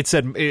pre-ordered, it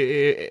said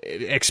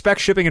expect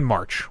shipping in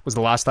March was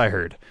the last I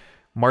heard.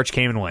 March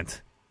came and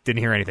went. Didn't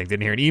hear anything.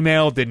 Didn't hear an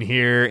email. Didn't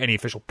hear any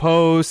official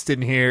post.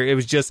 Didn't hear. It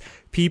was just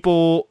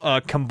people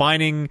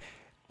combining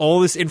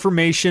all this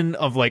information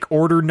of like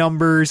order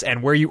numbers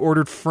and where you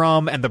ordered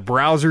from and the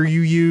browser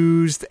you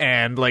used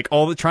and like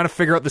trying to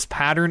figure out this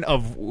pattern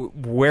of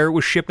where it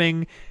was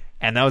shipping.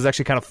 And that was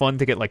actually kind of fun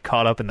to get like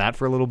caught up in that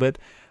for a little bit.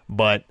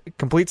 But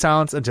complete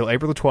silence until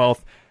April the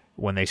 12th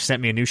when they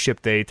sent me a new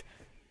ship date.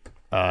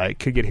 It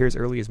could get here as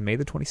early as May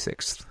the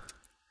 26th.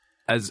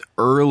 As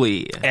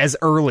early.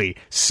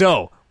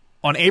 So,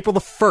 on April the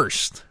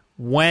 1st,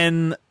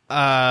 when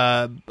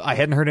I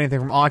hadn't heard anything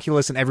from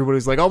Oculus and everybody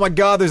was like, oh my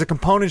god, there's a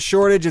component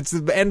shortage, it's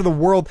the end of the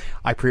world,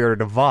 I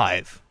pre-ordered a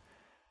Vive.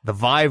 The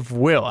Vive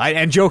will.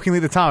 And jokingly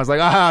at the time, I was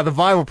like, the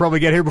Vive will probably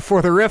get here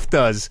before the Rift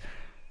does.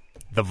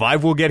 The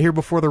Vive will get here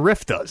before the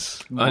Rift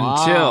does.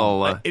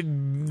 Until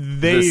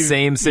the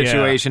same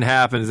situation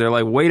happens. They're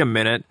like, wait a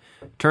minute.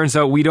 Turns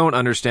out we don't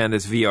understand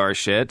this VR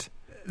shit.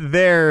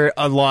 They're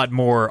a lot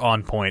more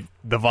on point.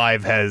 The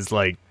Vive has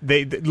listen,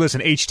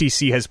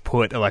 HTC has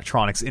put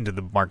electronics into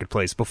the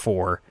marketplace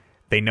before.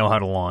 They know how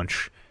to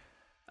launch.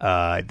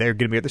 They're going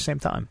to be at the same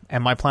time.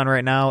 And my plan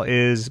right now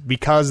is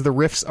because the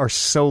Rifts are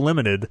so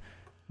limited,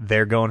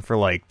 they're going for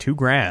like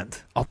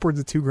 $2,000, upwards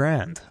of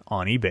 $2,000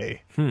 on eBay.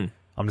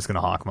 I'm just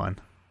gonna hawk mine.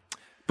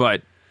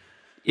 But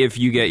if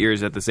you get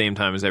yours at the same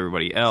time as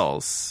everybody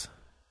else...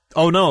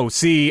 Oh no,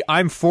 see,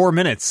 I'm 4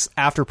 minutes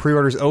after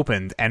pre-orders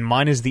opened, and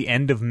mine is the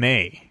end of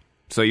May.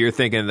 So you're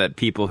thinking that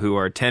people who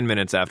are 10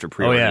 minutes after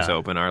pre-orders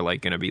open are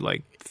like going to be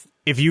like...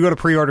 If you go to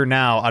pre-order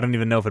now, I don't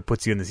even know if it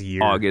puts you in this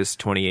year. August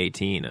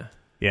 2018.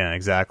 Yeah,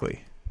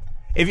 exactly.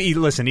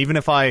 Listen, even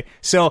if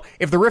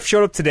if the Rift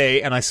showed up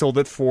today and I sold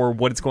it for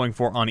what it's going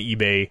for on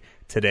eBay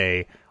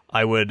today,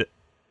 I would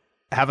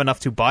have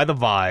enough to buy the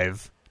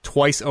Vive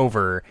twice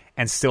over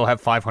and still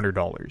have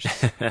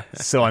 $500.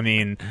 So, I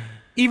mean,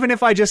 even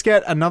if I just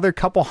get another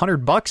couple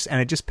 $100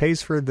 and it just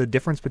pays for the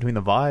difference between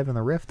the Vive and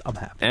the Rift, I'm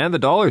happy. And the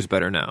dollar's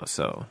better now,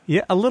 so...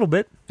 Yeah, a little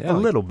bit. Yeah, a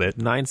little bit.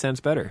 9 cents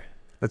better.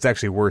 That's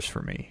actually worse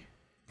for me.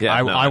 Yeah,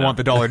 I want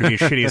the dollar to be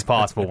as shitty as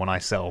possible when I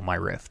sell my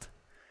Rift.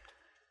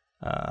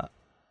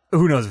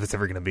 Who knows if it's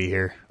ever going to be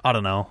here? I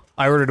don't know.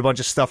 I ordered a bunch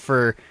of stuff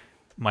for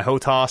my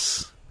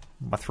HOTAS,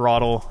 my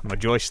throttle, my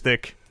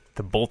joystick,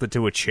 to bolt it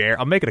to a chair.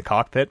 I'm making a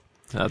cockpit.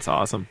 That's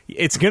awesome.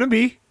 It's going to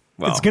be.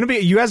 Well. It's going to be.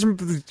 You guys are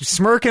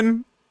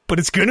smirking, but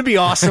it's going to be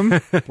awesome.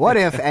 What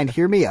if, and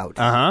hear me out,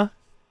 Uh-huh.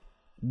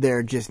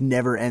 there just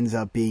never ends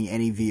up being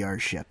any VR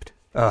shipped?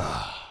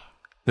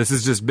 This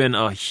has just been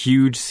a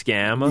huge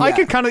scam. I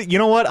could kind of, you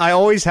know what? I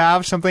always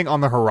have something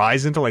on the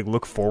horizon to like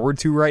look forward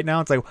to right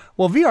now. It's like,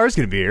 well, VR is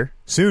going to be here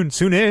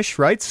soonish,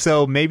 right?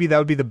 So maybe that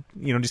would be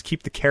just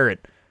keep the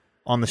carrot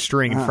on the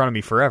string in front of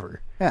me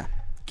forever. Yeah.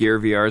 Gear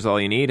VR is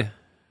all you need.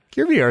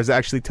 Gear VR is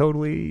actually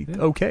totally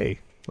okay.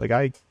 Like,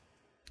 I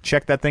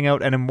check that thing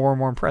out and am more and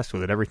more impressed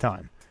with it every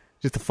time.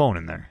 Just a phone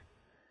in there.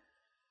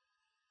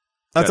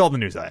 That's all the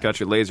news I have. Got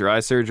your laser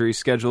eye surgery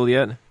scheduled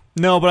yet?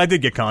 No, but I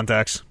did get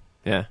contacts.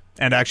 Yeah.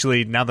 And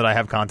actually, now that I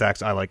have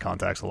contacts, I like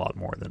contacts a lot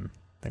more than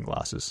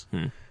glasses.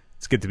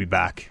 It's good to be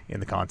back in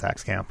the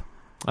contacts camp.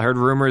 I heard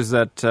rumors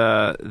that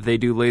they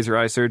do laser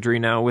eye surgery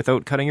now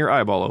without cutting your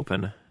eyeball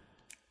open.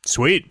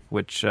 Sweet.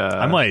 Which,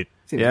 I might.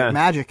 Seems like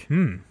magic.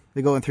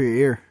 They go in through your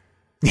ear.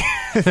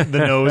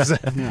 The nose.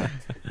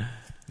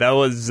 That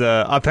was,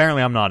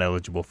 apparently I'm not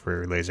eligible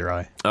for laser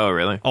eye. Oh,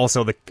 really?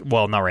 Also,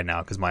 not right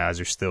now, because my eyes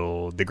are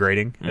still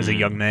degrading. As a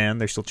young man,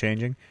 they're still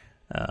changing.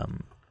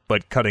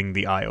 But cutting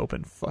the eye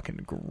open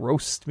fucking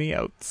grossed me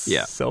out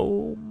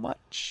so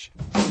much.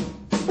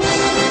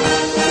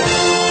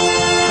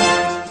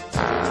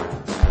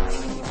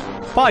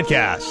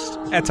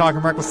 Podcast at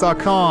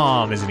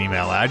talkingreckless.com is an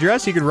email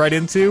address you could write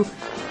into.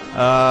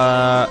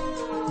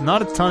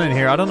 Not a ton in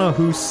here. I don't know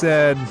who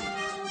said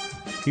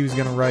he was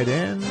going to write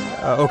in.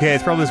 Okay,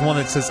 it's probably this one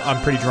that says,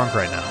 I'm pretty drunk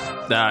right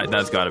now.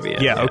 That's got to be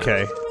it. Yeah,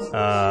 okay.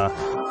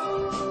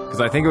 Because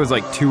I think it was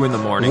like 2 in the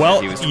morning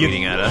that he was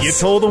tweeting at us. You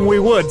told him we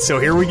would, so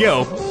here we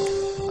go.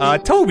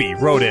 Toby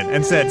wrote in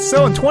and said,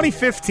 so in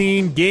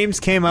 2015, games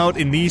came out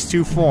in these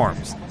two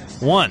forms.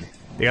 One,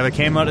 they either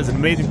came out as an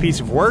amazing piece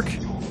of work,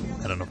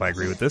 I don't know if I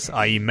agree with this,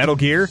 i.e. Metal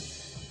Gear.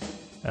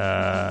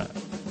 As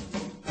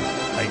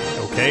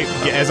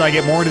I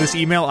get more into this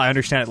email, I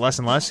understand it less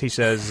and less. He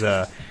says,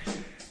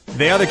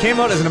 they either came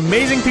out as an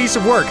amazing piece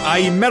of work,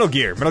 i.e. Metal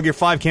Gear. Metal Gear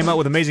 5 came out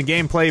with amazing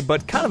gameplay,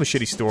 but kind of a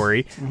shitty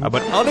story.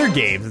 But other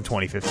games in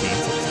 2015, such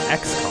as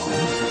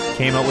XCOM,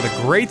 came out with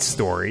a great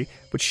story,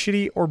 but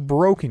shitty or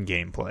broken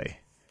gameplay.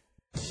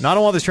 Not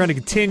all this trying to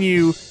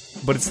continue,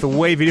 but it's the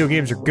way video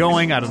games are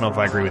going. I don't know if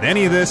I agree with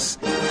any of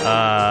this.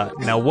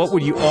 Now, what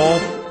would you all...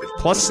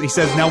 Plus, he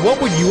says, now what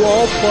would you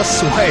all plus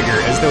Swagger,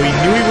 as though he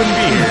knew he wouldn't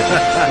be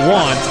here,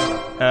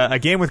 want? A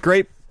game with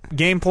great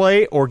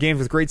gameplay or games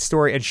with great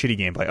story and shitty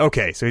gameplay.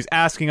 Okay, so he's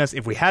asking us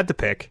if we had to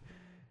pick.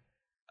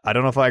 I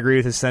don't know if I agree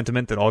with his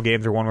sentiment that all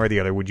games are one way or the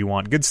other. Would you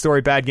want good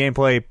story, bad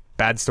gameplay,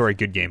 bad story,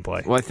 good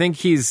gameplay? Well, I think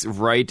he's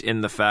right in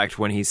the fact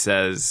when he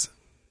says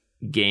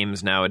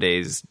games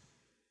nowadays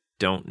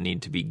don't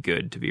need to be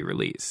good to be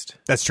released.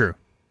 That's true.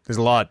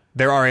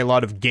 There are a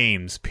lot of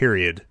games,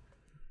 period,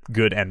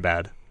 good and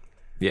bad.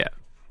 Yeah.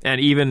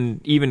 And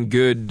even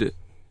good,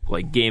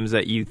 like, games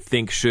that you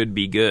think should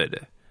be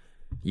good.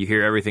 You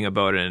hear everything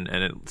about it,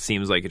 and it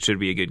seems like it should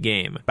be a good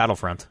game.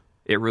 Battlefront.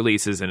 It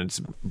releases, and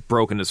it's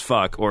broken as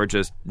fuck, or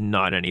just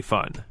not any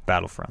fun.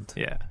 Battlefront.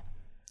 Yeah.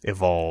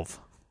 Evolve.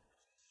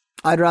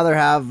 I'd rather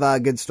have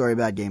good story,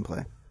 bad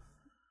gameplay.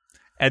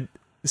 And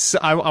so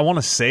I want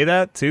to say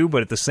that, too,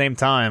 but at the same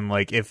time,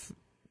 like, if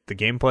the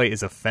gameplay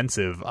is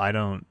offensive, I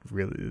don't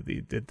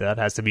really... That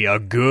has to be a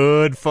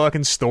good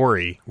fucking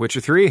story. Witcher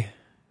 3.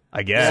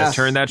 I guess.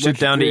 Turn that shit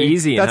down to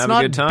easy and have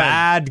a good time. That's not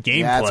bad gameplay.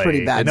 Yeah, it's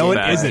pretty bad. No, it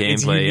bad isn't.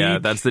 Gameplay, yeah,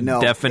 that's the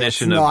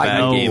definition of bad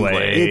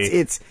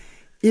gameplay.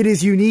 It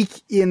is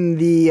unique in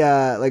the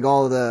like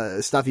all of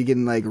the stuff you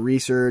can like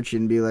research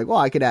and be like, well,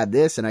 I could add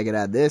this and I could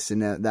add this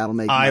and that'll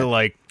make.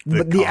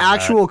 But the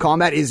actual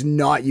combat is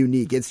not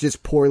unique. It's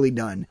just poorly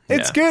done.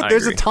 It's good.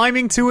 There's a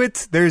timing to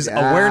it. There's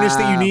awareness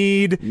that you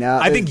need. No,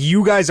 I think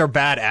you guys are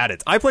bad at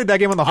it. I played that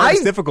game on the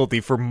hardest difficulty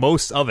for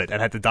most of it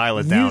and had to dial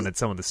it down at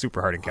some of the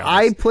super hard encounters.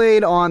 I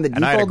played on the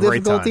default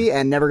difficulty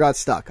and never got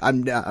stuck.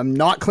 I'm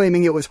not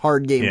claiming it was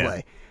hard gameplay.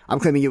 Yeah.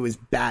 I'm claiming it was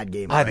bad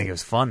gameplay. I think it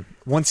was fun.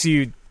 Once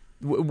you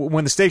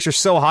when the stakes are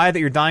so high that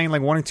you're dying in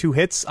like 1 or 2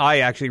 hits, I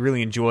actually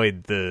really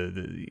enjoyed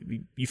the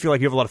you feel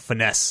like you have a lot of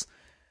finesse.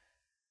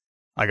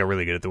 I got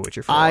really good at The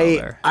Witcher for a while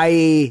there.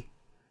 I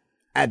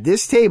at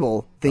this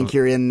table think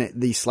you're in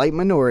the slight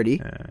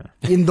minority.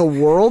 In the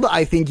world,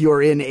 I think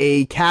you're in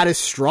a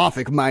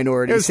catastrophic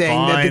minority, It's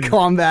saying that fine. the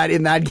combat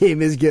in that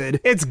game is good.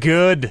 It's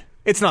good.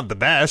 It's not the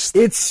best.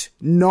 It's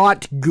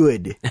not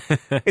good.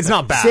 It's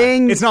not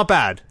bad. It's not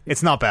bad.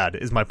 It's not bad,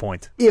 is my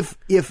point. If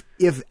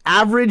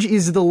average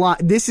is the line,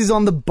 this is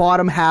on the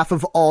bottom half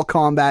of all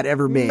combat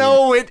ever made.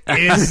 No, it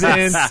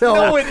isn't. So,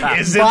 no, it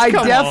isn't. by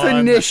Come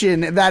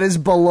definition, that is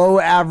below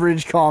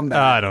average combat.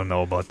 on. I don't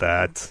know about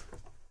that.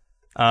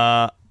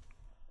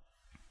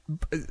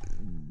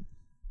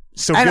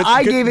 So and good-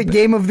 I good- gave it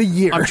Game of the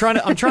Year. I'm trying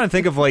to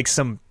think of like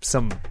some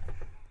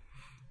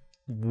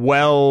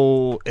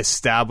well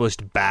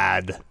established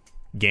bad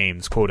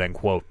games, quote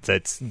unquote,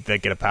 that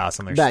get a pass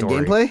on their Bad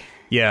story. gameplay?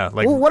 Yeah,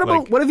 like Well, what about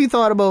like- what have you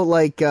thought about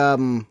like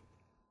and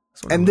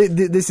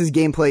this is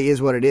gameplay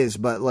is what it is,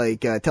 but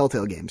like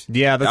Telltale games.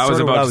 Yeah, that's I was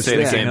sort of what about I to was say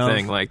the thinking same of.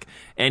 thing. Like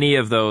any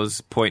of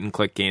those point and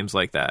click games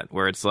like that,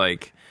 where it's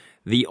like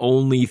the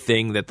only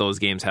thing that those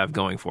games have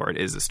going for it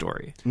is the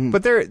story.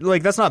 But they're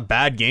like that's not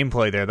bad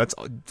gameplay there. That's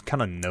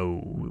kind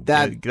of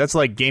that's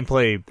like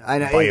gameplay I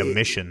know, by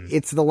omission.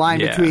 It's the line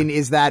Yeah. between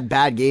is that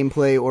bad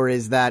gameplay or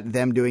is that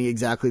them doing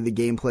exactly the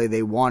gameplay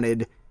they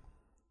wanted,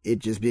 it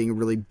just being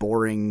really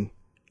boring.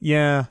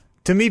 Yeah.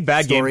 To me,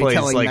 bad gameplay is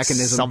Storytelling like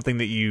mechanism. something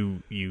that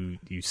you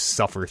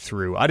suffer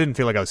through. I didn't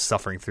feel like I was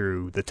suffering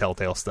through the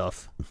Telltale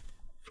stuff.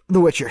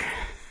 The Witcher.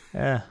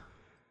 Yeah.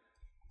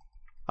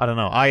 I don't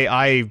know.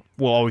 I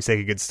will always take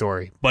a good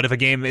story. But if a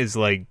game is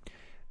like...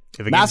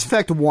 Mass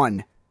Effect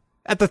 1.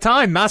 At the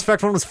time, Mass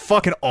Effect 1 was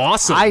fucking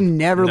awesome. I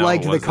never No,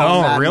 liked it the wasn't.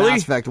 combat in really?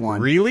 Mass Effect 1.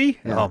 Really?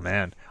 Yeah. Oh,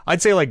 man.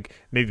 I'd say like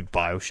maybe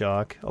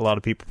Bioshock. A lot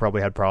of people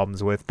probably had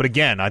problems with. But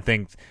again, I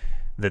think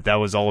that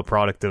was all a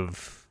product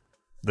of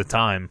the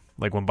time.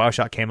 Like when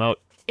Bioshock came out,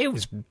 it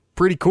was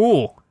pretty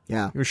cool.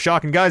 Yeah. You were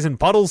shocking guys in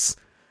puddles.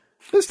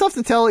 It's tough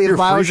to tell if You're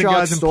freezing Bioshock's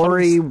guys in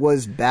story puddles.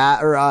 was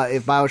bad, or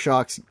if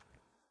Bioshock's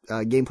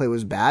gameplay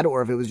was bad,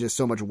 or if it was just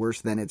so much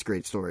worse than its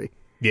great story.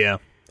 Yeah.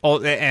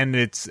 And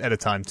it's at a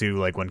time too,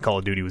 like when Call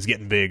of Duty was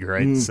getting big,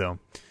 right? So,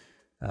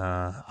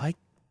 I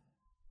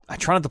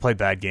try not to play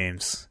bad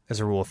games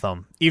as a rule of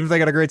thumb. Even if they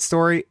got a great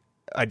story,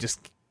 I don't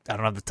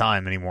have the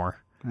time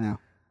anymore. Yeah.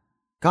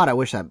 God, I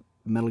wish that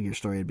Metal Gear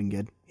story had been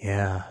good.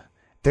 Yeah.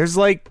 There's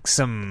like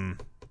some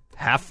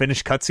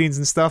half-finished cutscenes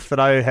and stuff that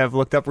I have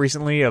looked up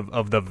recently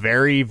of the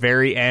very,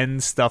 very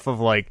end stuff of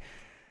like,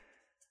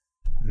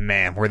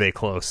 man, were they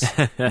close?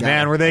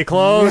 Man, were they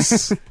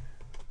close?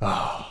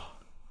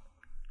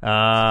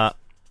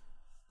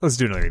 Let's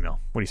do another email.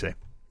 What do you say?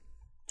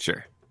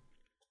 Sure.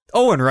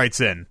 Owen writes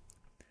in.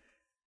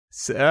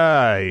 All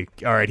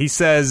right. He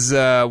says,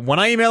 when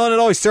I email it, it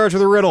always starts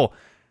with a riddle.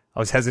 I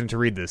was hesitant to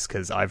read this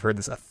because I've heard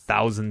this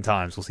 1,000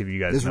 times. We'll see if you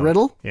guys This know.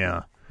 riddle?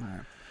 Yeah.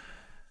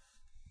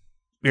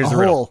 Here's A the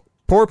riddle. hole.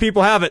 Poor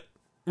people have it.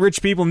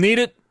 Rich people need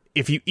it.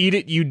 If you eat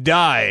it, you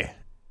die.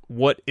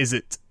 What is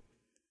it?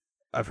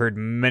 I've heard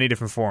many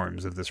different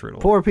forms of this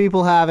riddle. Poor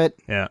people have it.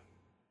 Yeah.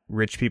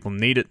 Rich people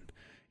need it.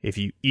 If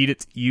you eat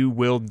it, you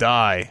will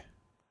die.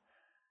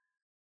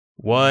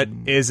 What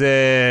is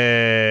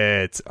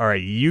it? All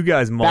right, you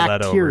guys mull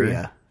that over.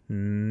 Bacteria.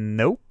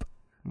 Nope.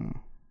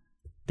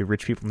 Do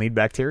rich people need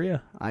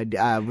bacteria?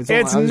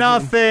 It's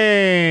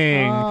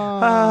Nothing.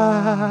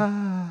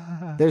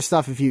 There's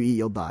stuff if you eat,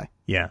 you'll die.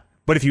 Yeah,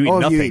 but if you eat Oh,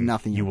 if nothing, you eat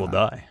nothing, you you'll will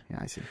die. die. Yeah,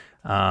 I see.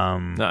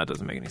 No, it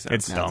doesn't make any sense.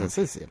 It's dumb. That's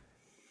it.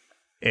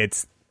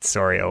 It's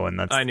sorry, Owen.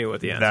 That's I knew what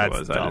the answer that's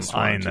was. Dumb. I just I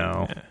wanted to-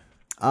 know. yeah.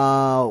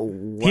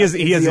 What He has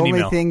is the an only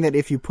email. thing that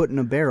if you put in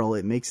a barrel,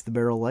 it makes the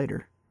barrel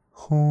lighter.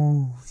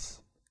 Holes.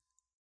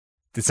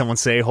 Did someone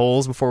say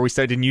holes before we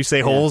started? Didn't you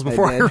say holes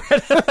before I did.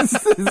 read it?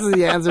 This is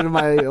the answer to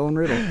my own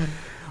riddle.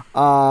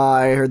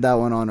 I heard that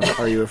one on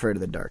Are You Afraid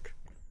of the Dark?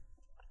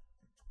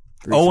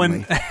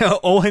 Owen Recently.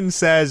 Owen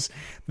says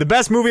the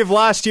best movie of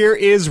last year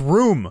is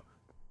Room.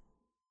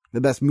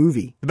 The best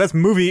movie. The best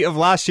movie of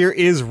last year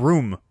is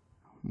Room.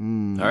 All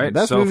right,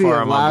 Best so movie far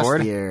of I'm on last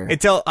board. year. I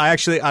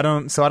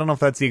don't know if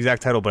that's the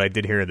exact title, but I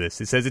did hear this.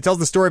 It says it tells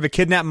the story of a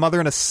kidnapped mother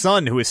and a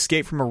son who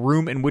escape from a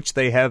room in which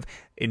they have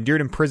endured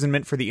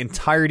imprisonment for the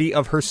entirety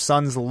of her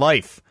son's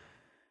life.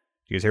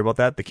 You guys hear about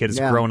that? The kid has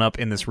Yeah. grown up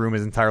in this room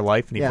his entire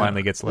life, and he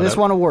finally gets let They just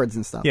out. won awards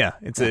and stuff. Yeah,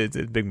 it's a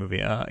big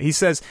movie. He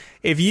says,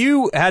 if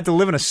you had to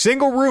live in a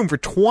single room for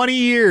 20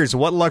 years,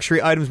 what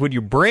luxury items would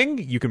you bring?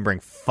 You can bring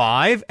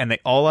 5, and they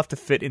all have to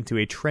fit into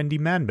a trendy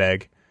man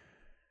bag.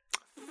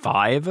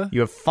 5?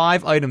 You have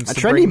 5 items A to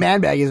trendy bring.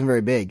 man bag isn't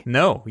very big.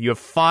 No, you have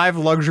 5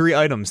 luxury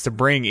items to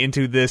bring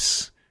into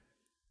this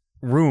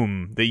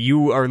room that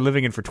you are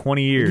living in for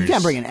 20 years. You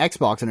can't bring an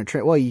Xbox in a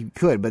trendy... Well, you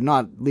could, but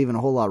not leaving a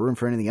whole lot of room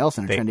for anything else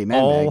in a They trendy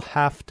man all bag.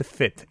 have to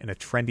fit in a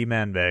trendy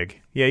man bag.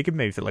 Yeah, you could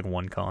maybe fit like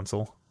one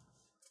console.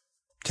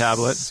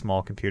 Tablet.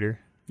 Small computer.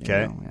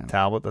 Okay. yeah.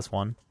 Tablet, that's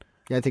one.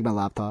 Yeah, I take my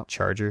laptop.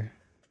 Charger.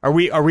 Are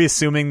we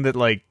assuming that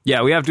like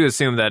Yeah, we have to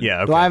assume that.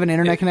 yeah, okay. Do I have an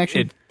internet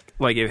connection?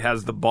 Like it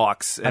has the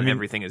box and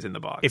everything is in the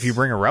box. If you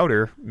bring a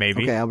router,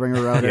 maybe. Okay, I'll bring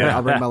a router. Yeah.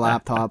 I'll bring my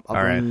laptop. I'll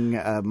All right. bring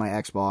my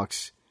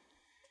Xbox.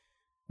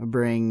 I'll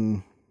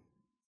bring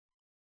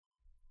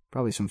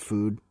probably some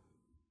food.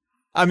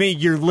 I mean,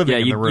 you're living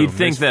in the room. you'd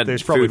think that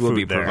there's probably food will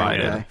be there.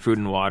 provided. Okay. Food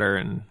and water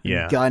and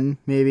Yeah. Gun,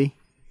 maybe.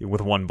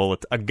 With one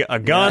bullet. A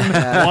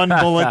gun, one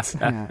bullet.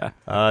 Yeah.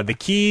 The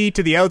key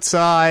to the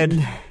outside.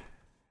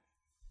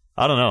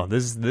 I don't know.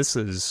 This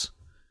is...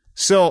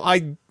 So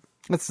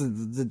That's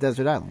the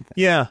desert island thing.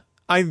 Yeah.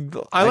 I like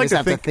just to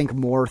have think... to think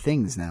more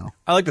things now.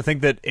 I like to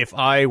think that if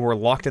I were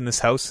locked in this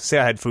house, say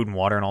I had food and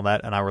water and all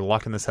that, and I were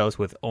locked in this house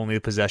with only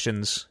the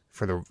possessions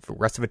for the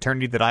rest of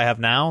eternity that I have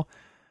now,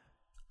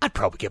 I'd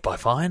probably get by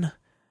fine.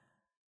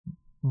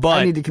 But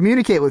I need to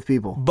communicate with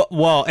people. But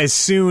well, as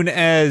soon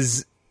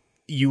as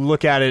you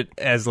look at it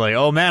as like,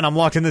 oh man, I'm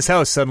locked in this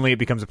house, suddenly it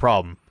becomes a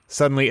problem.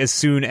 Suddenly, as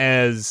soon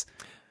as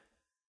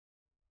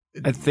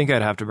I think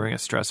I'd have to bring a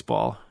stress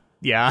ball.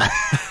 yeah,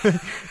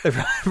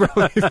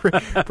 probably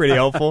pretty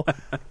helpful.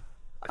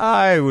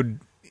 I would,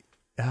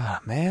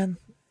 man,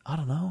 I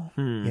don't know.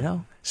 You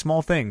know,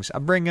 small things. I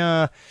bring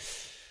the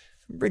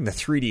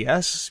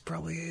 3DS.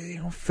 Probably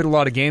fit a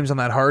lot of games on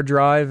that hard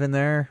drive in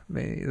there.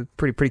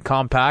 Pretty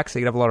compact, so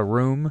you could have a lot of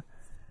room.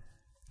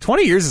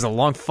 20 years is a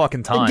long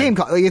fucking time.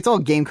 It's all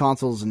game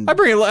consoles and. I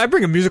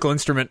bring a musical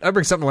instrument. I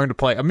bring something to learn to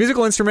play. A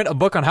musical instrument, a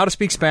book on how to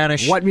speak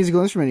Spanish. What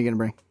musical instrument are you going to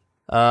bring?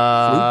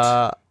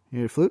 Flute? You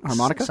need a flute?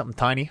 Harmonica? Something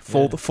tiny.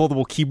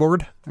 Foldable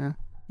keyboard. Yeah.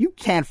 You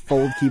can't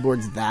fold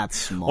keyboards that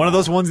small. One of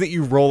those ones that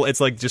you roll. It's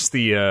like just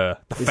the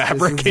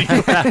fabric. You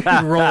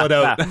roll it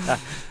out.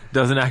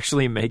 Doesn't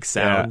actually make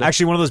sound.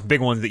 Actually, one of those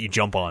big ones that you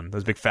jump on.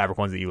 Those big fabric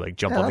ones that you like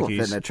jump on the that'll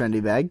keys. fit in a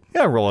trendy bag.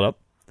 Yeah, roll it up.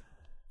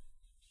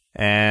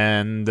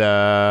 And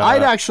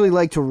I'd actually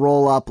like to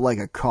roll up like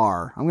a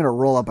car. I'm going to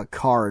roll up a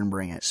car and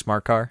bring it.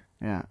 smart car.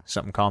 Yeah.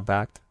 Something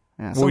compact.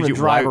 Yeah. What Something would to you-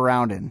 drive why-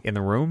 around in. In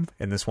the room?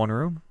 In this one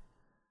room?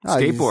 Oh,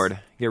 you Skateboard.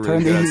 Get really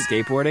turn good at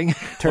the-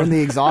 skateboarding. Turn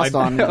the exhaust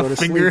on and go to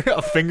sleep.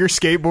 A finger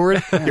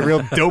skateboard. You're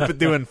real dope at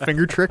doing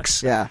finger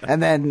tricks. Yeah,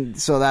 and then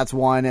so that's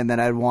one, and then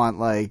I'd want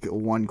like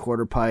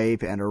 1/4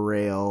 pipe and a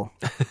rail,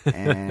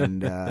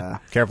 and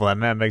Careful, that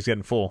man bag's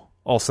getting full.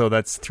 Also,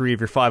 that's 3 of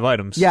your 5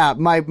 items. yeah,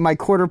 my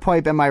quarter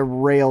pipe and my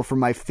rail for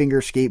my finger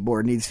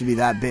skateboard needs to be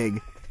that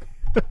big.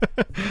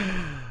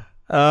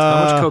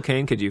 How much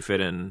cocaine could you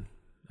fit in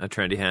a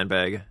trendy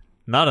handbag?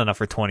 Not enough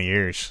for 20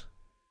 years.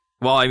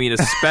 Well, I mean,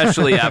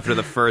 especially after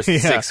the first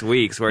 6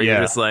 weeks where you're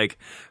just like,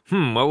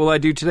 what will I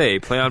do today?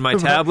 Play on my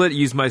tablet,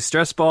 use my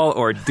stress ball,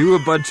 or do a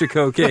bunch of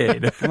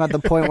cocaine? I'm at the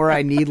point where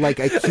I need like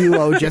a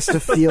kilo just to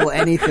feel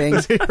anything.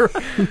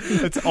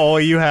 That's all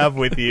you have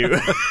with you.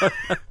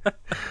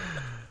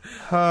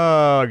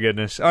 Oh,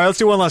 goodness. All right, let's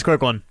do one last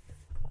quick one.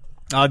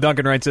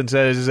 Duncan writes and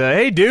says,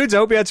 hey, dudes, I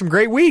hope you had some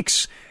great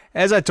weeks.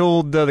 As I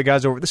told the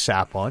guys over at the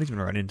Sap Pod, he's been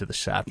running into the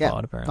Sap Yeah,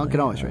 Pod, apparently. Duncan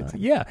always writes.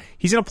 Yeah,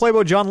 he's in a play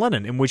about John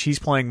Lennon, in which he's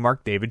playing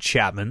Mark David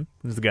Chapman,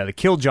 who's the guy that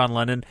killed John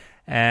Lennon,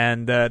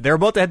 and they're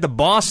about to head to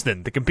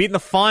Boston to compete in the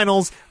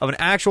finals of an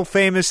actual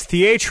famous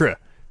theatre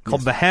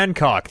called the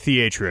Hancock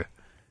Theatre.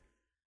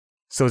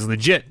 So it's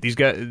legit. These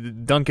guys,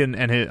 Duncan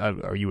and his,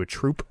 are you a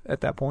troupe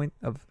at that point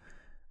of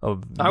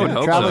I would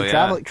hope traveling-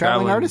 so, yeah.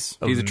 traveling artists?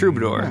 He's a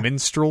troubadour. Is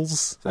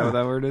minstrels? that what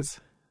that word is?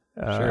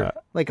 Sure.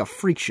 Like a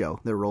freak show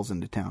that rolls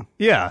into town.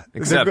 Yeah,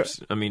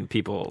 Except, I mean,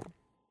 people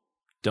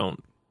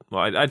don't...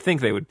 Well, I think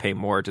they would pay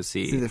more to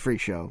See see... the freak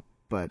show,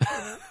 but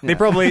they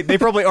probably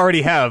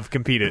already have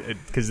competed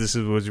because this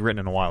was written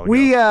in a while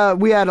ago.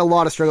 we had a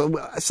lot of struggle.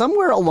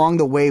 Somewhere along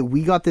the way,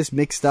 we got this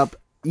mixed up.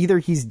 Either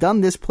he's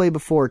done this play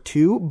before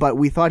too, but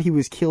we thought he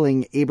was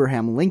killing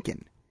Abraham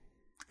Lincoln.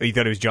 You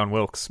thought it was John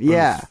Wilkes.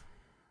 Yeah.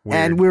 Weird.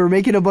 And we were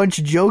making a bunch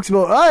of jokes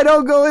about, I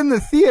don't go in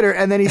the theater.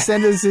 And then he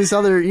sent us this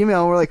other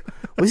email, and we're like,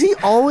 was he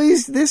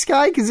always this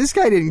guy? Because this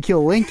guy didn't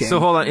kill Lincoln. So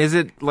hold on, is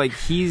it like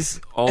he's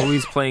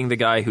always playing the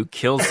guy who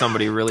kills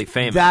somebody really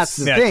famous? That's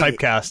the thing.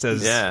 typecast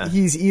as Yeah.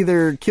 He's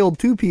either killed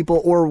 2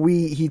 people, or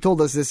he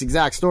told us this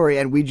exact story,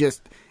 and we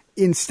just,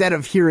 instead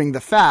of hearing the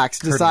facts,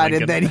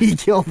 decided that Lincoln. he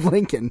killed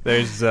Lincoln.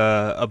 There's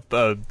a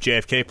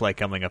JFK play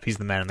coming up. He's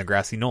the man in the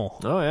grassy knoll.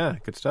 Oh, yeah,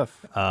 good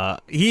stuff.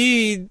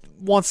 He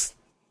wants.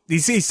 He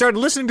started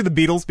listening to the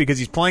Beatles because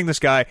he's playing this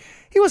guy.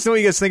 He wants to know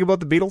what you guys think about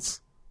the Beatles.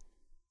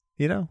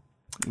 You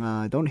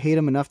know? Don't hate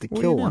him enough to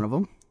kill one of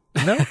them.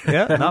 No,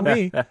 yeah, not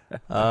me.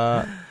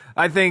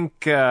 I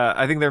think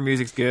their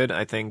music's good.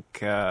 I think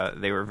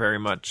they were very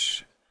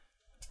much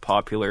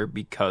popular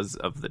because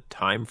of the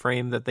time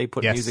frame that they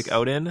put Yes. music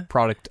out in.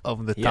 Product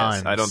of the Yes,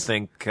 times. I don't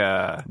think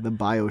The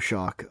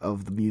BioShock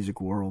of the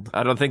music world.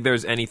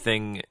 there's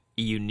anything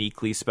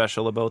uniquely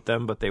special about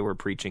them, but they were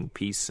preaching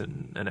peace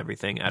and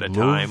everything at a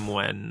time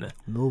when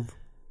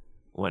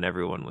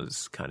everyone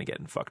was kind of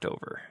getting fucked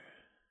over.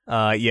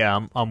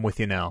 Yeah, I'm with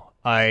you now.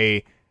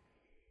 I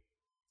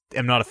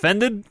am not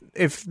offended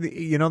if the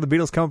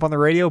Beatles come up on the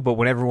radio, but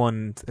when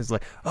everyone is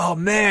like, "Oh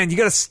man, you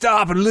got to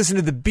stop and listen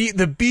to the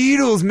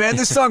Beatles, man!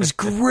 This song's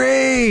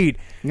great."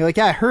 And you're like,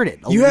 yeah, I heard it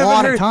a You haven't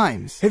lot of heard-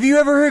 times. Have you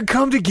ever heard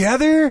 "Come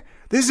Together"?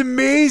 This is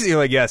amazing. You're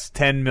like, yes,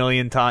 10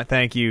 million times.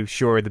 Thank you.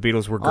 Sure, the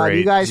Beatles were great. Do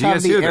you guys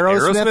have the hear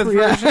Aerosmith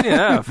version?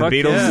 Yeah, the fuck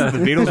Beatles, yeah. the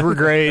Beatles were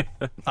great.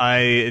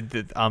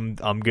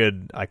 I'm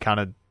good. I kind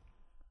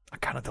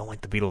of don't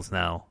like the Beatles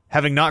now,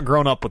 having not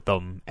grown up with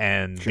them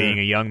and being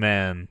a young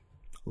man.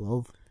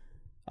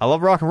 I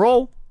love rock and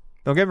roll.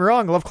 Don't get me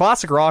wrong. I love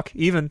classic rock,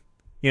 even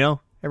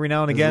every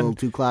now and It's again. a little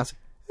too classic.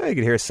 Yeah, you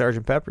could hear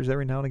Sgt. Pepper's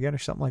every now and again or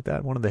something like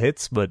that. One of the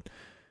hits, but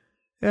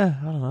yeah,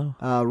 I don't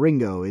know.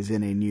 Ringo is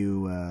in a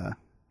new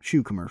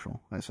shoe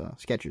commercial. I saw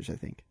Skechers, I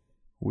think.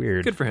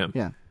 Weird. Good for him.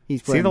 Yeah,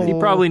 he's See playing. the He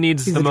probably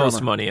needs He's the the most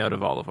drummer. money out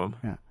of all of them.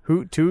 Yeah.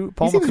 Who? Two?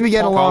 Paul He seems to be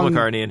getting Paul along.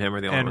 McCartney and him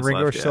are the only and ones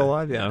Ringo are left. still yeah.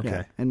 alive. Yeah. Okay.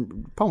 Yeah,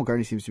 and Paul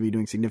McCartney seems to be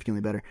doing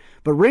significantly better.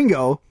 But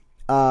Ringo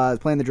is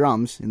playing the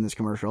drums in this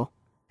commercial,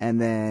 and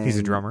then He's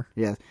a drummer.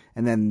 Yeah,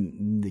 and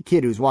then the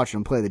kid who's watching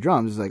him play the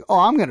drums is like, "Oh,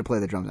 I'm going to play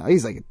the drums now."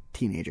 He's like a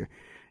teenager.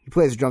 He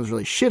plays the drums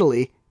really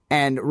shittily,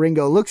 and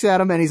Ringo looks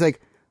at him and he's like,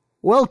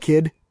 "Well,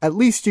 kid, at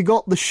least you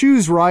got the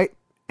shoes right."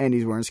 And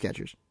he's wearing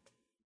Skechers.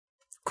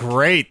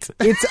 Great.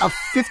 It's a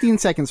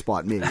 15-second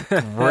spot, maybe.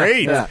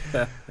 Great. Yeah.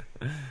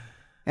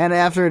 And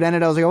after it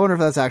ended, I was like, I wonder if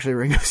that's actually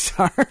Ringo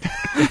Starr.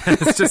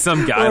 It's just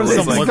some guy Or who they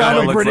looks like, found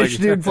a looks British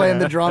like- dude playing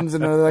the drums,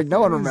 and they're like, no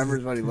one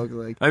remembers what he looked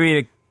like. I mean,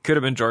 it could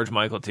have been George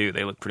Michael too.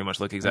 They pretty much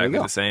look exactly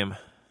go. the same.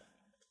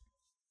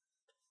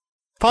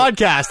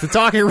 Podcast at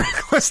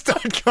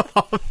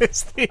talkingreckless.com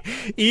is the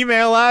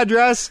email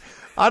address.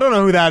 I don't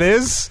know who that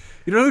is.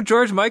 You know who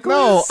George Michael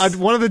No, is?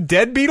 one of the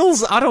dead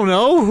Beatles? I don't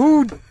know.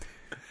 Who?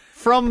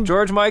 From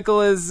George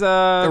Michael is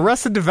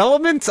Arrested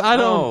Development? I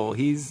don't. No,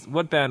 he's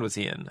what band was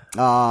he in?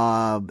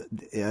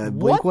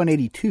 Blink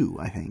 182,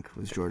 I think,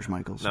 was George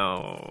Michael's.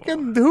 No,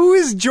 Who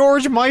is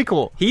George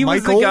Michael? he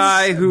was the Michaels?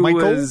 guy who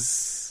Michaels?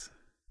 was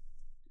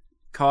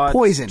caught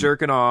Poison.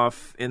 jerking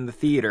off in the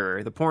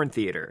theater, the porn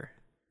theater.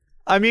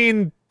 I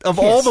mean, of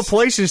all the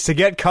places to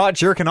get caught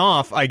jerking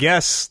off, I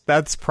guess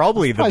that's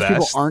probably the Surprised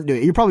people best. aren't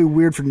doing it. You're probably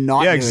weird for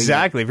not Yeah, doing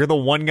exactly. If you're the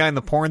one guy in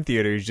the porn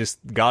theater who's just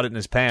got it in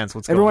his pants,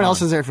 what's it. Everyone going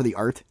else on? is there for the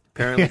art.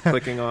 Apparently,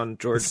 clicking on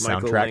George The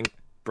Michael soundtrack. link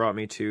brought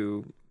me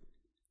to.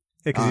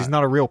 Yeah, because he's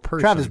not a real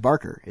person. Travis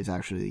Barker is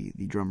actually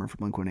the drummer for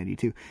Blink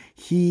 182.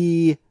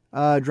 He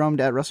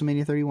drummed at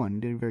WrestleMania 31. He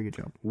did a very good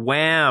job.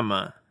 Wham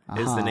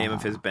is the name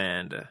of his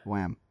band.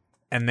 Wham.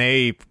 And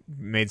they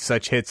made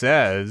such hits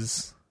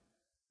as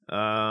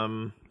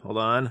Hold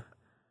on.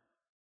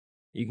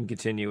 You can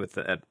continue with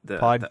the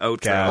Podcast.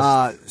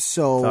 outro.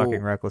 So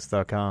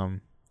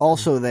talkingreckless.com.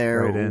 also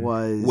there Right in.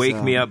 was Wake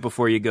me up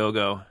before you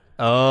go.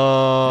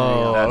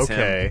 Oh, That's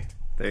okay. him.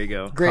 There you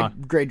go.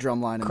 Great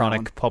drum line. in that one.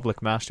 Chronic public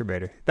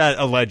masturbator. That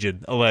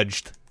alleged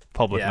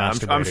public Yeah,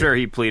 masturbator. I'm sure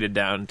he pleaded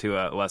down to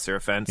a lesser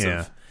offense Yeah.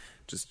 of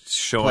just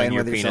showing Playing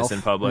your with penis yourself.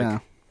 in public. Yeah.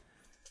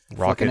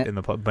 Rocket Flicking in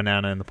the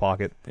banana in the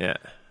pocket. Yeah.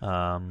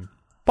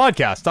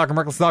 Podcast,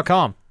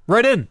 talkingreckless.com.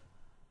 Right in.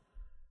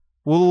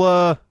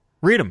 We'll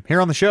read them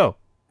here on the show.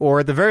 Or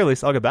at the very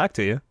least, I'll get back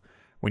to you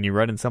when you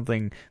write in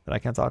something that I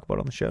can't talk about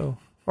on the show.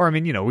 Or, I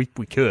mean, we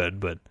could,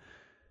 but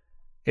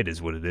it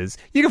is what it is.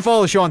 You can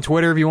follow the show on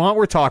Twitter if you want.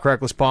 We're Talk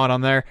Reckless Pod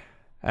on there.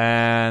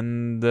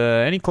 And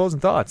any closing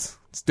thoughts?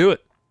 Let's do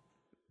it.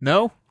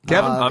 No?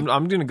 Kevin?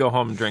 I'm going to go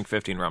home and drink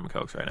 15 rum and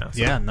cokes right now.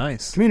 So. Yeah,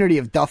 nice. Community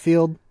of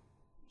Duffield.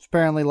 There's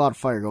apparently a lot of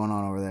fire going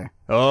on over there.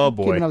 Oh,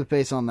 boy. Keeping up the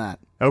pace on that.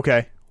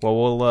 Okay.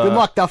 Well, we'll... Good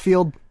luck,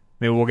 Duffield.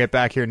 Maybe we'll get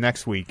back here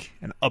next week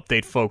and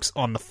update folks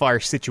on the fire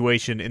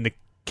situation in the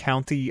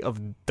county of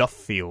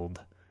Duffield.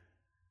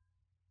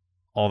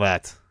 All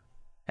that.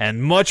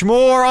 And much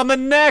more on the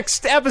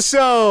next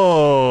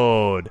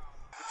episode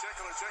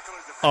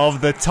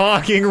of the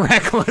Talking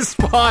Reckless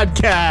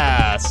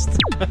podcast.